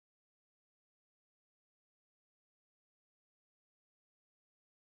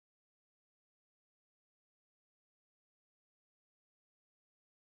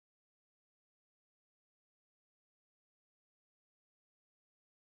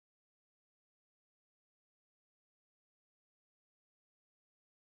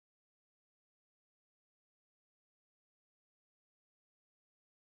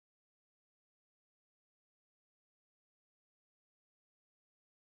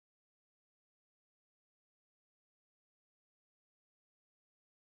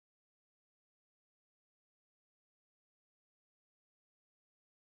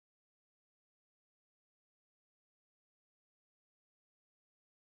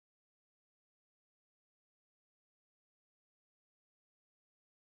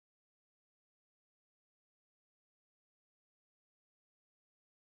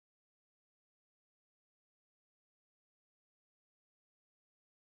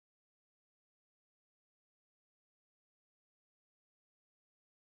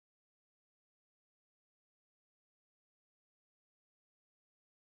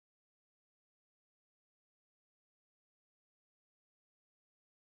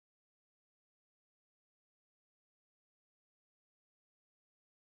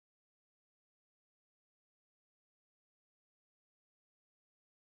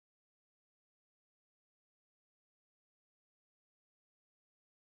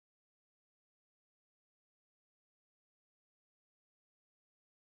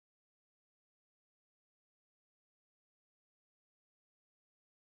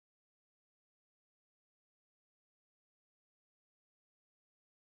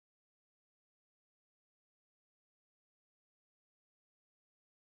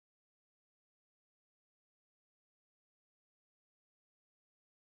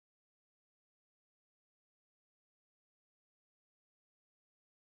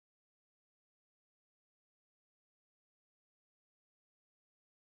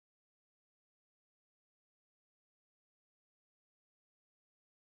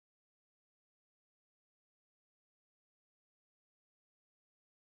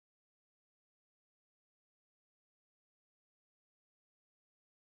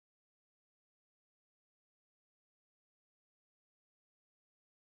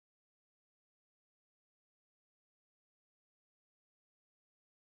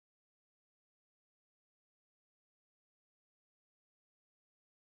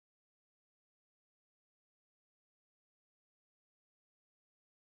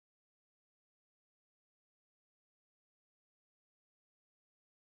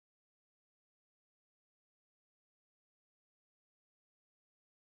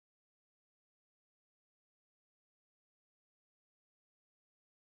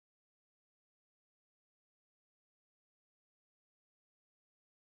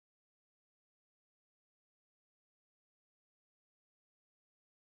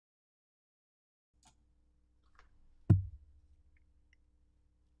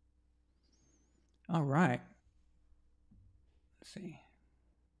 All right. Let's see.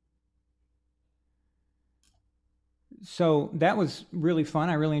 So that was really fun.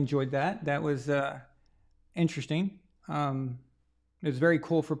 I really enjoyed that. That was interesting. It was very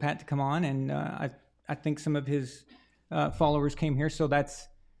cool for Pat to come on, and I think some of his followers came here. So that's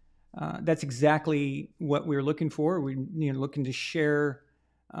exactly what we were looking for. We looking to share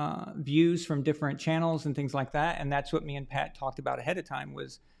views from different channels and things like that. And that's what me and Pat talked about ahead of time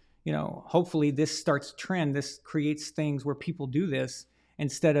was, hopefully this starts a trend. This creates things where people do this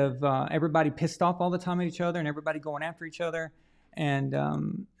instead of everybody pissed off all the time at each other and everybody going after each other and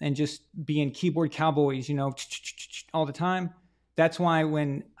just being keyboard cowboys, all the time. That's why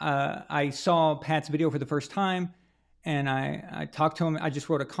when I saw Pat's video for the first time And I talked to him. I just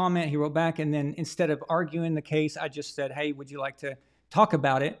wrote a comment. He wrote back. And then instead of arguing the case, I just said, hey, would you like to talk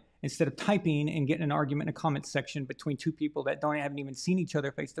about it? Instead of typing and getting an argument in a comment section between two people that haven't even seen each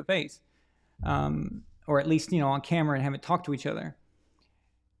other face to face. Or at least, on camera and haven't talked to each other.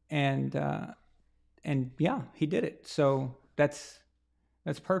 And yeah, he did it. So that's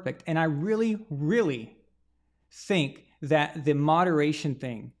perfect. And I really, really think that the moderation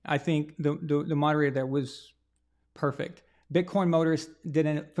thing, I think the moderator there was perfect. Bitcoin Motorist did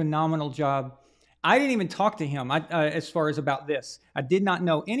a phenomenal job. I didn't even talk to him as far as about this. I did not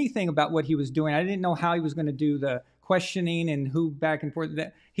know anything about what he was doing. I didn't know how he was going to do the questioning and who back and forth.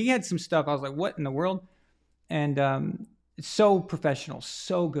 He had some stuff. I was like, what in the world? And so professional,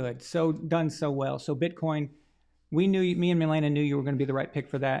 so good, so done so well. So Bitcoin, me and Milena knew you were going to be the right pick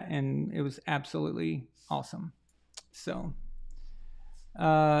for that. And it was absolutely awesome. So,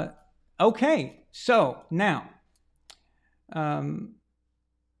 okay. So now,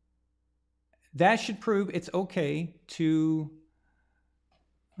 that should prove it's okay to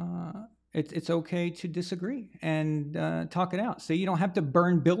it's okay to disagree and talk it out. So you don't have to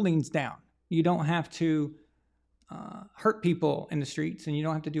burn buildings down. You don't have to hurt people in the streets, and you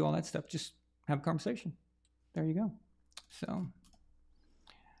don't have to do all that stuff. Just have a conversation. There you go. So,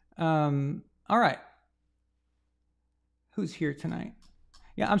 all right. Who's here tonight?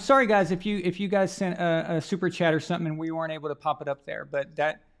 Yeah, I'm sorry, guys, if you guys sent a super chat or something and we weren't able to pop it up there, but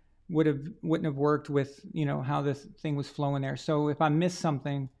that wouldn't have worked with how this thing was flowing there. So if I missed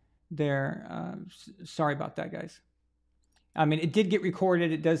something there, sorry about that, guys. I mean, it did get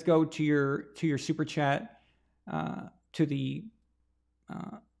recorded. It does go to your super chat, to the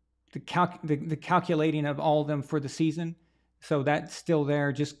calculating of all of them for the season. So that's still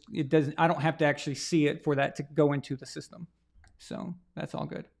there. Just it doesn't. I don't have to actually see it for that to go into the system. So that's all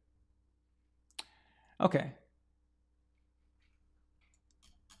good. Okay.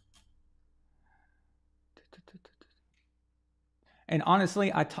 And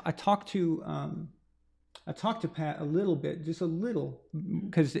honestly, I talked to Pat a little bit, just a little,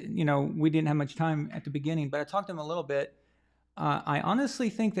 because we didn't have much time at the beginning. But I talked to him a little bit. I honestly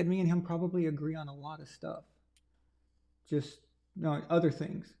think that me and him probably agree on a lot of stuff. Just other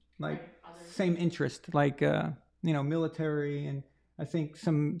things like same interest, like military, and I think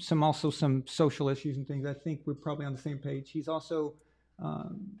some social issues and things. I think we're probably on the same page. He's also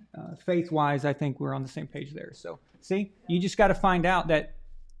faith-wise, I think we're on the same page there. So see, you just got to find out that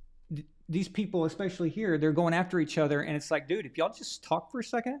these people, especially here, they're going after each other, and it's like, dude, if y'all just talk for a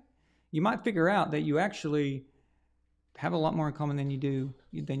second, you might figure out that you actually have a lot more in common than you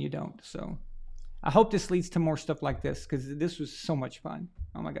don't. So I hope this leads to more stuff like this, because this was so much fun.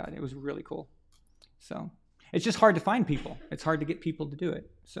 Oh my God, it was really cool. So it's just hard to find people. It's hard to get people to do it.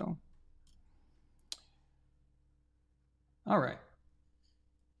 So, all right.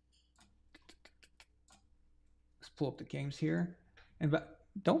 Let's pull up the games here. But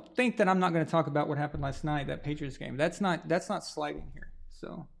don't think that I'm not going to talk about what happened last night, that Patriots game. That's not sliding here.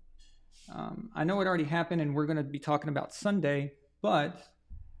 So I know it already happened, and we're going to be talking about Sunday, but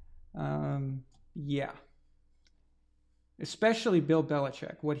yeah. Especially Bill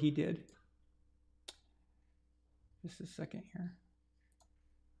Belichick, what he did. Just a second here.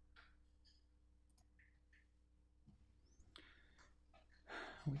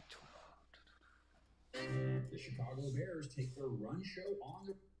 Week 12. The Chicago Bears take their run show on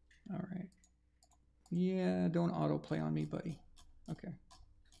the... All right. Yeah, don't autoplay on me, buddy. Okay.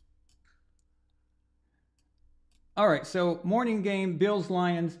 All right, so morning game,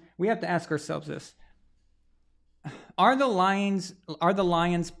 Bills-Lions. We have to ask ourselves this. Are the Lions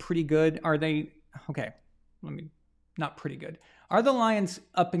pretty good? Are they... Okay, not pretty good. Are the Lions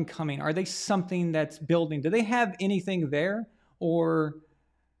up and coming? Are they something that's building? Do they have anything there? Or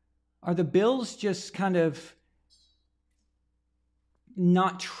are the Bills just kind of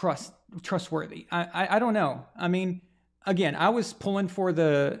not trustworthy? I don't know. I mean, again, I was pulling for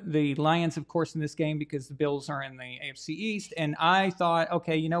the Lions, of course, in this game because the Bills are in the AFC East. And I thought,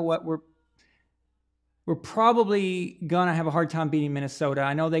 okay, you know what? We're probably going to have a hard time beating Minnesota.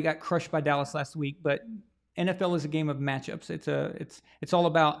 I know they got crushed by Dallas last week, but NFL is a game of matchups. It's all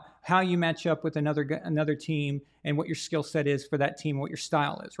about how you match up with another team and what your skill set is for that team, what your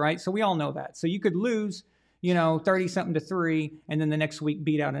style is, right? So we all know that. So you could lose, 30-something to 3, and then the next week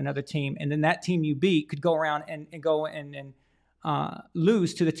beat out another team, and then that team you beat could go around and go and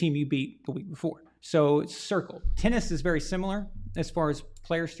lose to the team you beat the week before. So it's circled. Tennis is very similar as far as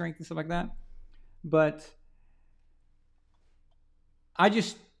player strength and stuff like that, but I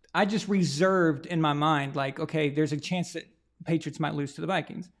just reserved in my mind, like, okay, there's a chance that Patriots might lose to the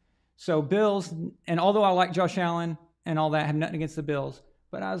Vikings. So Bills, and although I like Josh Allen, and all that. I have nothing against the Bills.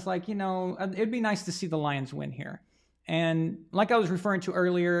 But I was like, it'd be nice to see the Lions win here. And like I was referring to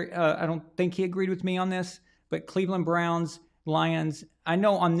earlier, I don't think he agreed with me on this, but Cleveland Browns, Lions, I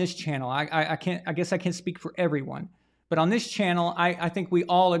know on this channel, I guess I can't speak for everyone, but on this channel, I think we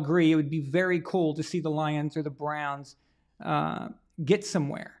all agree it would be very cool to see the Lions or the Browns get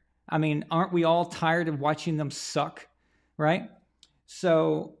somewhere. I mean, aren't we all tired of watching them suck, right?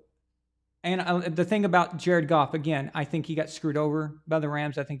 So, and the thing about Jared Goff, again, I think he got screwed over by the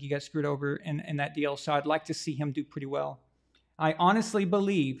Rams. I think he got screwed over in that deal. So I'd like to see him do pretty well. I honestly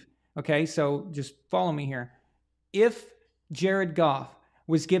believe, okay, so just follow me here. If Jared Goff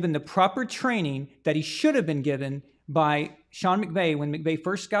was given the proper training that he should have been given by Sean McVay when McVay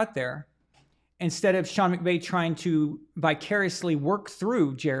first got there, instead of Sean McVay trying to vicariously work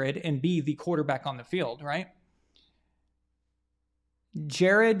through Jared and be the quarterback on the field, right?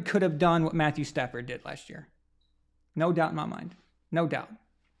 Jared could have done what Matthew Stafford did last year. No doubt in my mind. No doubt.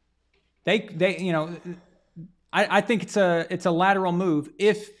 I think it's a lateral move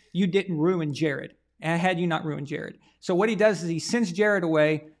if you didn't ruin Jared, and had you not ruined Jared. So what he does is he sends Jared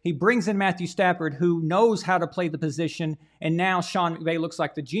away. He brings in Matthew Stafford, who knows how to play the position, and now Sean McVay looks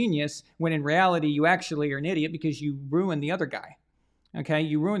like the genius, when in reality you actually are an idiot because you ruined the other guy. Okay,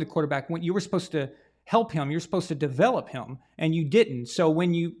 you ruined the quarterback. When you were supposed to help him, you're supposed to develop him, and you didn't. So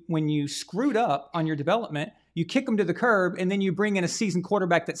when you screwed up on your development, you kick him to the curb, and then you bring in a seasoned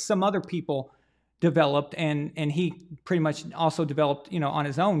quarterback that some other people developed, and he pretty much also developed, on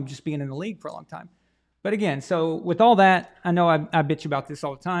his own, just being in the league for a long time. But again, so with all that, I know I bitch about this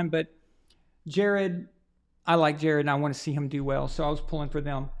all the time, but Jared, I like Jared, and I want to see him do well, so I was pulling for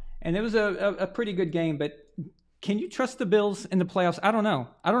them. And it was a pretty good game, but can you trust the Bills in the playoffs? I don't know.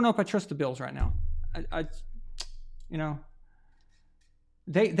 I don't know if I trust the Bills right now.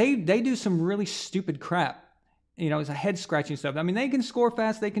 They do some really stupid crap. It's a head scratching stuff. I mean, they can score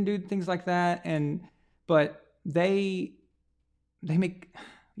fast, they can do things like that, but they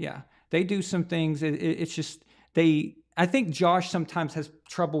do some things. It's just I think Josh sometimes has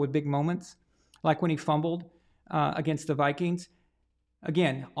trouble with big moments, like when he fumbled against the Vikings.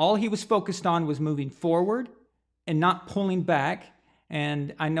 Again, all he was focused on was moving forward and not pulling back.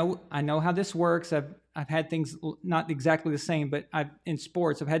 And I know how this works. I've had things not exactly the same, but in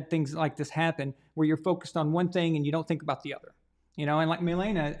sports, I've had things like this happen where you're focused on one thing and you don't think about the other. And like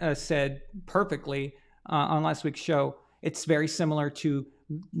Milena said perfectly on last week's show, it's very similar to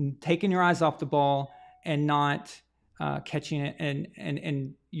taking your eyes off the ball and not catching it,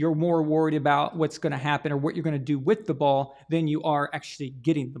 and you're more worried about what's going to happen or what you're going to do with the ball than you are actually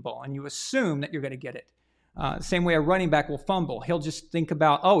getting the ball, and you assume that you're going to get it. Same way a running back will fumble. He'll just think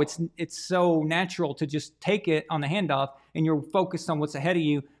about, it's so natural to just take it on the handoff, and you're focused on what's ahead of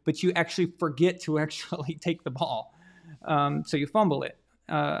you, but you actually forget to actually take the ball. So you fumble it.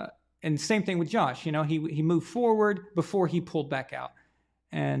 And same thing with Josh. He moved forward before he pulled back out.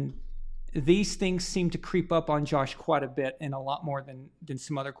 And these things seem to creep up on Josh quite a bit, and a lot more than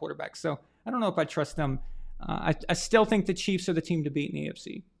some other quarterbacks. So I don't know if I trust them. I still think the Chiefs are the team to beat in the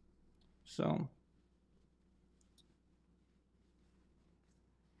AFC. So...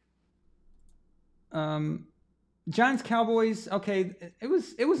 Giants Cowboys, okay, it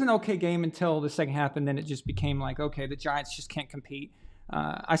was an okay game until the second half, and then it just became like, okay, the Giants just can't compete.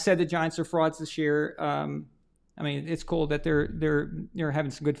 I said the Giants are frauds this year. I mean, it's cool that they're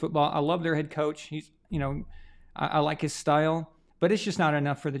having some good football. I love their head coach. He's, I like his style, but it's just not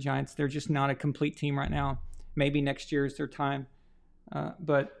enough for the Giants. They're just not a complete team right now. Maybe next year is their time,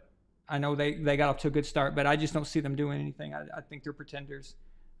 but I know they got off to a good start, but I just don't see them doing anything. I think they're pretenders.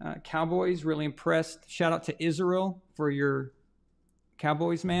 Cowboys, really impressed. Shout out to Israel for your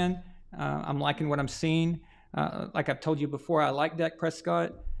Cowboys, man. I'm liking what I'm seeing. Like I've told you before, I like Dak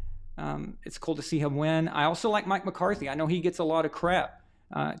Prescott. It's cool to see him win. I also like Mike McCarthy. I know he gets a lot of crap.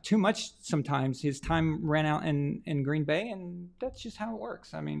 Too much sometimes. His time ran out in Green Bay, and that's just how it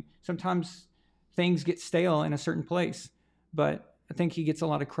works. I mean, sometimes things get stale in a certain place, but I think he gets a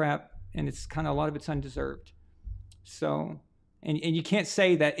lot of crap, and it's kind of a lot of it's undeserved. So... And you can't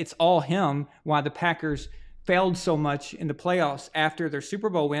say that it's all him why the Packers failed so much in the playoffs after their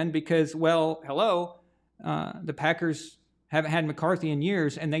Super Bowl win, because, well, the Packers haven't had McCarthy in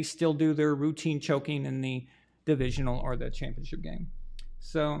years, and they still do their routine choking in the divisional or the championship game.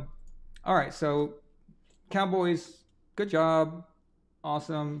 So, all right, so Cowboys, good job.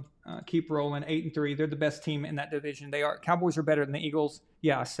 Awesome. Keep rolling. 8-3. They're the best team in that division. They are. Cowboys are better than the Eagles.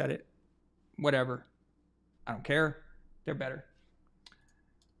 Yeah, I said it. Whatever. I don't care. They're better.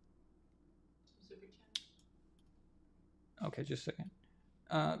 Okay, just a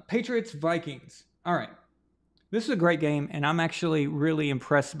second. Patriots, Vikings. All right. This is a great game, and I'm actually really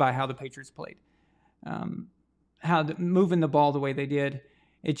impressed by how the Patriots played. Moving the ball the way they did,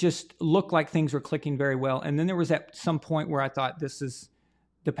 it just looked like things were clicking very well. And then there was at some point where I thought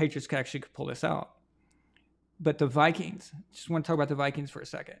the Patriots could pull this out. But the Vikings, just want to talk about the Vikings for a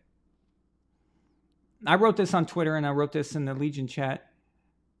second. I wrote this on Twitter and I wrote this in the Legion chat.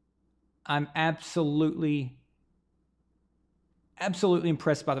 I'm absolutely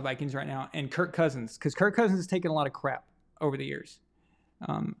impressed by the Vikings right now and Kirk Cousins, because Kirk Cousins has taken a lot of crap over the years.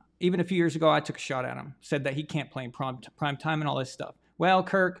 Even a few years ago, I took a shot at him, said that he can't play in prime time and all this stuff. Well,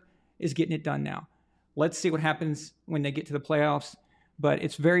 Kirk is getting it done now. Let's see what happens when they get to the playoffs. But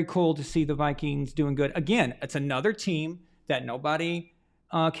it's very cool to see the Vikings doing good. Again, it's another team that nobody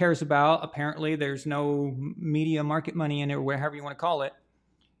cares about. Apparently, there's no media market money in it, or whatever you want to call it.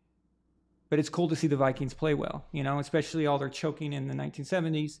 But it's cool to see the Vikings play well, especially all their choking in the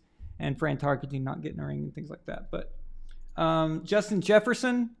 1970s and Fran Tarkenton not getting a ring and things like that. But Justin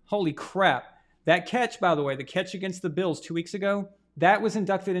Jefferson, holy crap. That catch, by the way, the catch against the Bills 2 weeks ago, that was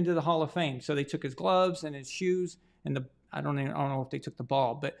inducted into the Hall of Fame. So they took his gloves and his shoes and I don't know if they took the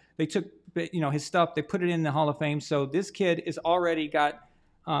ball, but they took his stuff. They put it in the Hall of Fame. So this kid is already got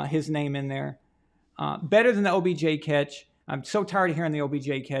his name in there. Better than the OBJ catch. I'm so tired of hearing the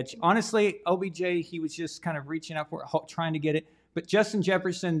OBJ catch. Honestly, OBJ, he was just kind of reaching up for it, trying to get it. But Justin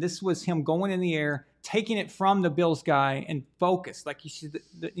Jefferson, this was him going in the air, taking it from the Bills guy and focused. Like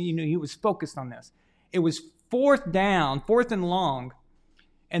he was focused on this. It was 4th down, 4th and long,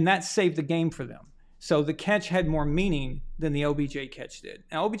 and that saved the game for them. So the catch had more meaning than the OBJ catch did.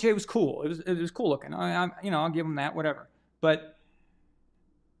 Now OBJ was cool. It was cool looking. I'll give him that, whatever. But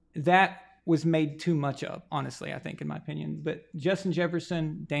that was made too much of, honestly, I think, in my opinion. But Justin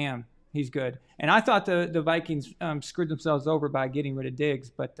Jefferson, damn, he's good. And I thought the Vikings screwed themselves over by getting rid of Diggs,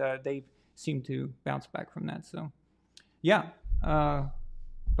 but they seem to bounce back from that. So, yeah,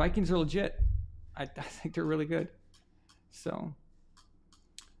 Vikings are legit. I think they're really good. So,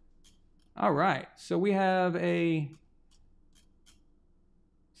 all right. So we have let's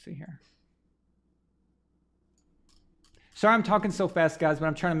see here. Sorry I'm talking so fast, guys, but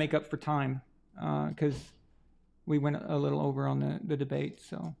I'm trying to make up for time because we went a little over on the debate.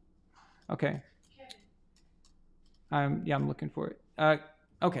 So, okay. I'm looking for it.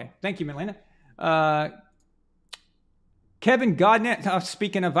 Okay. Thank you, Milena. Kevin Godnet,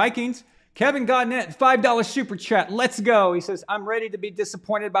 speaking of Vikings, Kevin Godnet, $5 super chat. Let's go. He says, I'm ready to be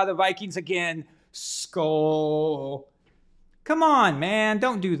disappointed by the Vikings again. Skull. Come on, man.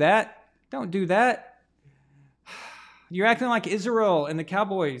 Don't do that. Don't do that. You're acting like Israel and the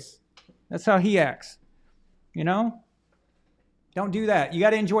Cowboys. That's how he acts. Don't do that. You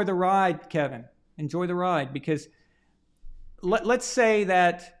got to enjoy the ride, Kevin. Enjoy the ride, because let's say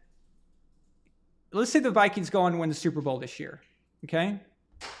the Vikings go on and win the Super Bowl this year. Okay?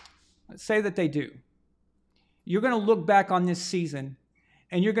 Let's say that they do. You're going to look back on this season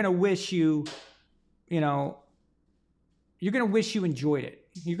and you're going to wish you're going to wish you enjoyed it.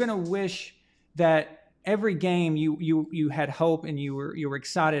 You're going to wish that every game you had hope and you were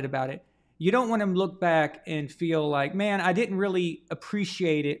excited about it. You don't want to look back and feel like, man, I didn't really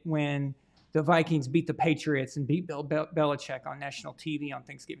appreciate it when the Vikings beat the Patriots and beat Bill Belichick on national TV on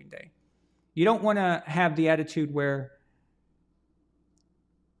Thanksgiving Day. You don't want to have the attitude where,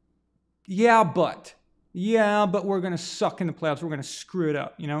 yeah, but we're going to suck in the playoffs. We're going to screw it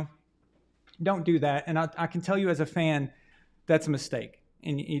up, Don't do that. And I can tell you as a fan, that's a mistake.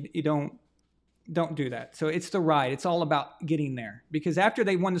 And you don't do that. So it's the ride. It's all about getting there. Because after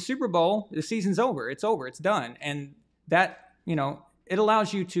they won the Super Bowl, the season's over. It's over. It's done. And that, it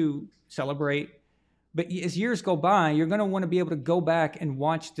allows you to celebrate. But as years go by, you're going to want to be able to go back and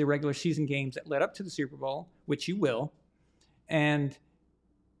watch the regular season games that led up to the Super Bowl, which you will. And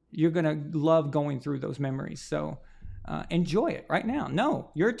you're going to love going through those memories. So enjoy it right now.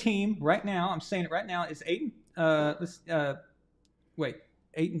 No, your team right now, I'm saying it right now, is 8. They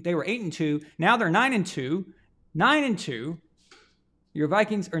were 8-2. Now they're 9-2. 9-2. Your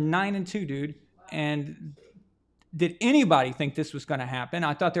Vikings are 9-2, dude. And did anybody think this was going to happen?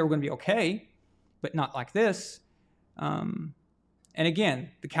 I thought they were going to be okay, but not like this. And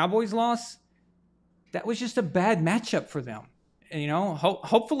again, the Cowboys loss, that was just a bad matchup for them.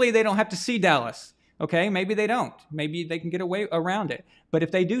 Hopefully they don't have to see Dallas. Okay, maybe they don't. Maybe they can get away around it. But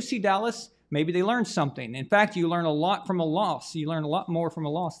if they do see Dallas, maybe they learn something. In fact, you learn a lot from a loss. You learn a lot more from a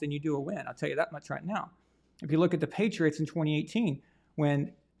loss than you do a win. I'll tell you that much right now. If you look at the Patriots in 2018,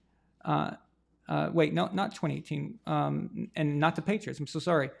 when not 2018, and not the Patriots. I'm so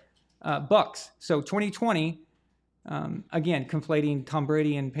sorry. Bucks. So 2020, again, conflating Tom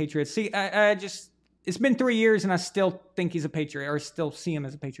Brady and Patriots. See, it's been 3 years, and I still think he's a Patriot, or still see him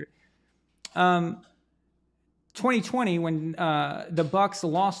as a Patriot. 2020, when the Bucs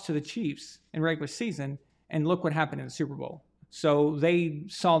lost to the Chiefs in regular season, and look what happened in the Super Bowl. So they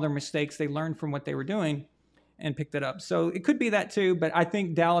saw their mistakes, they learned from what they were doing, and picked it up. So it could be that too, but I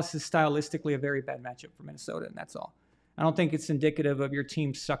think Dallas is stylistically a very bad matchup for Minnesota, and that's all. I don't think it's indicative of your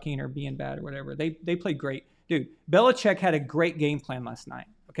team sucking or being bad or whatever. They played great. Dude, Belichick had a great game plan last night,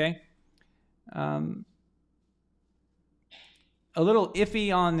 okay? A little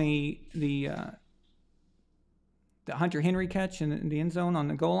iffy on the Hunter Henry catch in the end zone on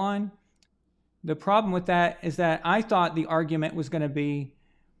the goal line. The problem with that is that I thought the argument was going to be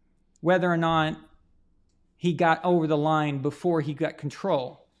whether or not he got over the line before he got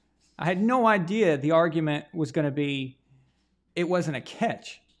control. I had no idea the argument was going to be it wasn't a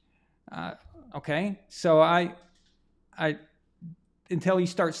catch. Okay, so I until you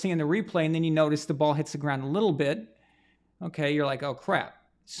start seeing the replay, and then you notice the ball hits the ground a little bit. Okay, you're like, oh crap.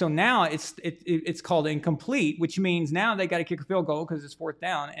 So now it's called incomplete, which means now they got to kick a field goal because it's 4th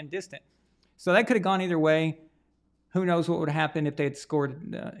down and distant. So that could have gone either way. Who knows what would have happened if they had scored,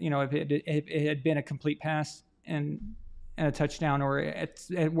 if it had been a complete pass and a touchdown, or at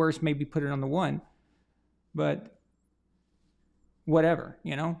worst maybe put it on the 1. But whatever,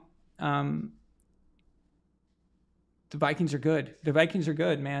 The Vikings are good. The Vikings are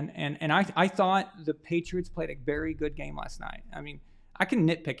good, man. And I thought the Patriots played a very good game last night. I mean, I can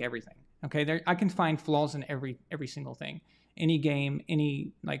nitpick everything, okay? I can find flaws in every single thing. Any game,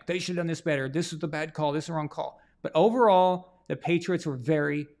 they should have done this better. This was the bad call. This is the wrong call. But overall, the Patriots were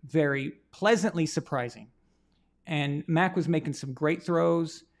very, very pleasantly surprising. And Mac was making some great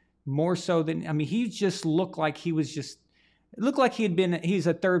throws, more so than, he just looked like he's a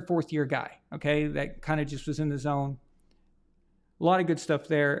 3rd, 4th year guy, okay? That kind of just was in the zone. A lot of good stuff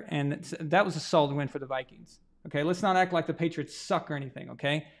there, and that was a solid win for the Vikings. Okay, let's not act like the Patriots suck or anything,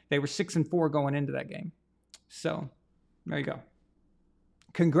 okay? They were 6-4 going into that game. So, there you go.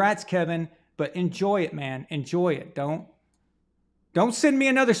 Congrats, Kevin, but enjoy it, man. Enjoy it. Don't send me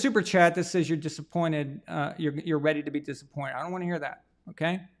another super chat that says you're disappointed, you're ready to be disappointed. I don't want to hear that,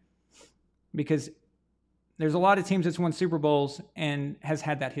 okay? Because there's a lot of teams that's won Super Bowls and has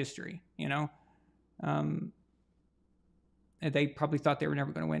had that history, And they probably thought they were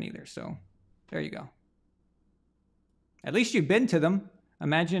never going to win either. So there you go. At least you've been to them.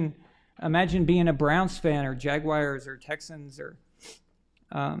 Imagine being a Browns fan or Jaguars or Texans or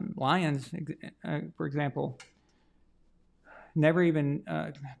Lions, for example. Never even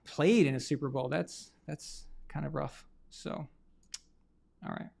played in a Super Bowl. That's kind of rough. So,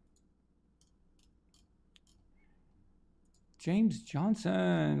 all right. James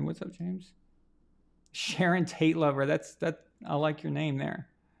Johnson. What's up, James? Sharon Tate Lover. That I like your name there.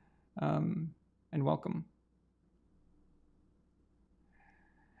 And welcome.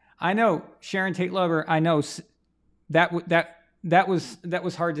 I know Sharon Tate Lover. I know that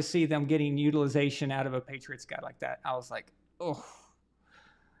was hard to see them getting utilization out of a Patriots guy like that. I was like, oh,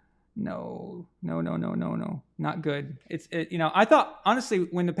 no, not good. I thought honestly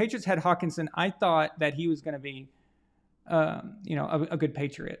when the Patriots had Hawkinson, I thought that he was going to be, a good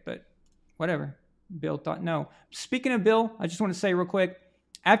Patriot, but whatever. Bill thought no. Speaking of Bill, I just want to say real quick,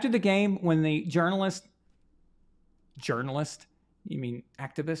 after the game, when the journalist, you mean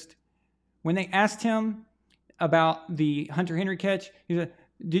activist, when they asked him about the Hunter Henry catch, he said,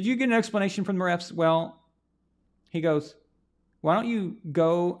 did you get an explanation from the refs? Well, he goes, why don't you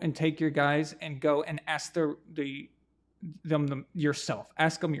go and take your guys and go and ask them yourself.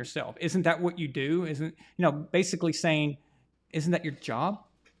 Ask them yourself. Isn't that what you do? Basically saying, isn't that your job?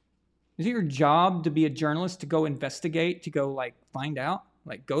 Is it your job to be a journalist, to go investigate, to go find out,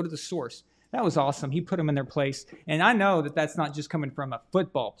 go to the source? That was awesome. He put them in their place. And I know that that's not just coming from a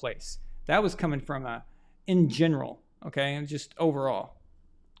football place. That was coming from in general, okay, and just overall.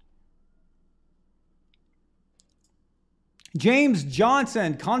 James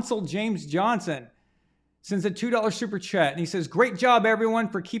Johnson, Consul James Johnson, sends a $2 super chat. And he says, great job, everyone,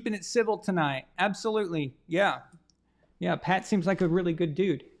 for keeping it civil tonight. Absolutely. Yeah, Pat seems like a really good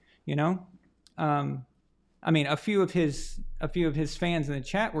dude, a few of his fans in the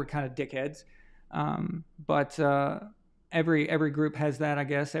chat were kind of dickheads, but every group has that, I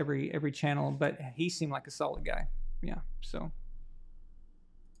guess. Every channel, but he seemed like a solid guy. Yeah. So.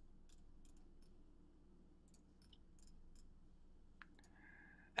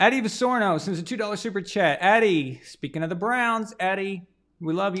 Addie Visorno sends a $2 super chat. Addie, speaking of the Browns, Addie,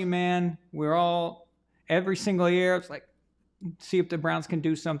 we love you, man. We're all every single year. It's like, see if the Browns can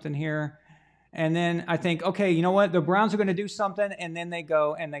do something here. And then I think, okay, you know what? The Browns are going to do something. And then they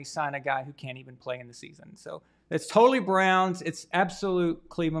go and they sign a guy who can't even play in the season. So it's totally Browns. It's absolute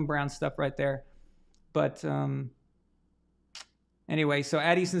Cleveland Browns stuff right there. But anyway, so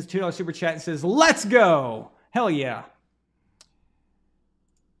Addie sends $2 super chat and says, let's go. Hell yeah.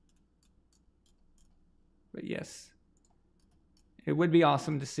 But yes, it would be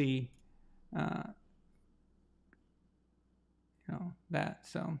awesome to see, that.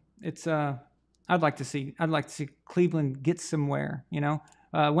 So it's, I'd like to see Cleveland get somewhere,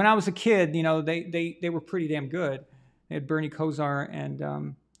 when I was a kid, they were pretty damn good. They had Bernie Kosar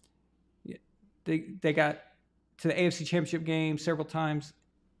and, they got to the AFC Championship game several times.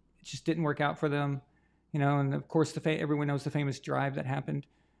 It just didn't work out for them, and of course everyone knows the famous drive that happened.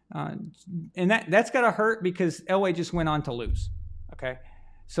 And that's got to hurt because Elway just went on to lose. Okay.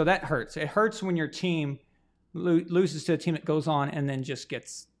 So that hurts. It hurts when your team loses to a team that goes on and then just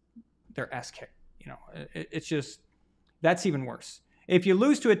gets their ass kicked. It's just, that's even worse. If you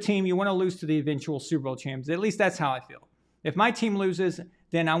lose to a team, you want to lose to the eventual Super Bowl champs. At least that's how I feel. If my team loses,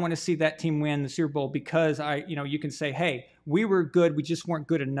 then I want to see that team win the Super Bowl because you can say, hey, we were good. We just weren't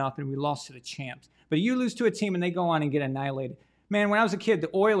good enough and we lost to the champs. But you lose to a team and they go on and get annihilated. Man, when I was a kid, the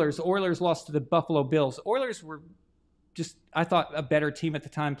Oilers lost to the Buffalo Bills. Oilers were just, I thought, a better team at the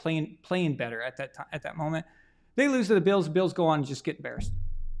time, playing better at that moment. They lose to the Bills. The Bills go on and just get embarrassed.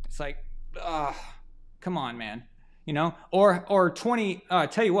 It's like, come on, man. Or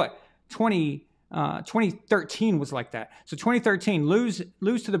 2013 was like that. So 2013, lose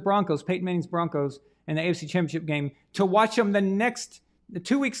to the Broncos, Peyton Manning's Broncos, in the AFC Championship game, to watch them the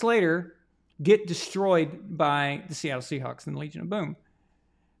 2 weeks later get destroyed by the Seattle Seahawks and the Legion of Boom.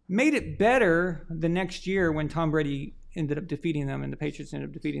 Made it better the next year when Tom Brady ended up defeating them and the Patriots ended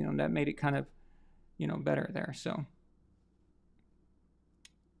up defeating them. That made it kind of, better there. So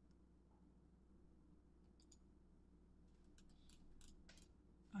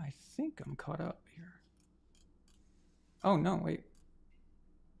I think I'm caught up here. Oh, no, wait.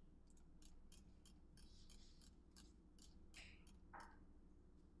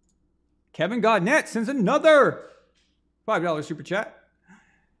 Kevin Godnett sends another $5 super chat.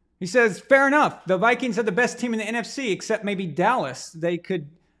 He says, fair enough. The Vikings are the best team in the NFC, except maybe Dallas. They could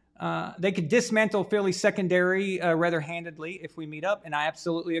dismantle Philly's secondary rather handedly if we meet up, and I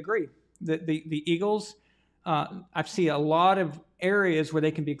absolutely agree. The Eagles, I see a lot of areas where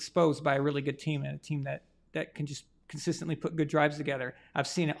they can be exposed by a really good team and a team that can just consistently put good drives together. I've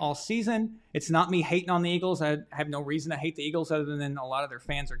seen it all season. It's not me hating on the Eagles. I have no reason to hate the Eagles other than a lot of their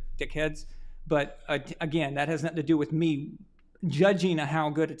fans are dickheads. But again, that has nothing to do with me judging how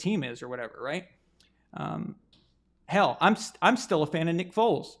good a team is or whatever, right? Hell, I'm still a fan of Nick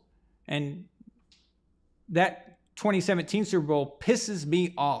Foles. And that 2017 Super Bowl pisses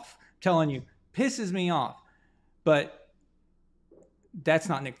me off. I'm telling you, pisses me off. But that's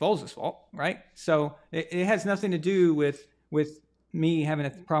not Nick Foles' fault, right? So it has nothing to do with me having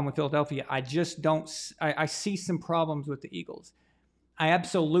a problem with Philadelphia. I just don't. I see some problems with the Eagles. I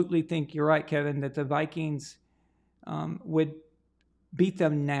absolutely think you're right, Kevin, that the Vikings would beat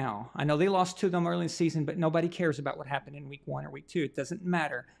them now. I know they lost to them early in the season, but nobody cares about what happened in week 1 or week 2. It doesn't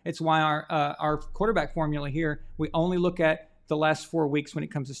matter. It's why our quarterback formula here, we only look at the last 4 weeks when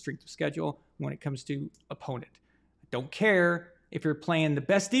it comes to strength of schedule, when it comes to opponent. I don't care if you're playing the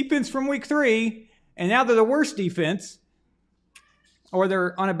best defense from week 3 and now they're the worst defense or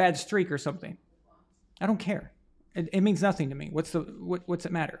they're on a bad streak or something. I don't care. It means nothing to me. What's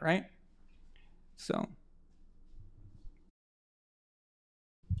it matter, right? So,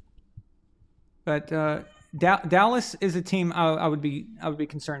 but Dallas is a team I would be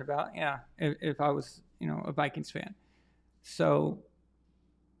concerned about. Yeah, if I was a Vikings fan. So,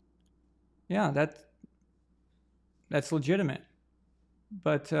 yeah, that's legitimate.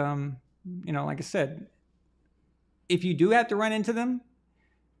 But like I said, if you do have to run into them,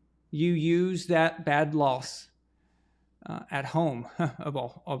 you use that bad loss at home of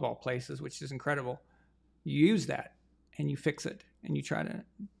all places, which is incredible. You use that and you fix it and you try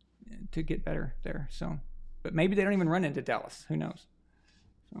to get better there. So, but maybe they don't even run into Dallas. Who knows?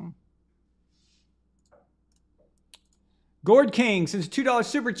 So, Gord King says $2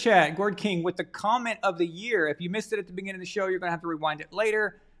 super chat. Gord King with the comment of the year. If you missed it at the beginning of the show, you're going to have to rewind it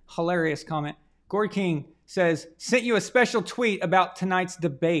later. Hilarious comment. Gord King says, sent you a special tweet about tonight's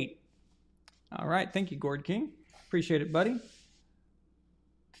debate. All right. Thank you, Gord King. Appreciate it, buddy.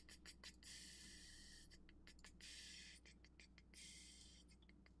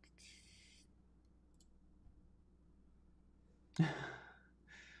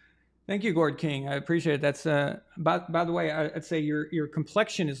 Thank you, Gord King. I appreciate it. That's by the way, I'd say your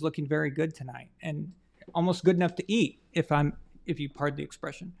complexion is looking very good tonight, and almost good enough to eat, if you pardon the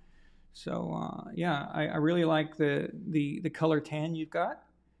expression. So yeah, I really like the color tan you've got.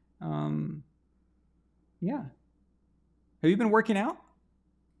 Yeah. Have you been working out?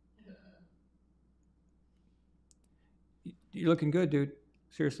 You're looking good, dude.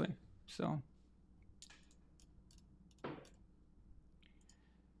 Seriously. So.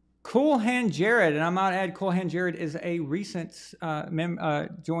 Cool Hand Jared, and I might add, Cool Hand Jared is a recent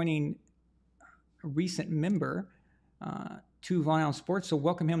joining a recent member to VonAllen Sports. So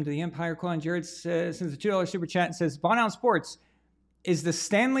welcome him to the Empire. Cool Hand Jared sends a $2 super chat and says, "VonAllen Sports is the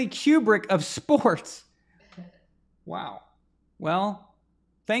Stanley Kubrick of sports." Wow. Well,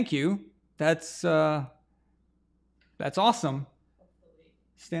 thank you. That's awesome.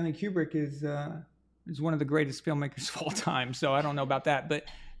 Stanley Kubrick is one of the greatest filmmakers of all time. So I don't know about that, but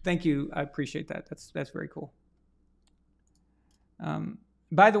thank you. I appreciate that. That's very cool.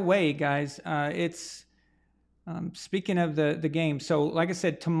 By the way, guys, it's speaking of the game. So, like I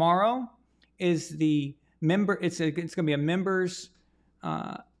said, tomorrow is the member. It's going to be a members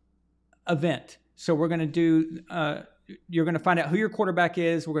event. So we're going to do. You're going to find out who your quarterback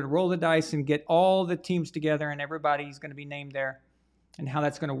is. We're going to roll the dice and get all the teams together, and everybody's going to be named there, and how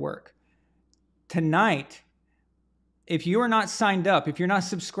that's going to work. Tonight, if you are not signed up, if you're not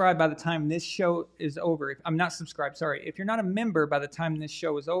subscribed by the time this show is over, if you're not a member by the time this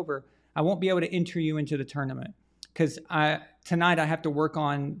show is over, I won't be able to enter you into the tournament, because tonight I have to work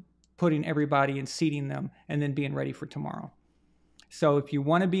on putting everybody and seating them and then being ready for tomorrow. So if you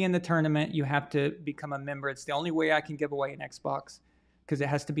want to be in the tournament, you have to become a member. It's the only way I can give away an Xbox, because it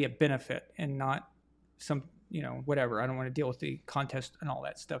has to be a benefit and not some, whatever. I don't want to deal with the contest and all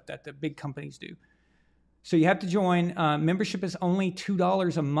that stuff that the big companies do. So you have to join. Membership is only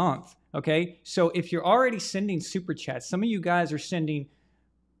 $2 a month, okay? So if you're already sending super chats, some of you guys are sending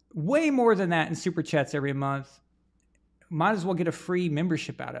way more than that in super chats every month. Might as well get a free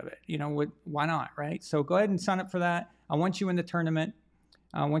membership out of it. Why not, right? So go ahead and sign up for that. I want you in the tournament.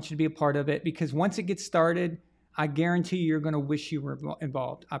 I want you to be a part of it, because once it gets started, I guarantee you're going to wish you were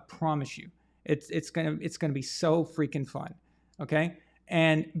involved. I promise you. It's going to be so freaking fun, okay?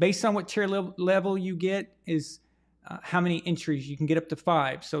 And based on what tier level you get is how many entries. You can get up to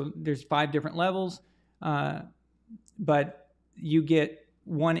 5. So there's 5 different levels, but you get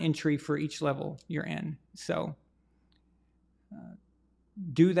 1 entry for each level you're in. So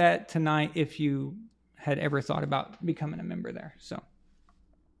do that tonight if you had ever thought about becoming a member there. So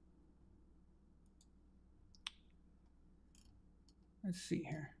let's see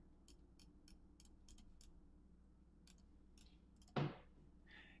here.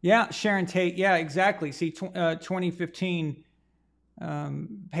 Yeah, Sharon Tate. Yeah, exactly. See, 2015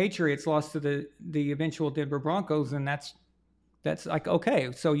 Patriots lost to the eventual Denver Broncos, and that's like,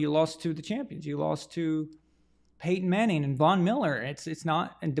 okay, so you lost to the champions. You lost to Peyton Manning and Von Miller. It's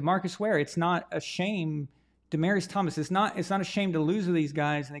not, and DeMarcus Ware. It's not a shame. Demarius Thomas. It's not a shame to lose to these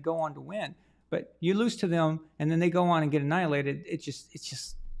guys and they go on to win. But you lose to them and then they go on and get annihilated. It's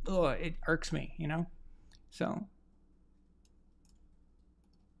just it irks me, So.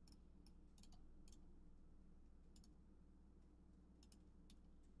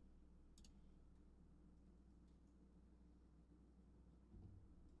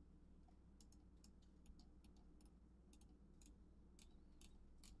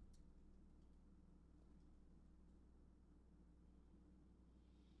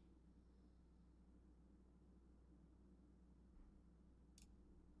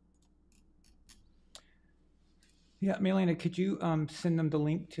 Yeah, Melina, could you send them the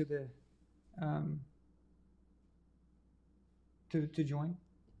link to the to join?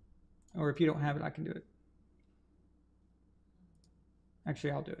 Or if you don't have it, I can do it.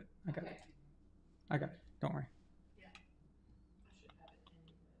 Actually, I'll do it. I got it. Don't worry.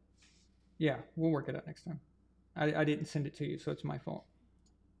 Yeah, we'll work it out next time. I didn't send it to you, so it's my fault.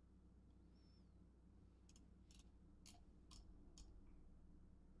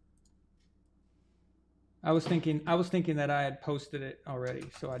 I was thinking that I had posted it already,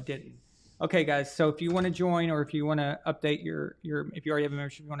 so I didn't. Okay, guys. So if you want to join, or if you want to update if you already have a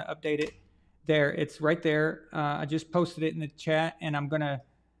membership, you want to update it. There, it's right there. I just posted it in the chat, and I'm gonna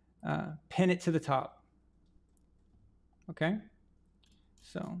pin it to the top. Okay.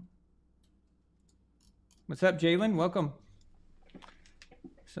 So, what's up, Jalen? Welcome.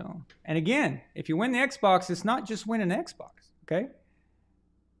 So, and again, if you win the Xbox, it's not just winning an Xbox. Okay.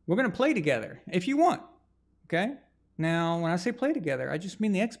 We're gonna play together if you want. Okay. Now, when I say play together, I just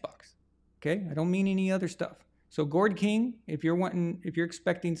mean the Xbox. Okay. I don't mean any other stuff. So Gourd King, if you're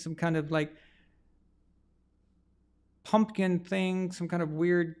expecting some kind of like pumpkin thing, some kind of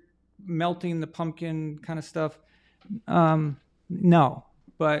weird melting the pumpkin kind of stuff, no.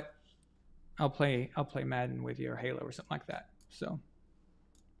 But I'll play Madden with you or Halo or something like that. So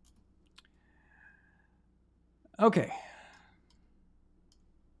okay.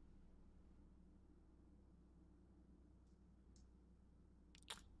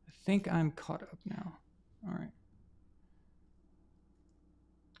 I think I'm caught up now. All right.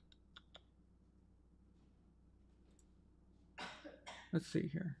 Let's see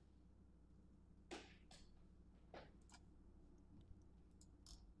here.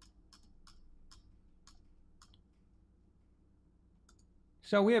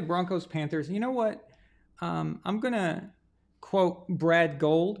 So we have Broncos Panthers. You know what? I'm going to quote Brad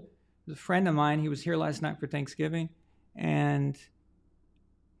Gold, a friend of mine. He was here last night for Thanksgiving. And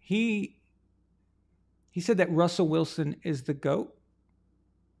he said that Russell Wilson is the GOAT.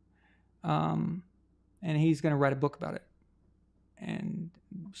 And he's going to write a book about it. And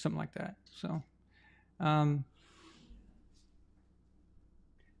something like that. So,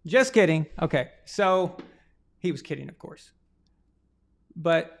 just kidding. Okay. So he was kidding, of course.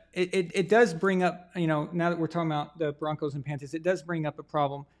 But it does bring up, now that we're talking about the Broncos and Panthers, it does bring up a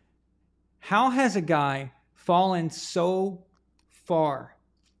problem. How has a guy fallen so far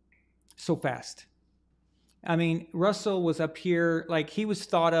so fast? I mean, Russell was up here, like he was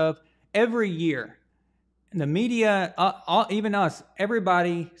thought of every year. The media, even us,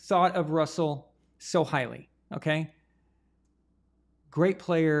 everybody thought of Russell so highly, okay? Great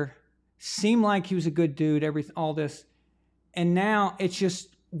player, seemed like he was a good dude, all this. And now it's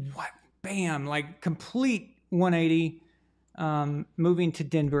just, bam, like complete 180, moving to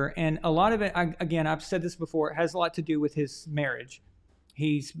Denver. And a lot of it, again, I've said this before, it has a lot to do with his marriage.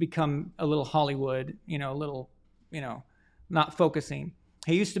 He's become a little Hollywood, not focusing.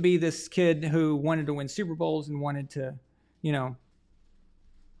 He used to be this kid who wanted to win Super Bowls and wanted to,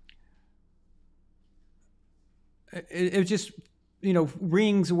 it was just,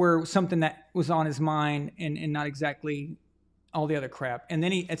 rings were something that was on his mind and not exactly all the other crap. And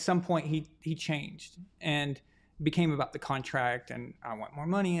then at some point he changed and became about the contract and I want more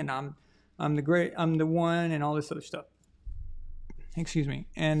money and I'm the one and all this other stuff. Excuse me.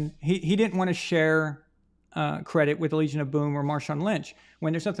 And he didn't want to share credit with the Legion of Boom or Marshawn Lynch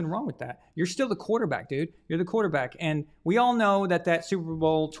when there's nothing wrong with that. You're still the quarterback, dude. You're the quarterback. And we all know that Super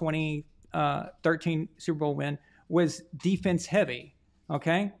Bowl 2013 Super Bowl win was defense heavy.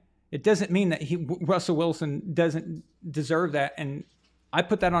 Okay. It doesn't mean that Russell Wilson doesn't deserve that. And I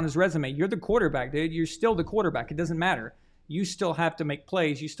put that on his resume. You're the quarterback, dude. You're still the quarterback. It doesn't matter. You still have to make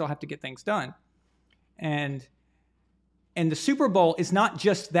plays. You still have to get things done. And the Super Bowl is not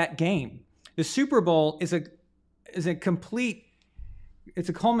just that game. The Super Bowl is a complete, it's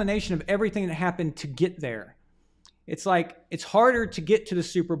a culmination of everything that happened to get there. It's like, it's harder to get to the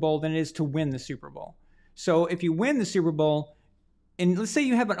Super Bowl than it is to win the Super Bowl. So if you win the Super Bowl, and let's say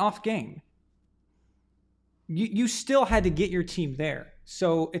you have an off game, you still had to get your team there.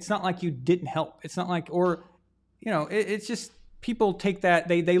 So it's not like you didn't help. It's not like, it's just, people take that,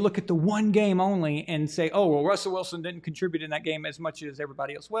 they look at the one game only and say, oh, well, Russell Wilson didn't contribute in that game as much as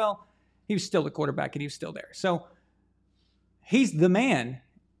everybody else. Well, he was still the quarterback and he was still there. So he's the man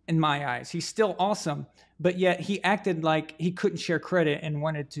in my eyes. He's still awesome, but yet he acted like he couldn't share credit and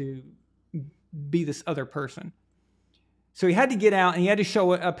wanted to be this other person. So he had to get out and he had to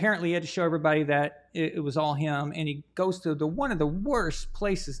show everybody that it was all him. And he goes to one of the worst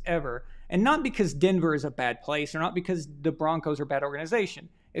places ever. And not because Denver is a bad place or not because the Broncos are a bad organization.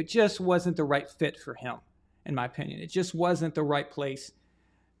 It just wasn't the right fit for him, in my opinion. It just wasn't the right place.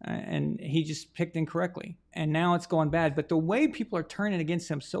 And he just picked incorrectly. And now it's going bad. But the way people are turning against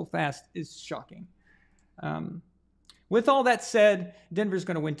him so fast is shocking. With all that said, Denver's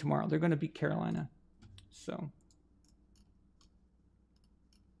going to win tomorrow. They're going to beat Carolina. So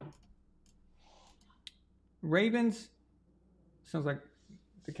Ravens, sounds like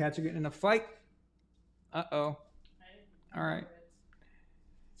the Cats are getting in a fight. Uh-oh. All right.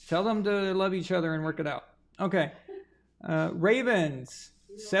 Tell them to love each other and work it out. Okay. Ravens,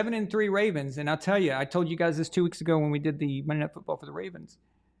 7-3 Ravens. And I'll tell you, I told you guys this 2 weeks ago when we did the Monday Night Football for the Ravens.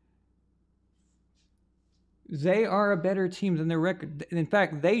 They are a better team than their record. In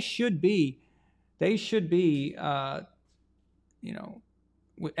fact, they should be, at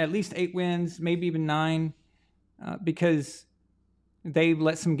least 8 wins, maybe even 9, because they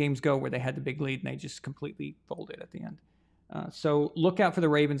let some games go where they had the big lead and they just completely folded at the end. So look out for the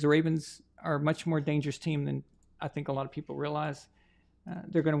Ravens. The Ravens are a much more dangerous team than I think a lot of people realize.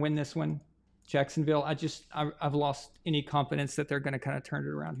 They're going to win this one. Jacksonville, I've lost any confidence that they're going to kind of turn it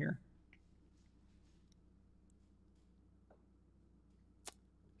around here.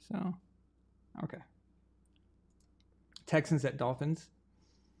 So, okay. Texans at Dolphins.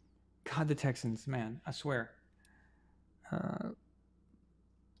 God, the Texans, man, I swear.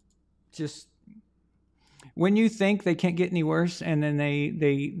 Just when you think they can't get any worse, and then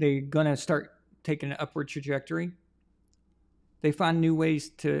they're gonna start taking an upward trajectory, they find new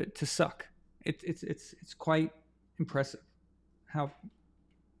ways to suck. It's quite impressive how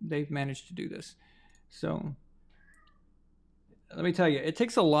they've managed to do this. So let me tell you, it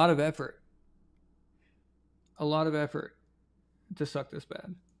takes a lot of effort. A lot of effort to suck this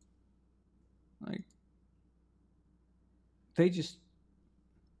bad. Like, it's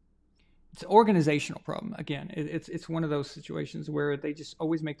an organizational problem. Again, it's one of those situations where they just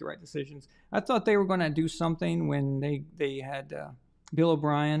always make the right decisions. I thought they were going to do something when they had Bill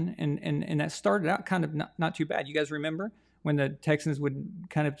O'Brien, and that started out kind of not too bad. You guys remember when the Texans would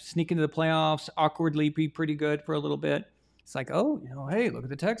kind of sneak into the playoffs, awkwardly be pretty good for a little bit. It's like, oh, hey, look at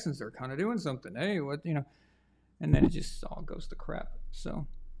the Texans. They're kind of doing something. Hey, what, and then it just all goes to crap. So.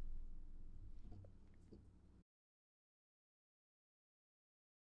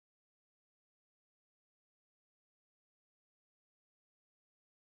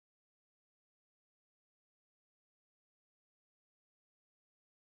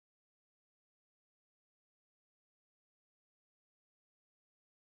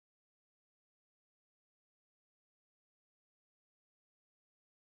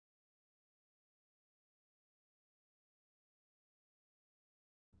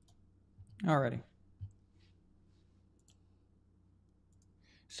 Alrighty.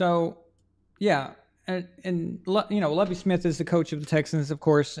 So, yeah, and Lovie Smith is the coach of the Texans, of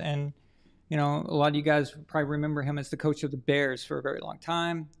course, and a lot of you guys probably remember him as the coach of the Bears for a very long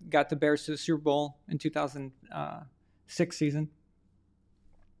time. Got the Bears to the Super Bowl in 2006 season.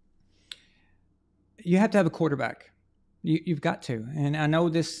 You have to have a quarterback. You've got to, and I know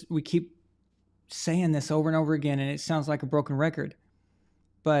this. We keep saying this over and over again, and it sounds like a broken record,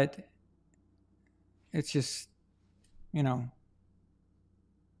 but it's just, you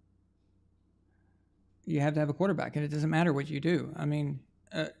have to have a quarterback, and it doesn't matter what you do. I mean,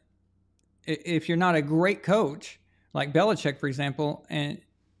 if you're not a great coach, like Belichick, for example, and,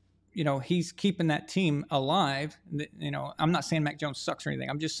 he's keeping that team alive. I'm not saying Mac Jones sucks or anything.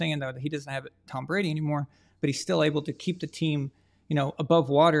 I'm just saying, though, that he doesn't have Tom Brady anymore, but he's still able to keep the team, above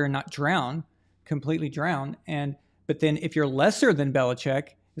water and not completely drown. But then if you're lesser than Belichick,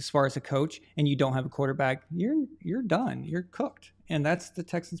 as far as a coach, and you don't have a quarterback, you're done. You're cooked. And that's the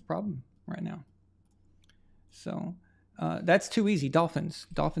Texans' problem right now. So that's too easy. Dolphins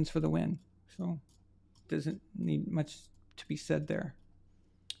for the win. So doesn't need much to be said there.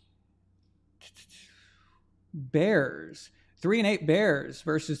 Bears, 3-8 Bears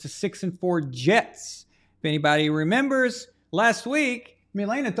versus the 6-4 Jets. If anybody remembers, last week,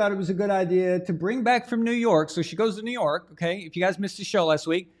 Milena thought it was a good idea to bring back from New York. So she goes to New York, okay? If you guys missed the show last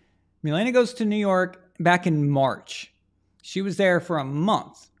week, Milena goes to New York back in March. She was there for a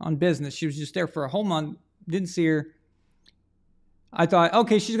month on business. She was just there for a whole month. Didn't see her. I thought,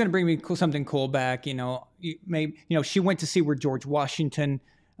 okay, she's going to bring me something cool back. Maybe, she went to see where George Washington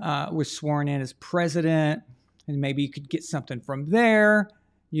was sworn in as president, and maybe you could get something from there.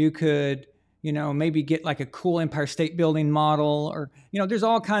 You could, maybe get like a cool Empire State Building model, or, there's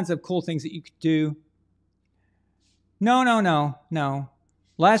all kinds of cool things that you could do. No.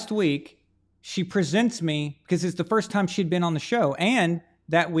 Last week, she presents me, because it's the first time she'd been on the show, and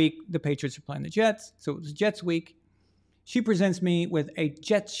that week, the Patriots are playing the Jets, so it was Jets week. She presents me with a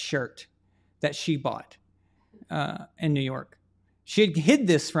Jets shirt that she bought in New York. She had hid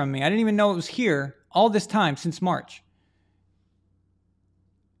this from me. I didn't even know it was here all this time since March.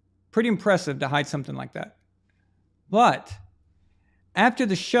 Pretty impressive to hide something like that. But after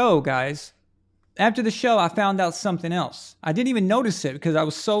the show, guys, I found out something else. I didn't even notice it because I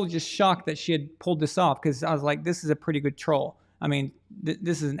was so just shocked that she had pulled this off, because I was like, this is a pretty good troll. I mean,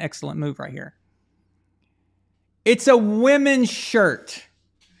 this is an excellent move right here. It's a women's shirt.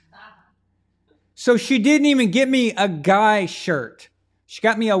 So she didn't even get me a guy shirt. She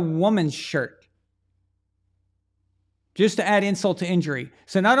got me a woman's shirt. Just to add insult to injury.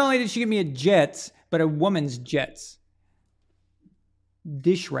 So not only did she give me a Jets, but a woman's Jets.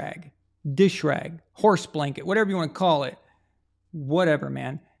 Dish rag, horse blanket, whatever you want to call it. Whatever,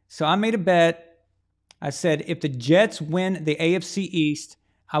 man. So I made a bet. I said, if the Jets win the AFC East,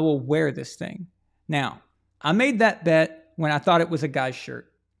 I will wear this thing. Now, I made that bet when I thought it was a guy's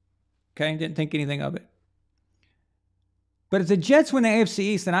shirt. Okay? Didn't think anything of it. But if the Jets win the AFC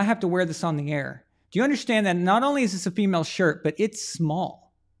East, then I have to wear this on the air. Do you understand that not only is this a female shirt, but it's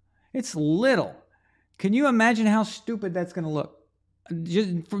small. It's little. Can you imagine how stupid that's going to look?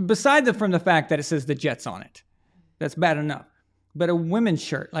 From the fact that it says the Jets on it. That's bad enough. But a women's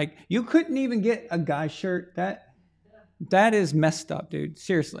shirt, like you couldn't even get a guy's shirt. That is messed up, dude.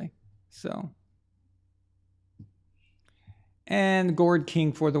 Seriously. So. And Gord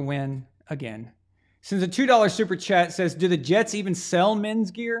King for the win again. Since the $2 super chat says, do the Jets even sell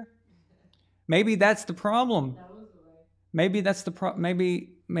men's gear? Maybe that's the problem. Maybe that's the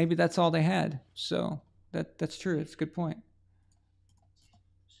maybe that's all they had. So that's true. It's a good point.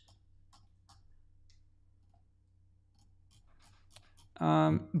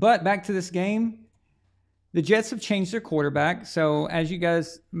 But back to this game, the Jets have changed their quarterback. So as you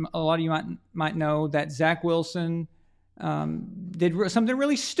guys, a lot of you might know that Zach Wilson did something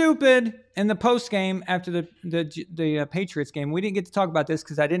really stupid in the post game after the Patriots game. We didn't get to talk about this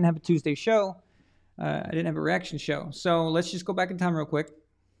because I didn't have a Tuesday show. I didn't have a reaction show. So let's just go back in time real quick.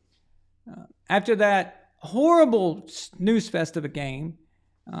 After that horrible snooze fest of a game,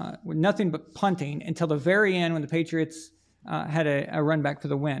 with nothing but punting until the very end when the Patriots had a run back for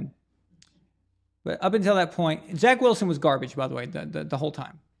the win. But up until that point, Zach Wilson was garbage, by the way, the whole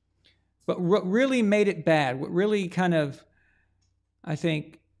time. But what really made it bad, what really kind of, I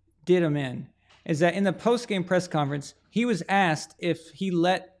think, did him in, is that in the post-game press conference, he was asked if he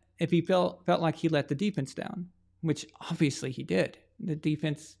felt like he let the defense down, which obviously he did. The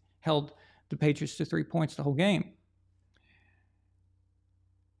defense held the Patriots to 3 points the whole game.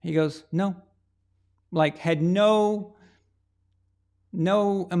 He goes, no. Like, had no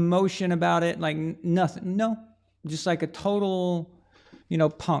emotion about it, like nothing. No, just like a total,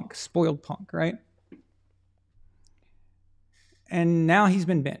 punk, spoiled punk, right? And now he's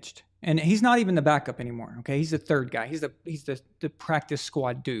been benched, and he's not even the backup anymore. Okay, he's the third guy. He's the practice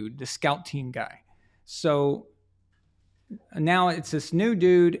squad dude, the scout team guy. So now it's this new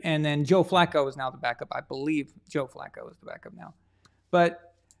dude, and then Joe Flacco is now the backup. I believe Joe Flacco is the backup now, but.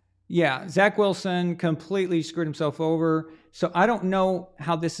 Yeah, Zach Wilson completely screwed himself over. So I don't know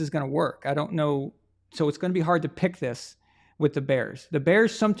how this is going to work. I don't know. So it's going to be hard to pick this with the Bears. The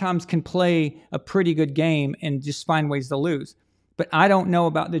Bears sometimes can play a pretty good game and just find ways to lose. But I don't know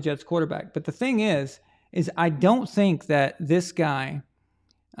about the Jets quarterback. But the thing is I don't think that this guy,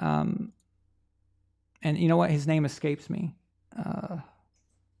 and you know what? His name escapes me.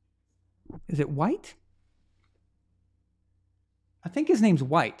 Is it White? I think his name's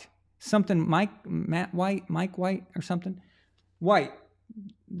White. Something, Mike White or something. White,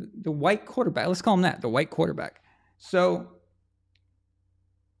 the white quarterback. Let's call him that, the white quarterback. So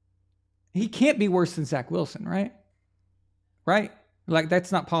he can't be worse than Zach Wilson, right? Right? Like,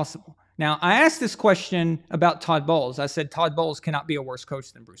 that's not possible. Now, I asked this question about Todd Bowles. I said, Todd Bowles cannot be a worse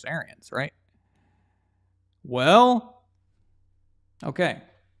coach than Bruce Arians, right? Well, okay.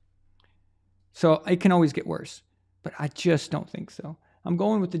 So it can always get worse, but I just don't think so. I'm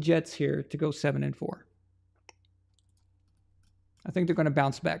going with the Jets here to go 7-4. I think they're going to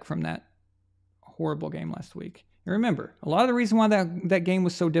bounce back from that horrible game last week. And remember, a lot of the reason why that game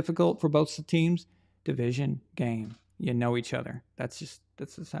was so difficult for both the teams, division game. You know each other. That's just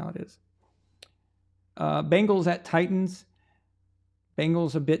how it is. Bengals at Titans.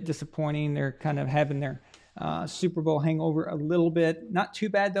 Bengals a bit disappointing. They're kind of having their Super Bowl hangover a little bit. Not too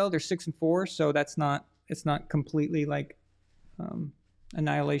bad though. They're 6-4, so it's not completely like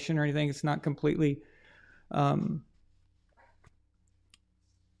annihilation or anything. It's not completely them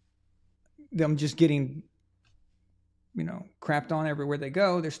just getting crapped on everywhere they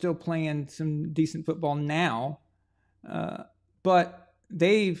go. They're still playing some decent football now, but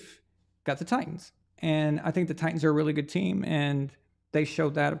they've got the Titans, and I think the Titans are a really good team, and they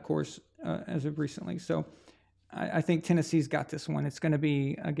showed that, of course, as of recently. So I think Tennessee's got this one. It's going to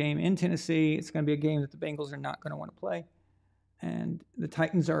be a game in Tennessee. It's going to be a game that the Bengals are not going to want to play. And the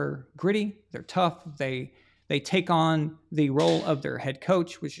Titans are gritty. They're tough. They take on the role of their head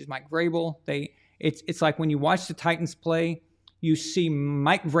coach, which is Mike Vrabel. It's like when you watch the Titans play, you see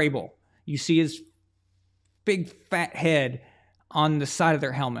Mike Vrabel. You see his big fat head on the side of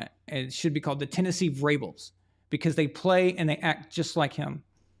their helmet. It should be called the Tennessee Vrabels because they play and they act just like him.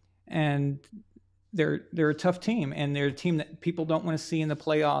 And they're a tough team, and they're a team that people don't want to see in the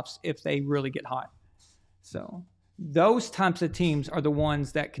playoffs if they really get hot. So those types of teams are the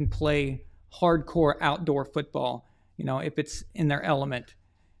ones that can play hardcore outdoor football. If it's in their element,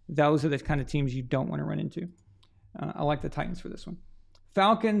 those are the kind of teams you don't want to run into. I like the Titans for this one.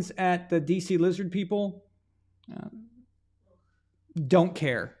 Falcons at the DC Lizard People. Don't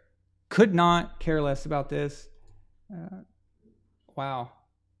care. Could not care less about this. wow,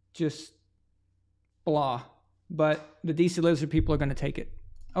 just blah. But the DC Lizard people are going to take it.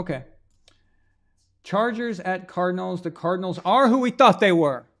 Okay. Chargers at Cardinals. The Cardinals are who we thought they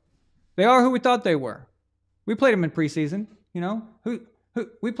were. They are who we thought they were. We played them in preseason. You know,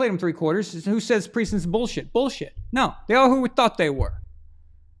 we played them 3 quarters. Who says preseason's bullshit? Bullshit. No, they are who we thought they were.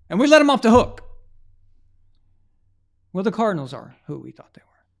 And we let them off the hook. Well, the Cardinals are who we thought they were.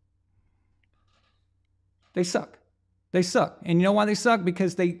 They suck. They suck. And you know why they suck?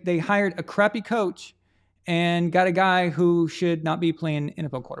 Because they hired a crappy coach and got a guy who should not be playing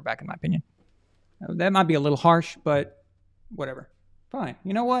NFL quarterback, in my opinion. That might be a little harsh, but whatever. Fine.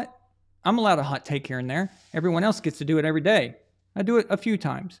 You know what? I'm allowed a hot take here and there. Everyone else gets to do it every day. I do it a few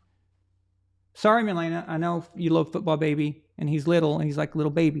times. Sorry, Milena. I know you love football, baby. And he's little, and he's like a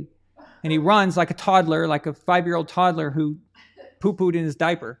little baby. And he runs like a toddler, like a 5-year-old toddler who poo-pooed in his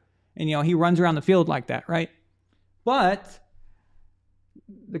diaper. And, you know, he runs around the field like that, right? But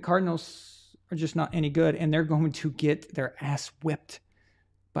the Cardinals are just not any good, and they're going to get their ass whipped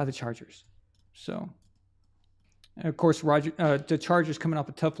by the Chargers. So, and of course, the Chargers coming off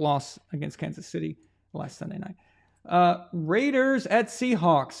a tough loss against Kansas City last Sunday night. Raiders at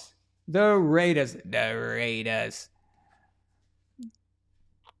Seahawks. The Raiders.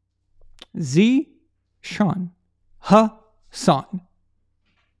 Sean Hassan.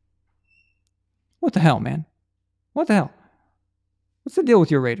 What the hell, man? What the hell? What's the deal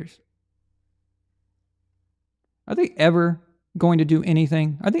with your Raiders? Are they ever going to do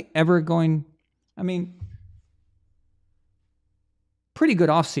anything? Are they ever going... I mean, pretty good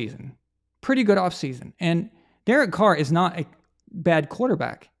offseason. Pretty good offseason. And Derek Carr is not a bad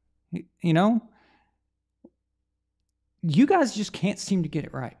quarterback. You know? You guys just can't seem to get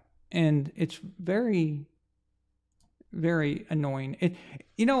it right. And it's very, very annoying.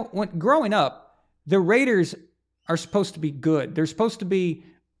 You know, when growing up, the Raiders are supposed to be good. They're supposed to be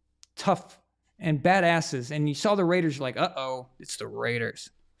tough and badasses. And you saw the Raiders, you're like, uh-oh, it's the Raiders.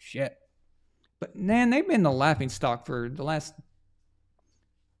 Shit. But, man, they've been the laughingstock for the last,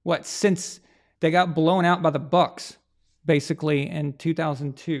 since they got blown out by the Bucs, basically, in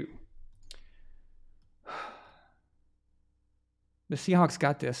 2002. The Seahawks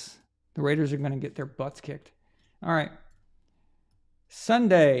got this. The Raiders are going to get their butts kicked. All right.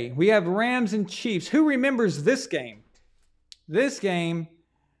 Sunday, we have Rams and Chiefs. Who remembers this game? This game,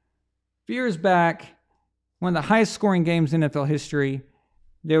 years back, one of the highest scoring games in NFL history.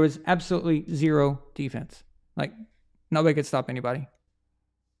 There was absolutely zero defense. Like, nobody could stop anybody.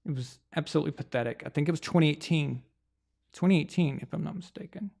 It was absolutely pathetic. I think it was 2018. 2018, if I'm not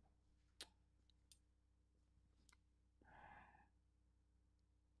mistaken.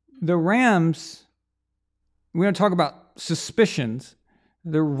 The Rams, we're going to talk about suspicions.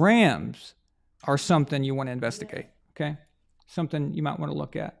 The Rams are something you want to investigate, okay? Something you might want to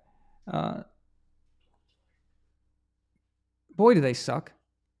look at. Boy, do they suck.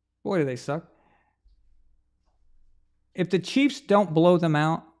 Boy, do they suck. If the Chiefs don't blow them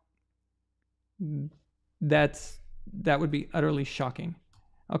out, that would be utterly shocking.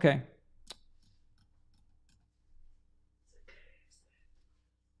 Okay.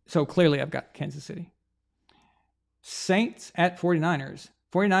 So clearly I've got Kansas City. Saints at 49ers.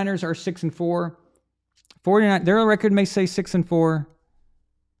 49ers are 6-4. 49, their record may say 6-4.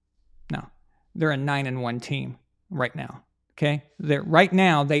 No, they're a 9-1 team right now. Okay, right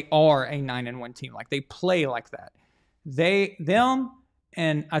now they are a 9-1 team. Like, they play like that. Them,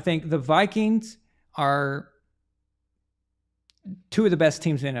 and I think the Vikings are two of the best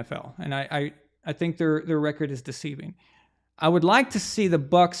teams in the NFL, and I think their record is deceiving. I would like to see the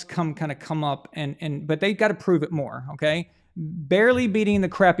Bucs come up but they got to prove it more. Okay, barely beating the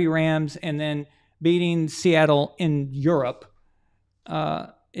crappy Rams and then beating Seattle in Europe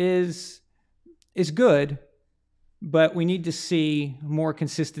is good. But we need to see more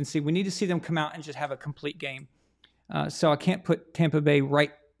consistency. We need to see them come out and just have a complete game. So I can't put Tampa Bay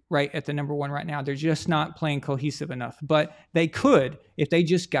right at the number 1 right now. They're just not playing cohesive enough. But they could if they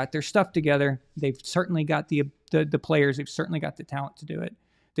just got their stuff together. They've certainly got the players. They've certainly got the talent to do it.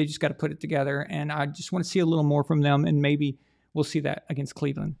 They just got to put it together. And I just want to see a little more from them. And maybe we'll see that against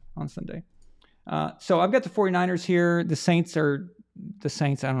Cleveland on Sunday. So I've got the 49ers here. The Saints.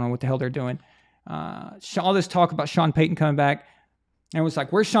 I don't know what the hell they're doing. All this talk about Sean Payton coming back, and it was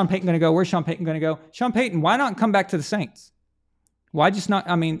like, where's Sean Payton going to go? Where's Sean Payton going to go? Sean Payton, why not come back to the Saints? Why just not?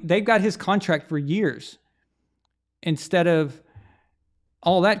 I mean, they've got his contract for years. Instead of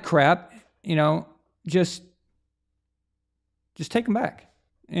all that crap, you know, just take him back.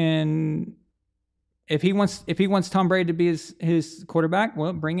 And if he wants Tom Brady to be his quarterback,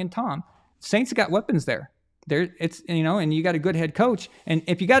 well, bring in Tom. Saints got weapons there. And you got a good head coach. And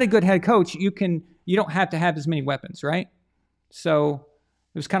if you got a good head coach, you don't have to have as many weapons, right? So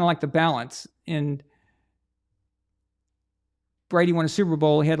it was kind of like the balance. And Brady won a Super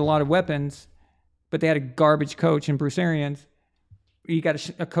Bowl. He had a lot of weapons, but they had a garbage coach in Bruce Arians. You got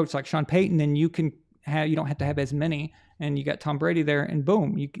a coach like Sean Payton, and you don't have to have as many. And you got Tom Brady there, and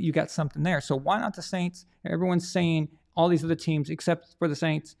boom, you got something there. So why not the Saints? Everyone's saying all these other teams, except for the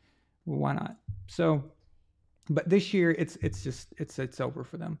Saints. Well, why not? So, but this year it's over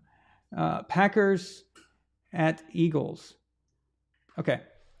for them. Packers at Eagles. Okay,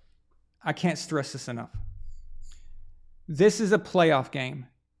 I can't stress this enough. This is a playoff game.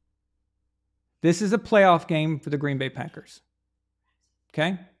 This is a playoff game for the Green Bay Packers.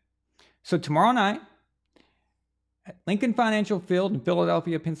 Okay? So tomorrow night at Lincoln Financial Field in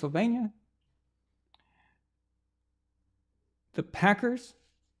Philadelphia, Pennsylvania, the Packers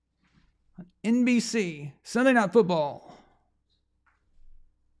on NBC, Sunday Night Football.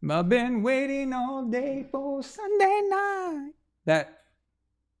 I've been waiting all day for Sunday night.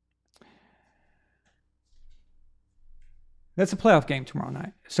 That's a playoff game tomorrow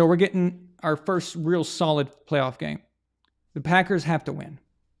night. So we're getting our first real solid playoff game. The Packers have to win.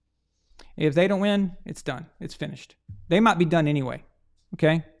 If they don't win, it's done. It's finished. They might be done anyway,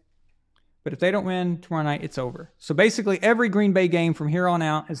 okay? But if they don't win tomorrow night, it's over. So basically every Green Bay game from here on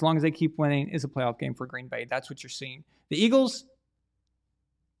out, as long as they keep winning, is a playoff game for Green Bay. That's what you're seeing. The Eagles,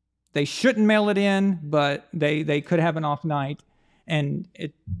 they shouldn't mail it in, but they could have an off night, and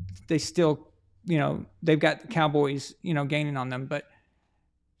they still, they've got the Cowboys, gaining on them, but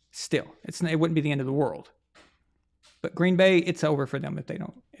still, it wouldn't be the end of the world. But Green Bay, it's over for them if they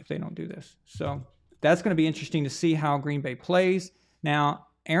don't do this. So that's going to be interesting to see how Green Bay plays. Now,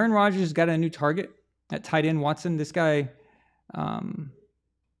 Aaron Rodgers got a new target at tight end, Watson. This guy's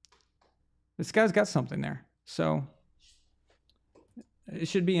got something there. So it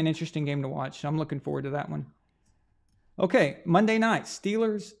should be an interesting game to watch. I'm looking forward to that one. Okay, Monday night,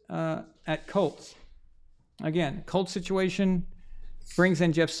 Steelers at Colts. Again, Colts situation brings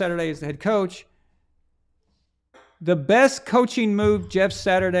in Jeff Saturday as the head coach. The best coaching move Jeff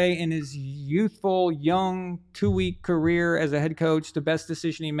Saturday in his youthful, young, 2-week career as a head coach, the best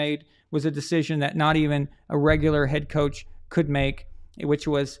decision he made was a decision that not even a regular head coach could make, which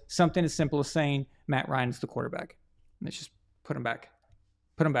was something as simple as saying Matt Ryan's the quarterback. Let's just put him back.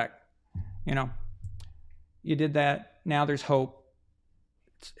 Put him back. You did that. Now there's hope.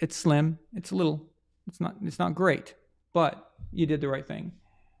 It's slim. It's little. It's not great, but you did the right thing.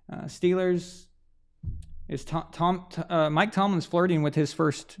 Steelers is Mike Tomlin's flirting with his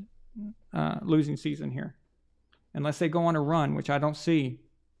first losing season here, unless they go on a run, which I don't see.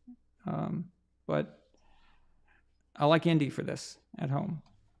 But I like Indy for this at home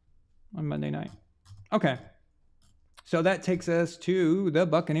on Monday night. Okay, so that takes us to the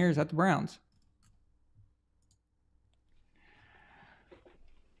Buccaneers at the Browns.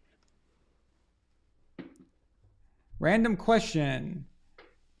 Random question.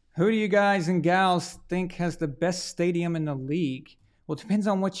 Who do you guys and gals think has the best stadium in the league? Well, it depends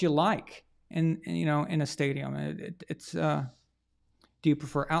on what you like in a stadium. It's do you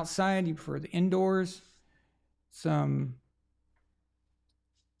prefer outside? Do you prefer the indoors?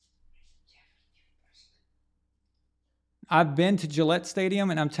 I've been to Gillette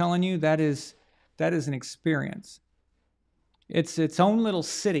Stadium, and I'm telling you, that is an experience. It's its own little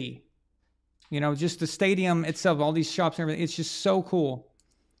city. Just the stadium itself, all these shops and everything, it's just so cool.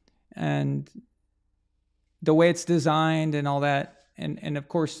 And the way it's designed and all that. And of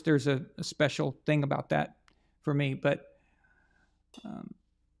course, there's a special thing about that for me. But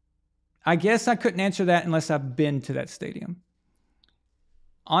I guess I couldn't answer that unless I've been to that stadium.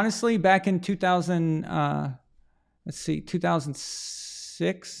 Honestly, back in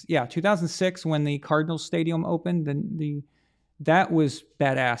 2006. Yeah, 2006 when the Cardinals Stadium opened, that was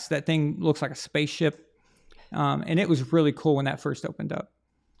badass. That thing looks like a spaceship. And it was really cool when that first opened up.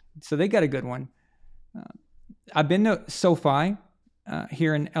 So they got a good one. I've been to SoFi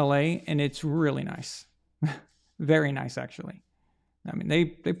here in LA, and it's really nice. Very nice, actually. I mean, they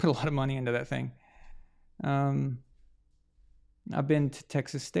put a lot of money into that thing. I've been to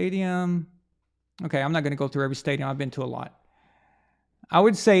Texas Stadium. Okay, I'm not going to go through every stadium. I've been to a lot. I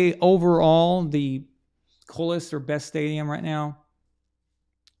would say overall, the coolest or best stadium right now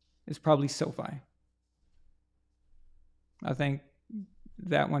is probably SoFi. I think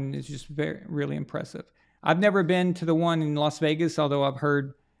that one is just really impressive. I've never been to the one in Las Vegas, although I've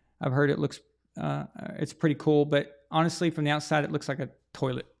heard it looks it's pretty cool. But honestly, from the outside, it looks like a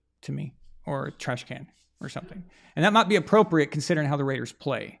toilet to me, or a trash can or something. And that might be appropriate considering how the Raiders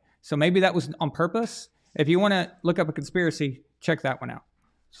play. So maybe that was on purpose. if you want to look up a conspiracy, check that one out.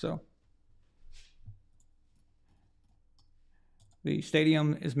 So the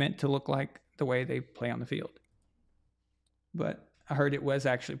stadium is meant to look like the way they play on the field. But I heard it was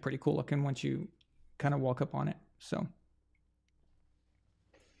actually pretty cool looking once you kind of walk up on it. So,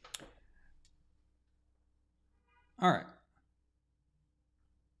 all right.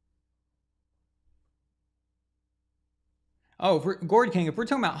 Oh, Gord King, if we're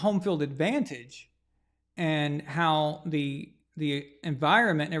talking about home field advantage and how the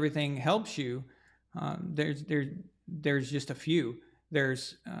environment and everything helps you, there's just a few.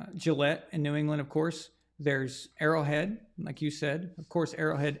 There's Gillette in New England, of course. There's Arrowhead, like you said. Of course,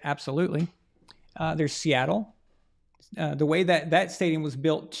 Arrowhead, absolutely. There's Seattle. The way that stadium was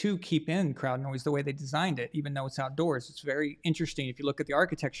built to keep in crowd noise, the way they designed it, even though it's outdoors, it's very interesting. If you look at the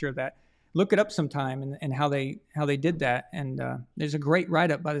architecture of that, look it up sometime and how they did that. And there's a great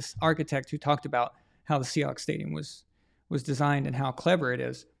write-up by this architect who talked about how the Seahawks stadium was designed and how clever it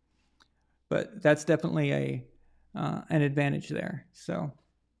is. But that's definitely an advantage there. So,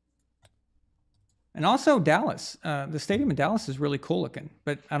 and also Dallas. The stadium in Dallas is really cool looking,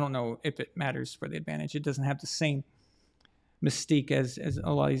 but I don't know if it matters for the advantage. It doesn't have the same mystique as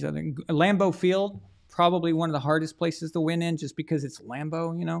a lot of these other. Lambeau Field, probably one of the hardest places to win in, just because it's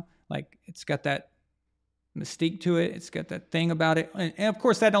Lambeau, you know, like it's got that mystique to it. It's got that thing about it. And of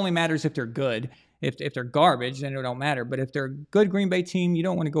course, that only matters if they're good. If they're garbage, then it don't matter. But if they're a good Green Bay team, you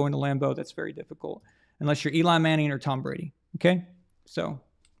don't want to go into Lambeau. That's very difficult unless you're Eli Manning or Tom Brady. Okay? So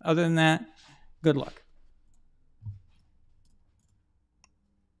other than that, good luck.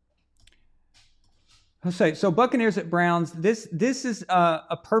 I'll say, so Buccaneers at Browns, this is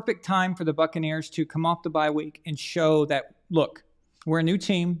a perfect time for the Buccaneers to come off the bye week and show that, look, we're a new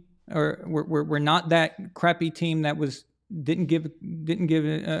team, or we're not that crappy team that didn't give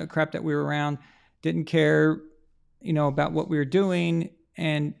a crap that we were around, didn't care, you know, about what we were doing,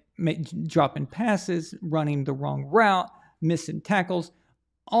 and dropping passes, running the wrong route, missing tackles,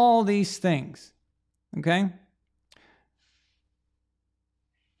 all these things, okay?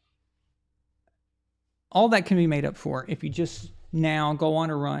 All that can be made up for if you just now go on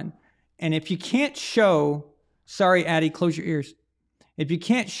a run. And if you can't show, sorry, Addy, close your ears. If you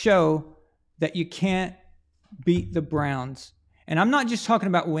can't show that you can't beat the Browns, and I'm not just talking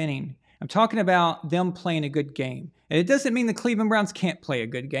about winning, I'm talking about them playing a good game. And it doesn't mean the Cleveland Browns can't play a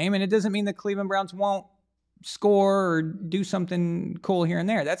good game, and it doesn't mean the Cleveland Browns won't score or do something cool here and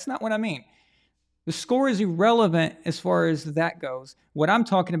there. That's not what I mean. The score is irrelevant as far as that goes. What I'm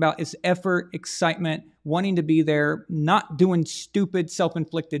talking about is effort, excitement, wanting to be there, not doing stupid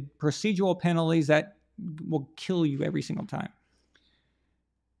self-inflicted procedural penalties that will kill you every single time.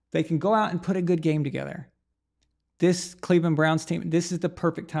 They can go out and put a good game together. This Cleveland Browns team, this is the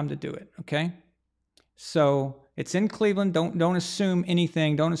perfect time to do it, okay? So it's in Cleveland. Don't assume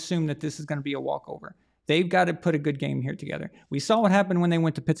anything. Don't assume that this is going to be a walkover. They've got to put a good game here together. We saw what happened when they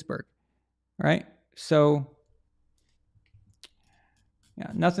went to Pittsburgh. Right? So, yeah,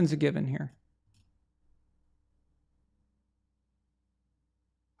 nothing's a given here.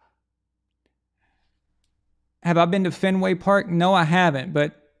 Have I been to Fenway Park? No, I haven't,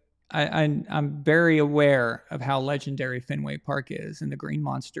 but I'm very aware of how legendary Fenway Park is and the Green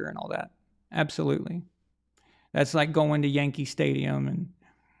Monster and all that. Absolutely. That's like going to Yankee Stadium and,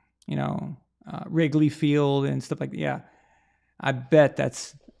 you know, Wrigley Field and stuff like that. Yeah, I bet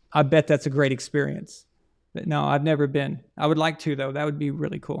that's a great experience. But no, I've never been. I would like to, though. That would be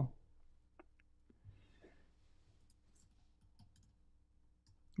really cool.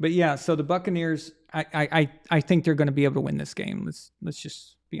 But yeah, so the Buccaneers, I think they're going to be able to win this game. Let's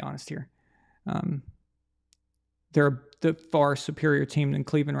just be honest here. They're the far superior team than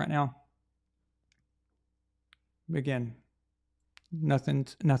Cleveland right now. Again,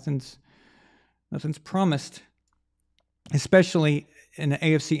 nothing's promised, especially in the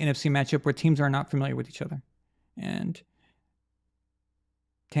AFC-NFC matchup where teams are not familiar with each other. And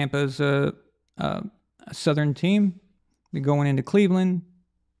Tampa's a southern team. They're going into Cleveland.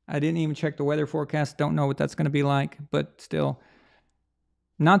 I didn't even check the weather forecast. Don't know what that's going to be like, but still.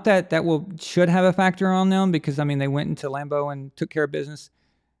 Not that should have a factor on them, because, I mean, they went into Lambeau and took care of business.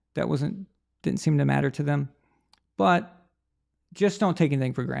 That didn't seem to matter to them. But just don't take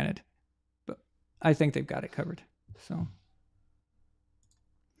anything for granted. But I think they've got it covered. So,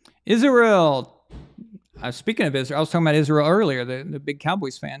 Israel. Speaking of Israel, I was talking about Israel earlier, the big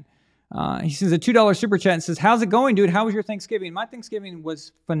Cowboys fan. He sends a $2 super chat and says, "How's it going, dude? How was your Thanksgiving?" My Thanksgiving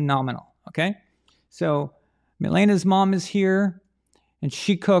was phenomenal, okay? So, Milena's mom is here, and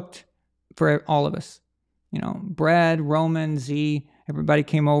she cooked for all of us. You know, Brad, Roman, Z, everybody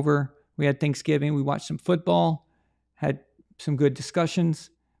came over. We had Thanksgiving. We watched some football, had some good discussions.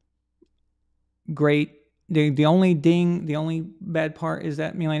 Great. The only bad part is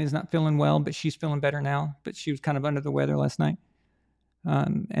that Milena's not feeling well, but she's feeling better now. But she was kind of under the weather last night.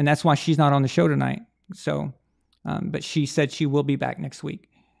 And that's why she's not on the show tonight. So, but she said she will be back next week.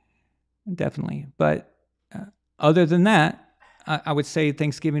 Definitely. But other than that, I would say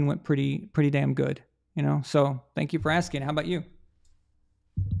Thanksgiving went pretty damn good. So thank you for asking. How about you?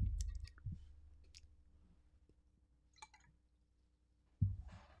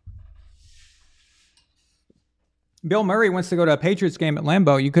 Bill Murray wants to go to a Patriots game at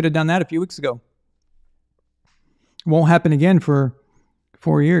Lambeau. You could have done that a few weeks ago. Won't happen again for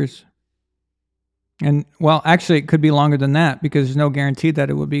 4 years. And, well, actually, it could be longer than that because there's no guarantee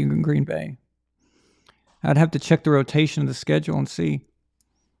that it would be in Green Bay. I'd have to check the rotation of the schedule and see.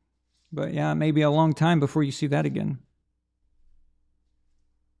 But, yeah, it may be a long time before you see that again.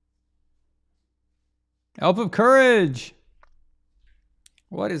 Elf of Courage.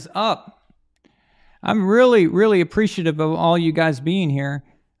 What is up? I'm really, really appreciative of all you guys being here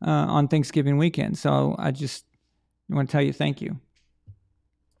on Thanksgiving weekend. So I just want to tell you thank you.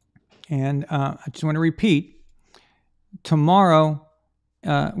 And I just want to repeat, tomorrow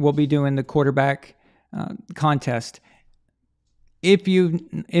we'll be doing the quarterback contest. If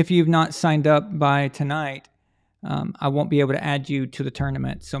you've not signed up by tonight, I won't be able to add you to the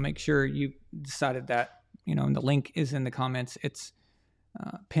tournament. So make sure you decided that. And the link is in the comments. It's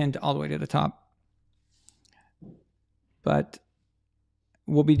pinned all the way to the top. But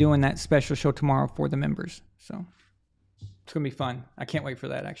we'll be doing that special show tomorrow for the members. So it's going to be fun. I can't wait for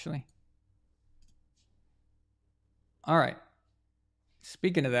that, actually. All right.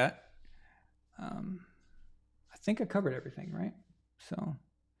 Speaking of that, I think I covered everything, right? So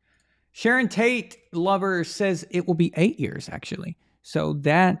Sharon Tate Lover says it will be 8 years, actually. So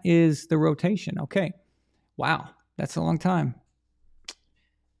that is the rotation. Okay. Wow. That's a long time.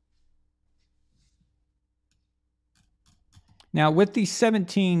 Now, with the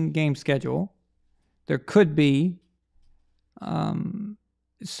 17-game schedule, there could be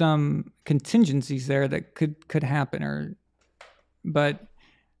some contingencies there that could happen, but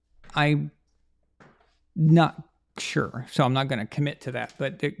I'm not sure, so I'm not going to commit to that.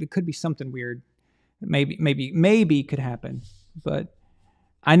 But there could be something weird, maybe could happen. But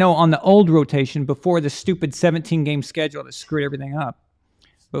I know on the old rotation, before the stupid 17-game schedule that screwed everything up,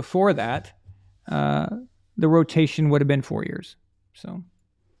 before that, the rotation would have been 4 years. So,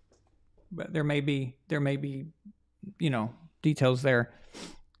 but there may be, details there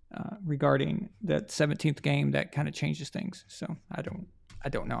regarding that 17th game that kind of changes things. So I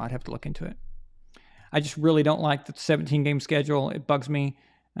don't know. I'd have to look into it. I just really don't like the 17-game schedule. It bugs me.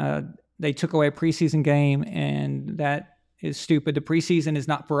 They took away a preseason game, and that is stupid. The preseason is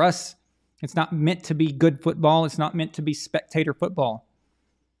not for us. It's not meant to be good football. It's not meant to be spectator football.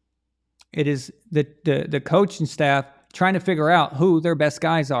 It is the coaching staff trying to figure out who their best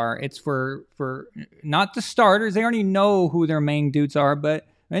guys are. It's for not the starters. They already know who their main dudes are,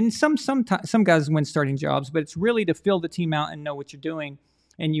 and some guys win starting jobs, but it's really to fill the team out and know what you're doing.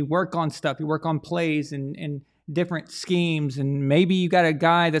 And you work on stuff. You work on plays and different schemes. And maybe you got a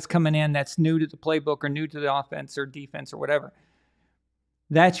guy that's coming in that's new to the playbook or new to the offense or defense or whatever.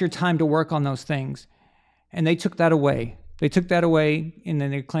 That's your time to work on those things. And they took that away. And then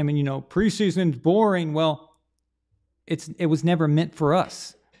they're claiming, preseason's boring. Well, it was never meant for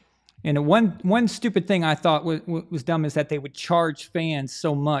us. And one stupid thing I thought was dumb is that they would charge fans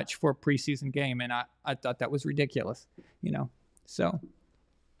so much for a preseason game, and I thought that was ridiculous. So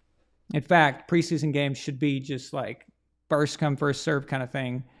in fact, preseason games should be just like first come first serve kind of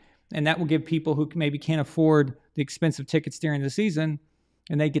thing, and that will give people who maybe can't afford the expensive tickets during the season,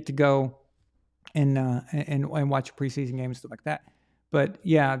 and they get to go and watch a preseason game and stuff like that. But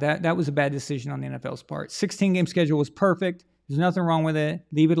yeah, that was a bad decision on the NFL's part. 16-game schedule was perfect. There's nothing wrong with it.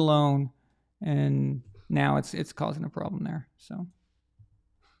 Leave it alone. And now it's causing a problem there. So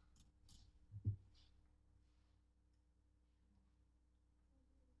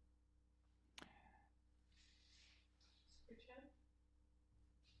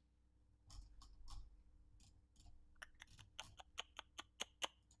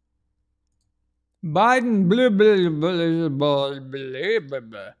Biden, blah, blah, blah, blah, blah,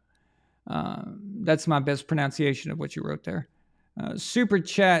 blah, blah. That's my best pronunciation of what you wrote there. Super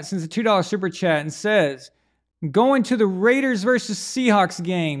chat, since a $2 super chat, and says, going to the Raiders versus Seahawks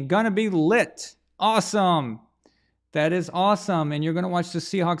game. Gonna be lit. Awesome. That is awesome. And you're going to watch the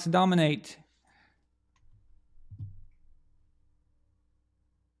Seahawks dominate.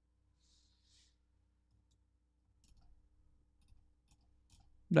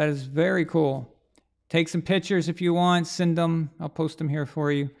 That is very cool. Take some pictures if you want. Send them. I'll post them here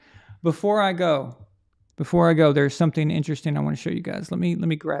for you. Before I go, there's something interesting I want to show you guys. Let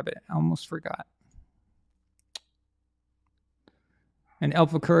me grab it. I almost forgot. And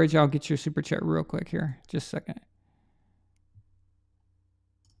Alpha Courage, I'll get your super chat real quick here. Just a second.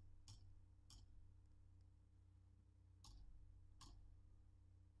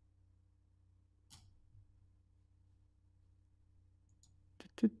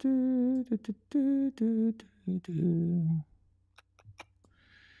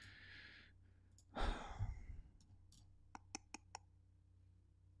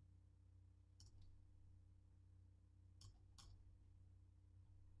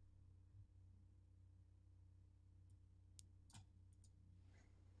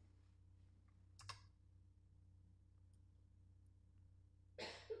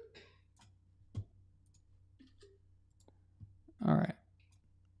 All right.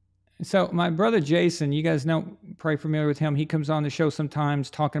 So my brother Jason, you guys know, probably familiar with him. He comes on the show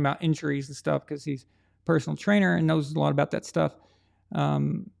sometimes talking about injuries and stuff because he's a personal trainer and knows a lot about that stuff.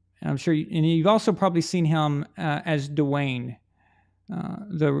 And I'm sure, and you've also probably seen him as Dwayne,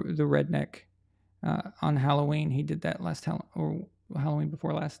 the redneck, on Halloween. He did that last Halloween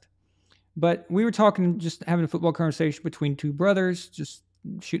before last. But we were talking, just having a football conversation between two brothers, just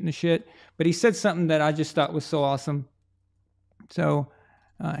shooting the shit. But he said something that I just thought was so awesome. So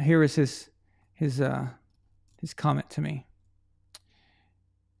here is his comment to me.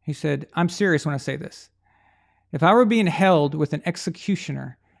 He said, "I'm serious when I say this. If I were being held with an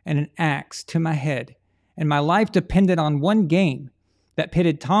executioner and an axe to my head, and my life depended on one game that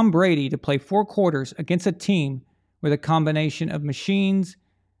pitted Tom Brady to play 4 quarters against a team with a combination of machines,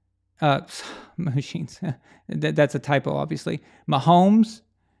 that's a typo, obviously, Mahomes,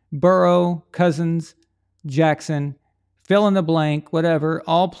 Burrow, Cousins, Jackson, fill in the blank, whatever,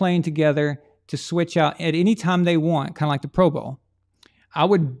 all playing together to switch out at any time they want, kind of like the Pro Bowl, I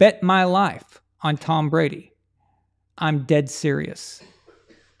would bet my life on Tom Brady. I'm dead serious."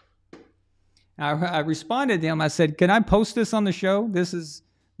 I responded to him. I said, "Can I post this on the show? This is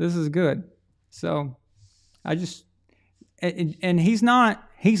good." So I just, and he's not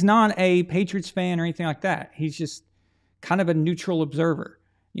a Patriots fan or anything like that. He's just kind of a neutral observer,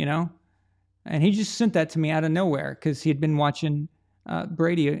 you know? And he just sent that to me out of nowhere because he had been watching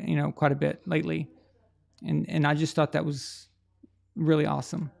Brady, quite a bit lately. And I just thought that was really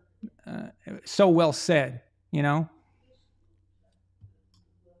awesome. So well said, you know?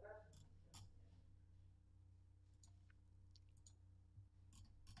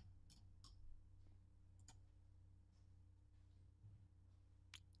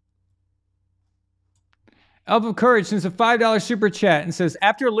 Elf of Courage sends a $5 super chat and says,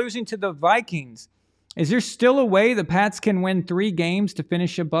 "After losing to the Vikings, is there still a way the Pats can win 3 games to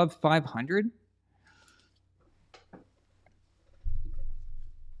finish above 500?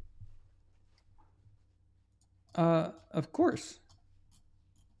 Of course.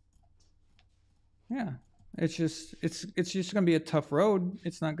 Yeah. It's just going to be a tough road.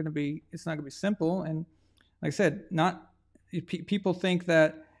 It's not going to be simple. And like I said, people think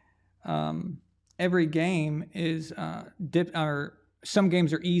that every game is or some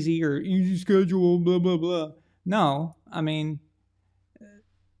games are easy or easy schedule, blah, blah, blah. No, I mean,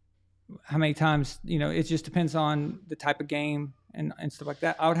 how many times, it just depends on the type of game and stuff like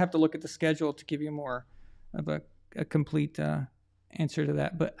that. I would have to look at the schedule to give you more of a complete answer to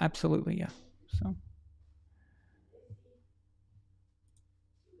that, but absolutely, yeah. So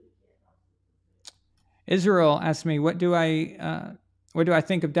Israel asked me, what do I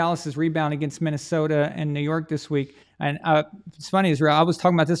think of Dallas's rebound against Minnesota and New York this week? And it's funny, Israel, I was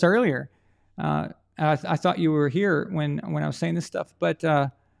talking about this earlier. I thought you were here when I was saying this stuff, but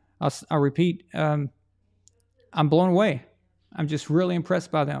I'll repeat. I'm blown away. I'm just really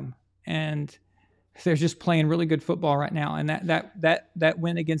impressed by them, and they're just playing really good football right now. And that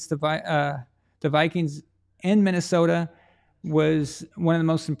win against the Vikings in Minnesota was one of the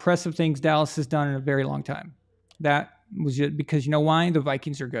most impressive things Dallas has done in a very long time. That was just because, you know why? The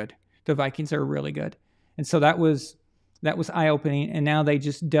Vikings are good. The Vikings are really good. And so that was eye-opening. And now they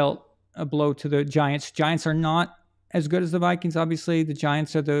just dealt a blow to the Giants. Giants are not as good as the Vikings, obviously. The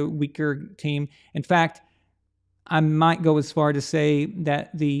Giants are the weaker team. In fact, I might go as far to say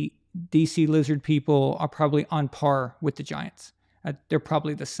that the DC Lizard people are probably on par with the Giants. They're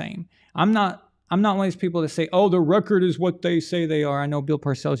probably the same. I'm not one of these people that say, oh, the record is what they say they are. I know Bill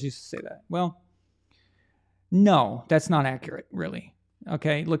Parcells used to say that. Well, no, that's not accurate, really.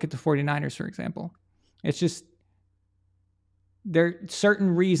 Okay, look at the 49ers, for example. It's just there are certain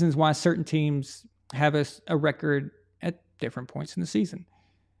reasons why certain teams have a record at different points in the season.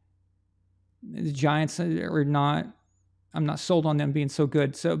 The Giants are not. I'm not sold on them being so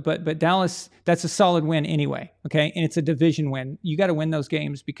good. So, but Dallas, that's a solid win anyway. Okay, and it's a division win. You got to win those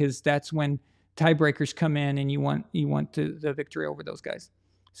games because that's when tiebreakers come in, and you want the victory over those guys.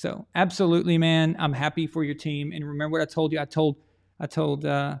 So, absolutely, man, I'm happy for your team. And remember what I told you. I told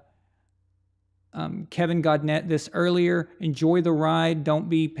Kevin Godnett this earlier. Enjoy the ride. Don't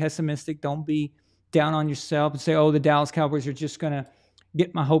be pessimistic. Don't be down on yourself and say, "Oh, the Dallas Cowboys are just gonna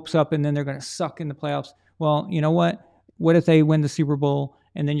get my hopes up, and then they're gonna suck in the playoffs." Well, you know what? What if they win the Super Bowl,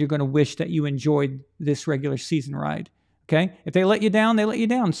 and then you're going to wish that you enjoyed this regular season ride? Okay, if they let you down, they let you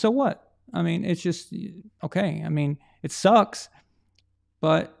down. So what? I mean, it's just okay. I mean, it sucks,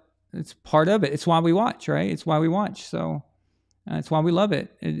 but it's part of it. It's why we watch, right? It's why we watch. So it's why we love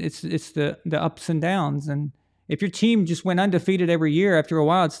it. It's the ups and downs. And if your team just went undefeated every year, after a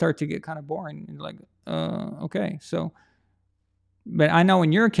while, it'd start to get kind of boring. And like, okay. So, but I know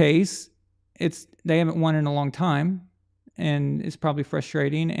in your case, they haven't won in a long time, and it's probably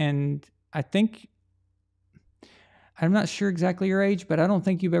frustrating. And I think, I'm not sure exactly your age, but I don't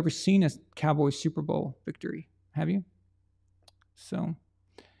think you've ever seen a Cowboys Super Bowl victory. Have you? So,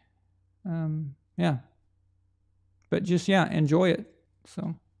 yeah. But just, yeah, enjoy it.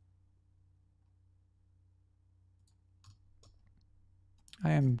 So,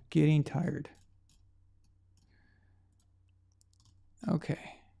 I am getting tired. Okay.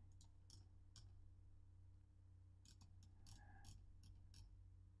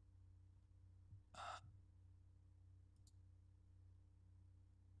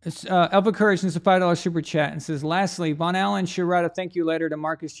 Elva Courage is a $5 super chat and says, lastly, VonAllen should write a thank you letter to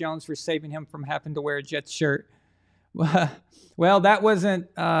Marcus Jones for saving him from having to wear a Jets shirt. Well, that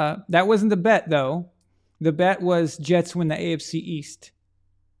wasn't the bet, though. The bet was Jets win the AFC East.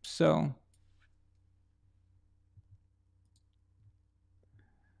 So,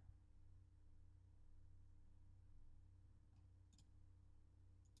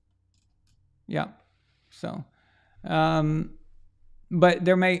 yeah. So, but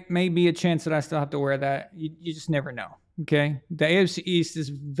there may be a chance that I still have to wear that. You just never know. Okay, the AFC East is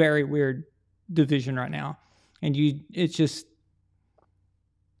a very weird division right now, and it's just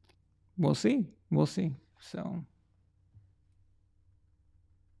we'll see. So,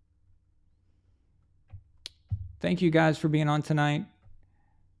 thank you guys for being on tonight.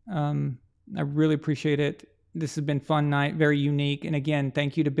 I really appreciate it. This has been a fun night, very unique. And again,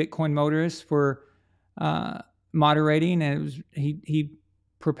 thank you to Bitcoin Motorist for moderating. And he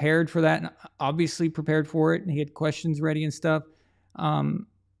prepared for that, and obviously prepared for it, and he had questions ready and stuff. I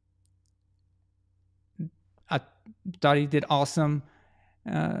thought he did awesome.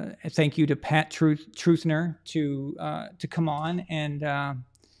 Thank you to Pat Troothner to come on and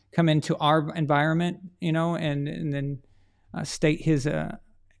come into our environment, and then state his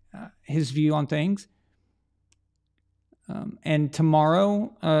view on things. And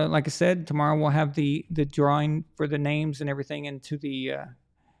tomorrow, like I said, tomorrow we'll have the drawing for the names and everything into the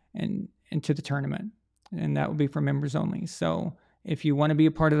tournament, and that will be for members only. So if you want to be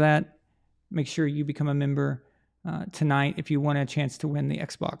a part of that, make sure you become a member tonight if you want a chance to win the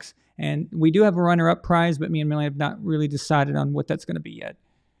Xbox. And we do have a runner-up prize, but me and Millie have not really decided on what that's going to be yet.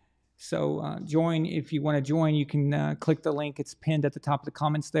 So join. If you want to join, you can click the link. It's pinned at the top of the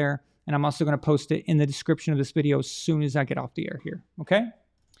comments there. And I'm also going to post it in the description of this video as soon as I get off the air here. Okay?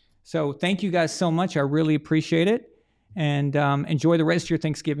 So thank you guys so much. I really appreciate it. And enjoy the rest of your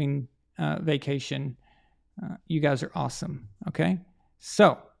Thanksgiving vacation. You guys are awesome. Okay?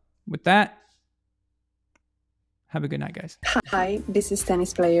 So with that, have a good night, guys. Hi, this is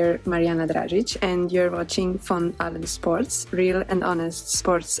tennis player Mariana Dragic, and you're watching VonAllen Sports, real and honest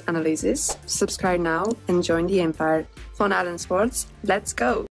sports analysis. Subscribe now and join the empire. VonAllen Sports, let's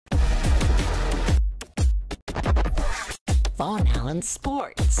go! VonAllen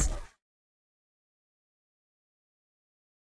Sports.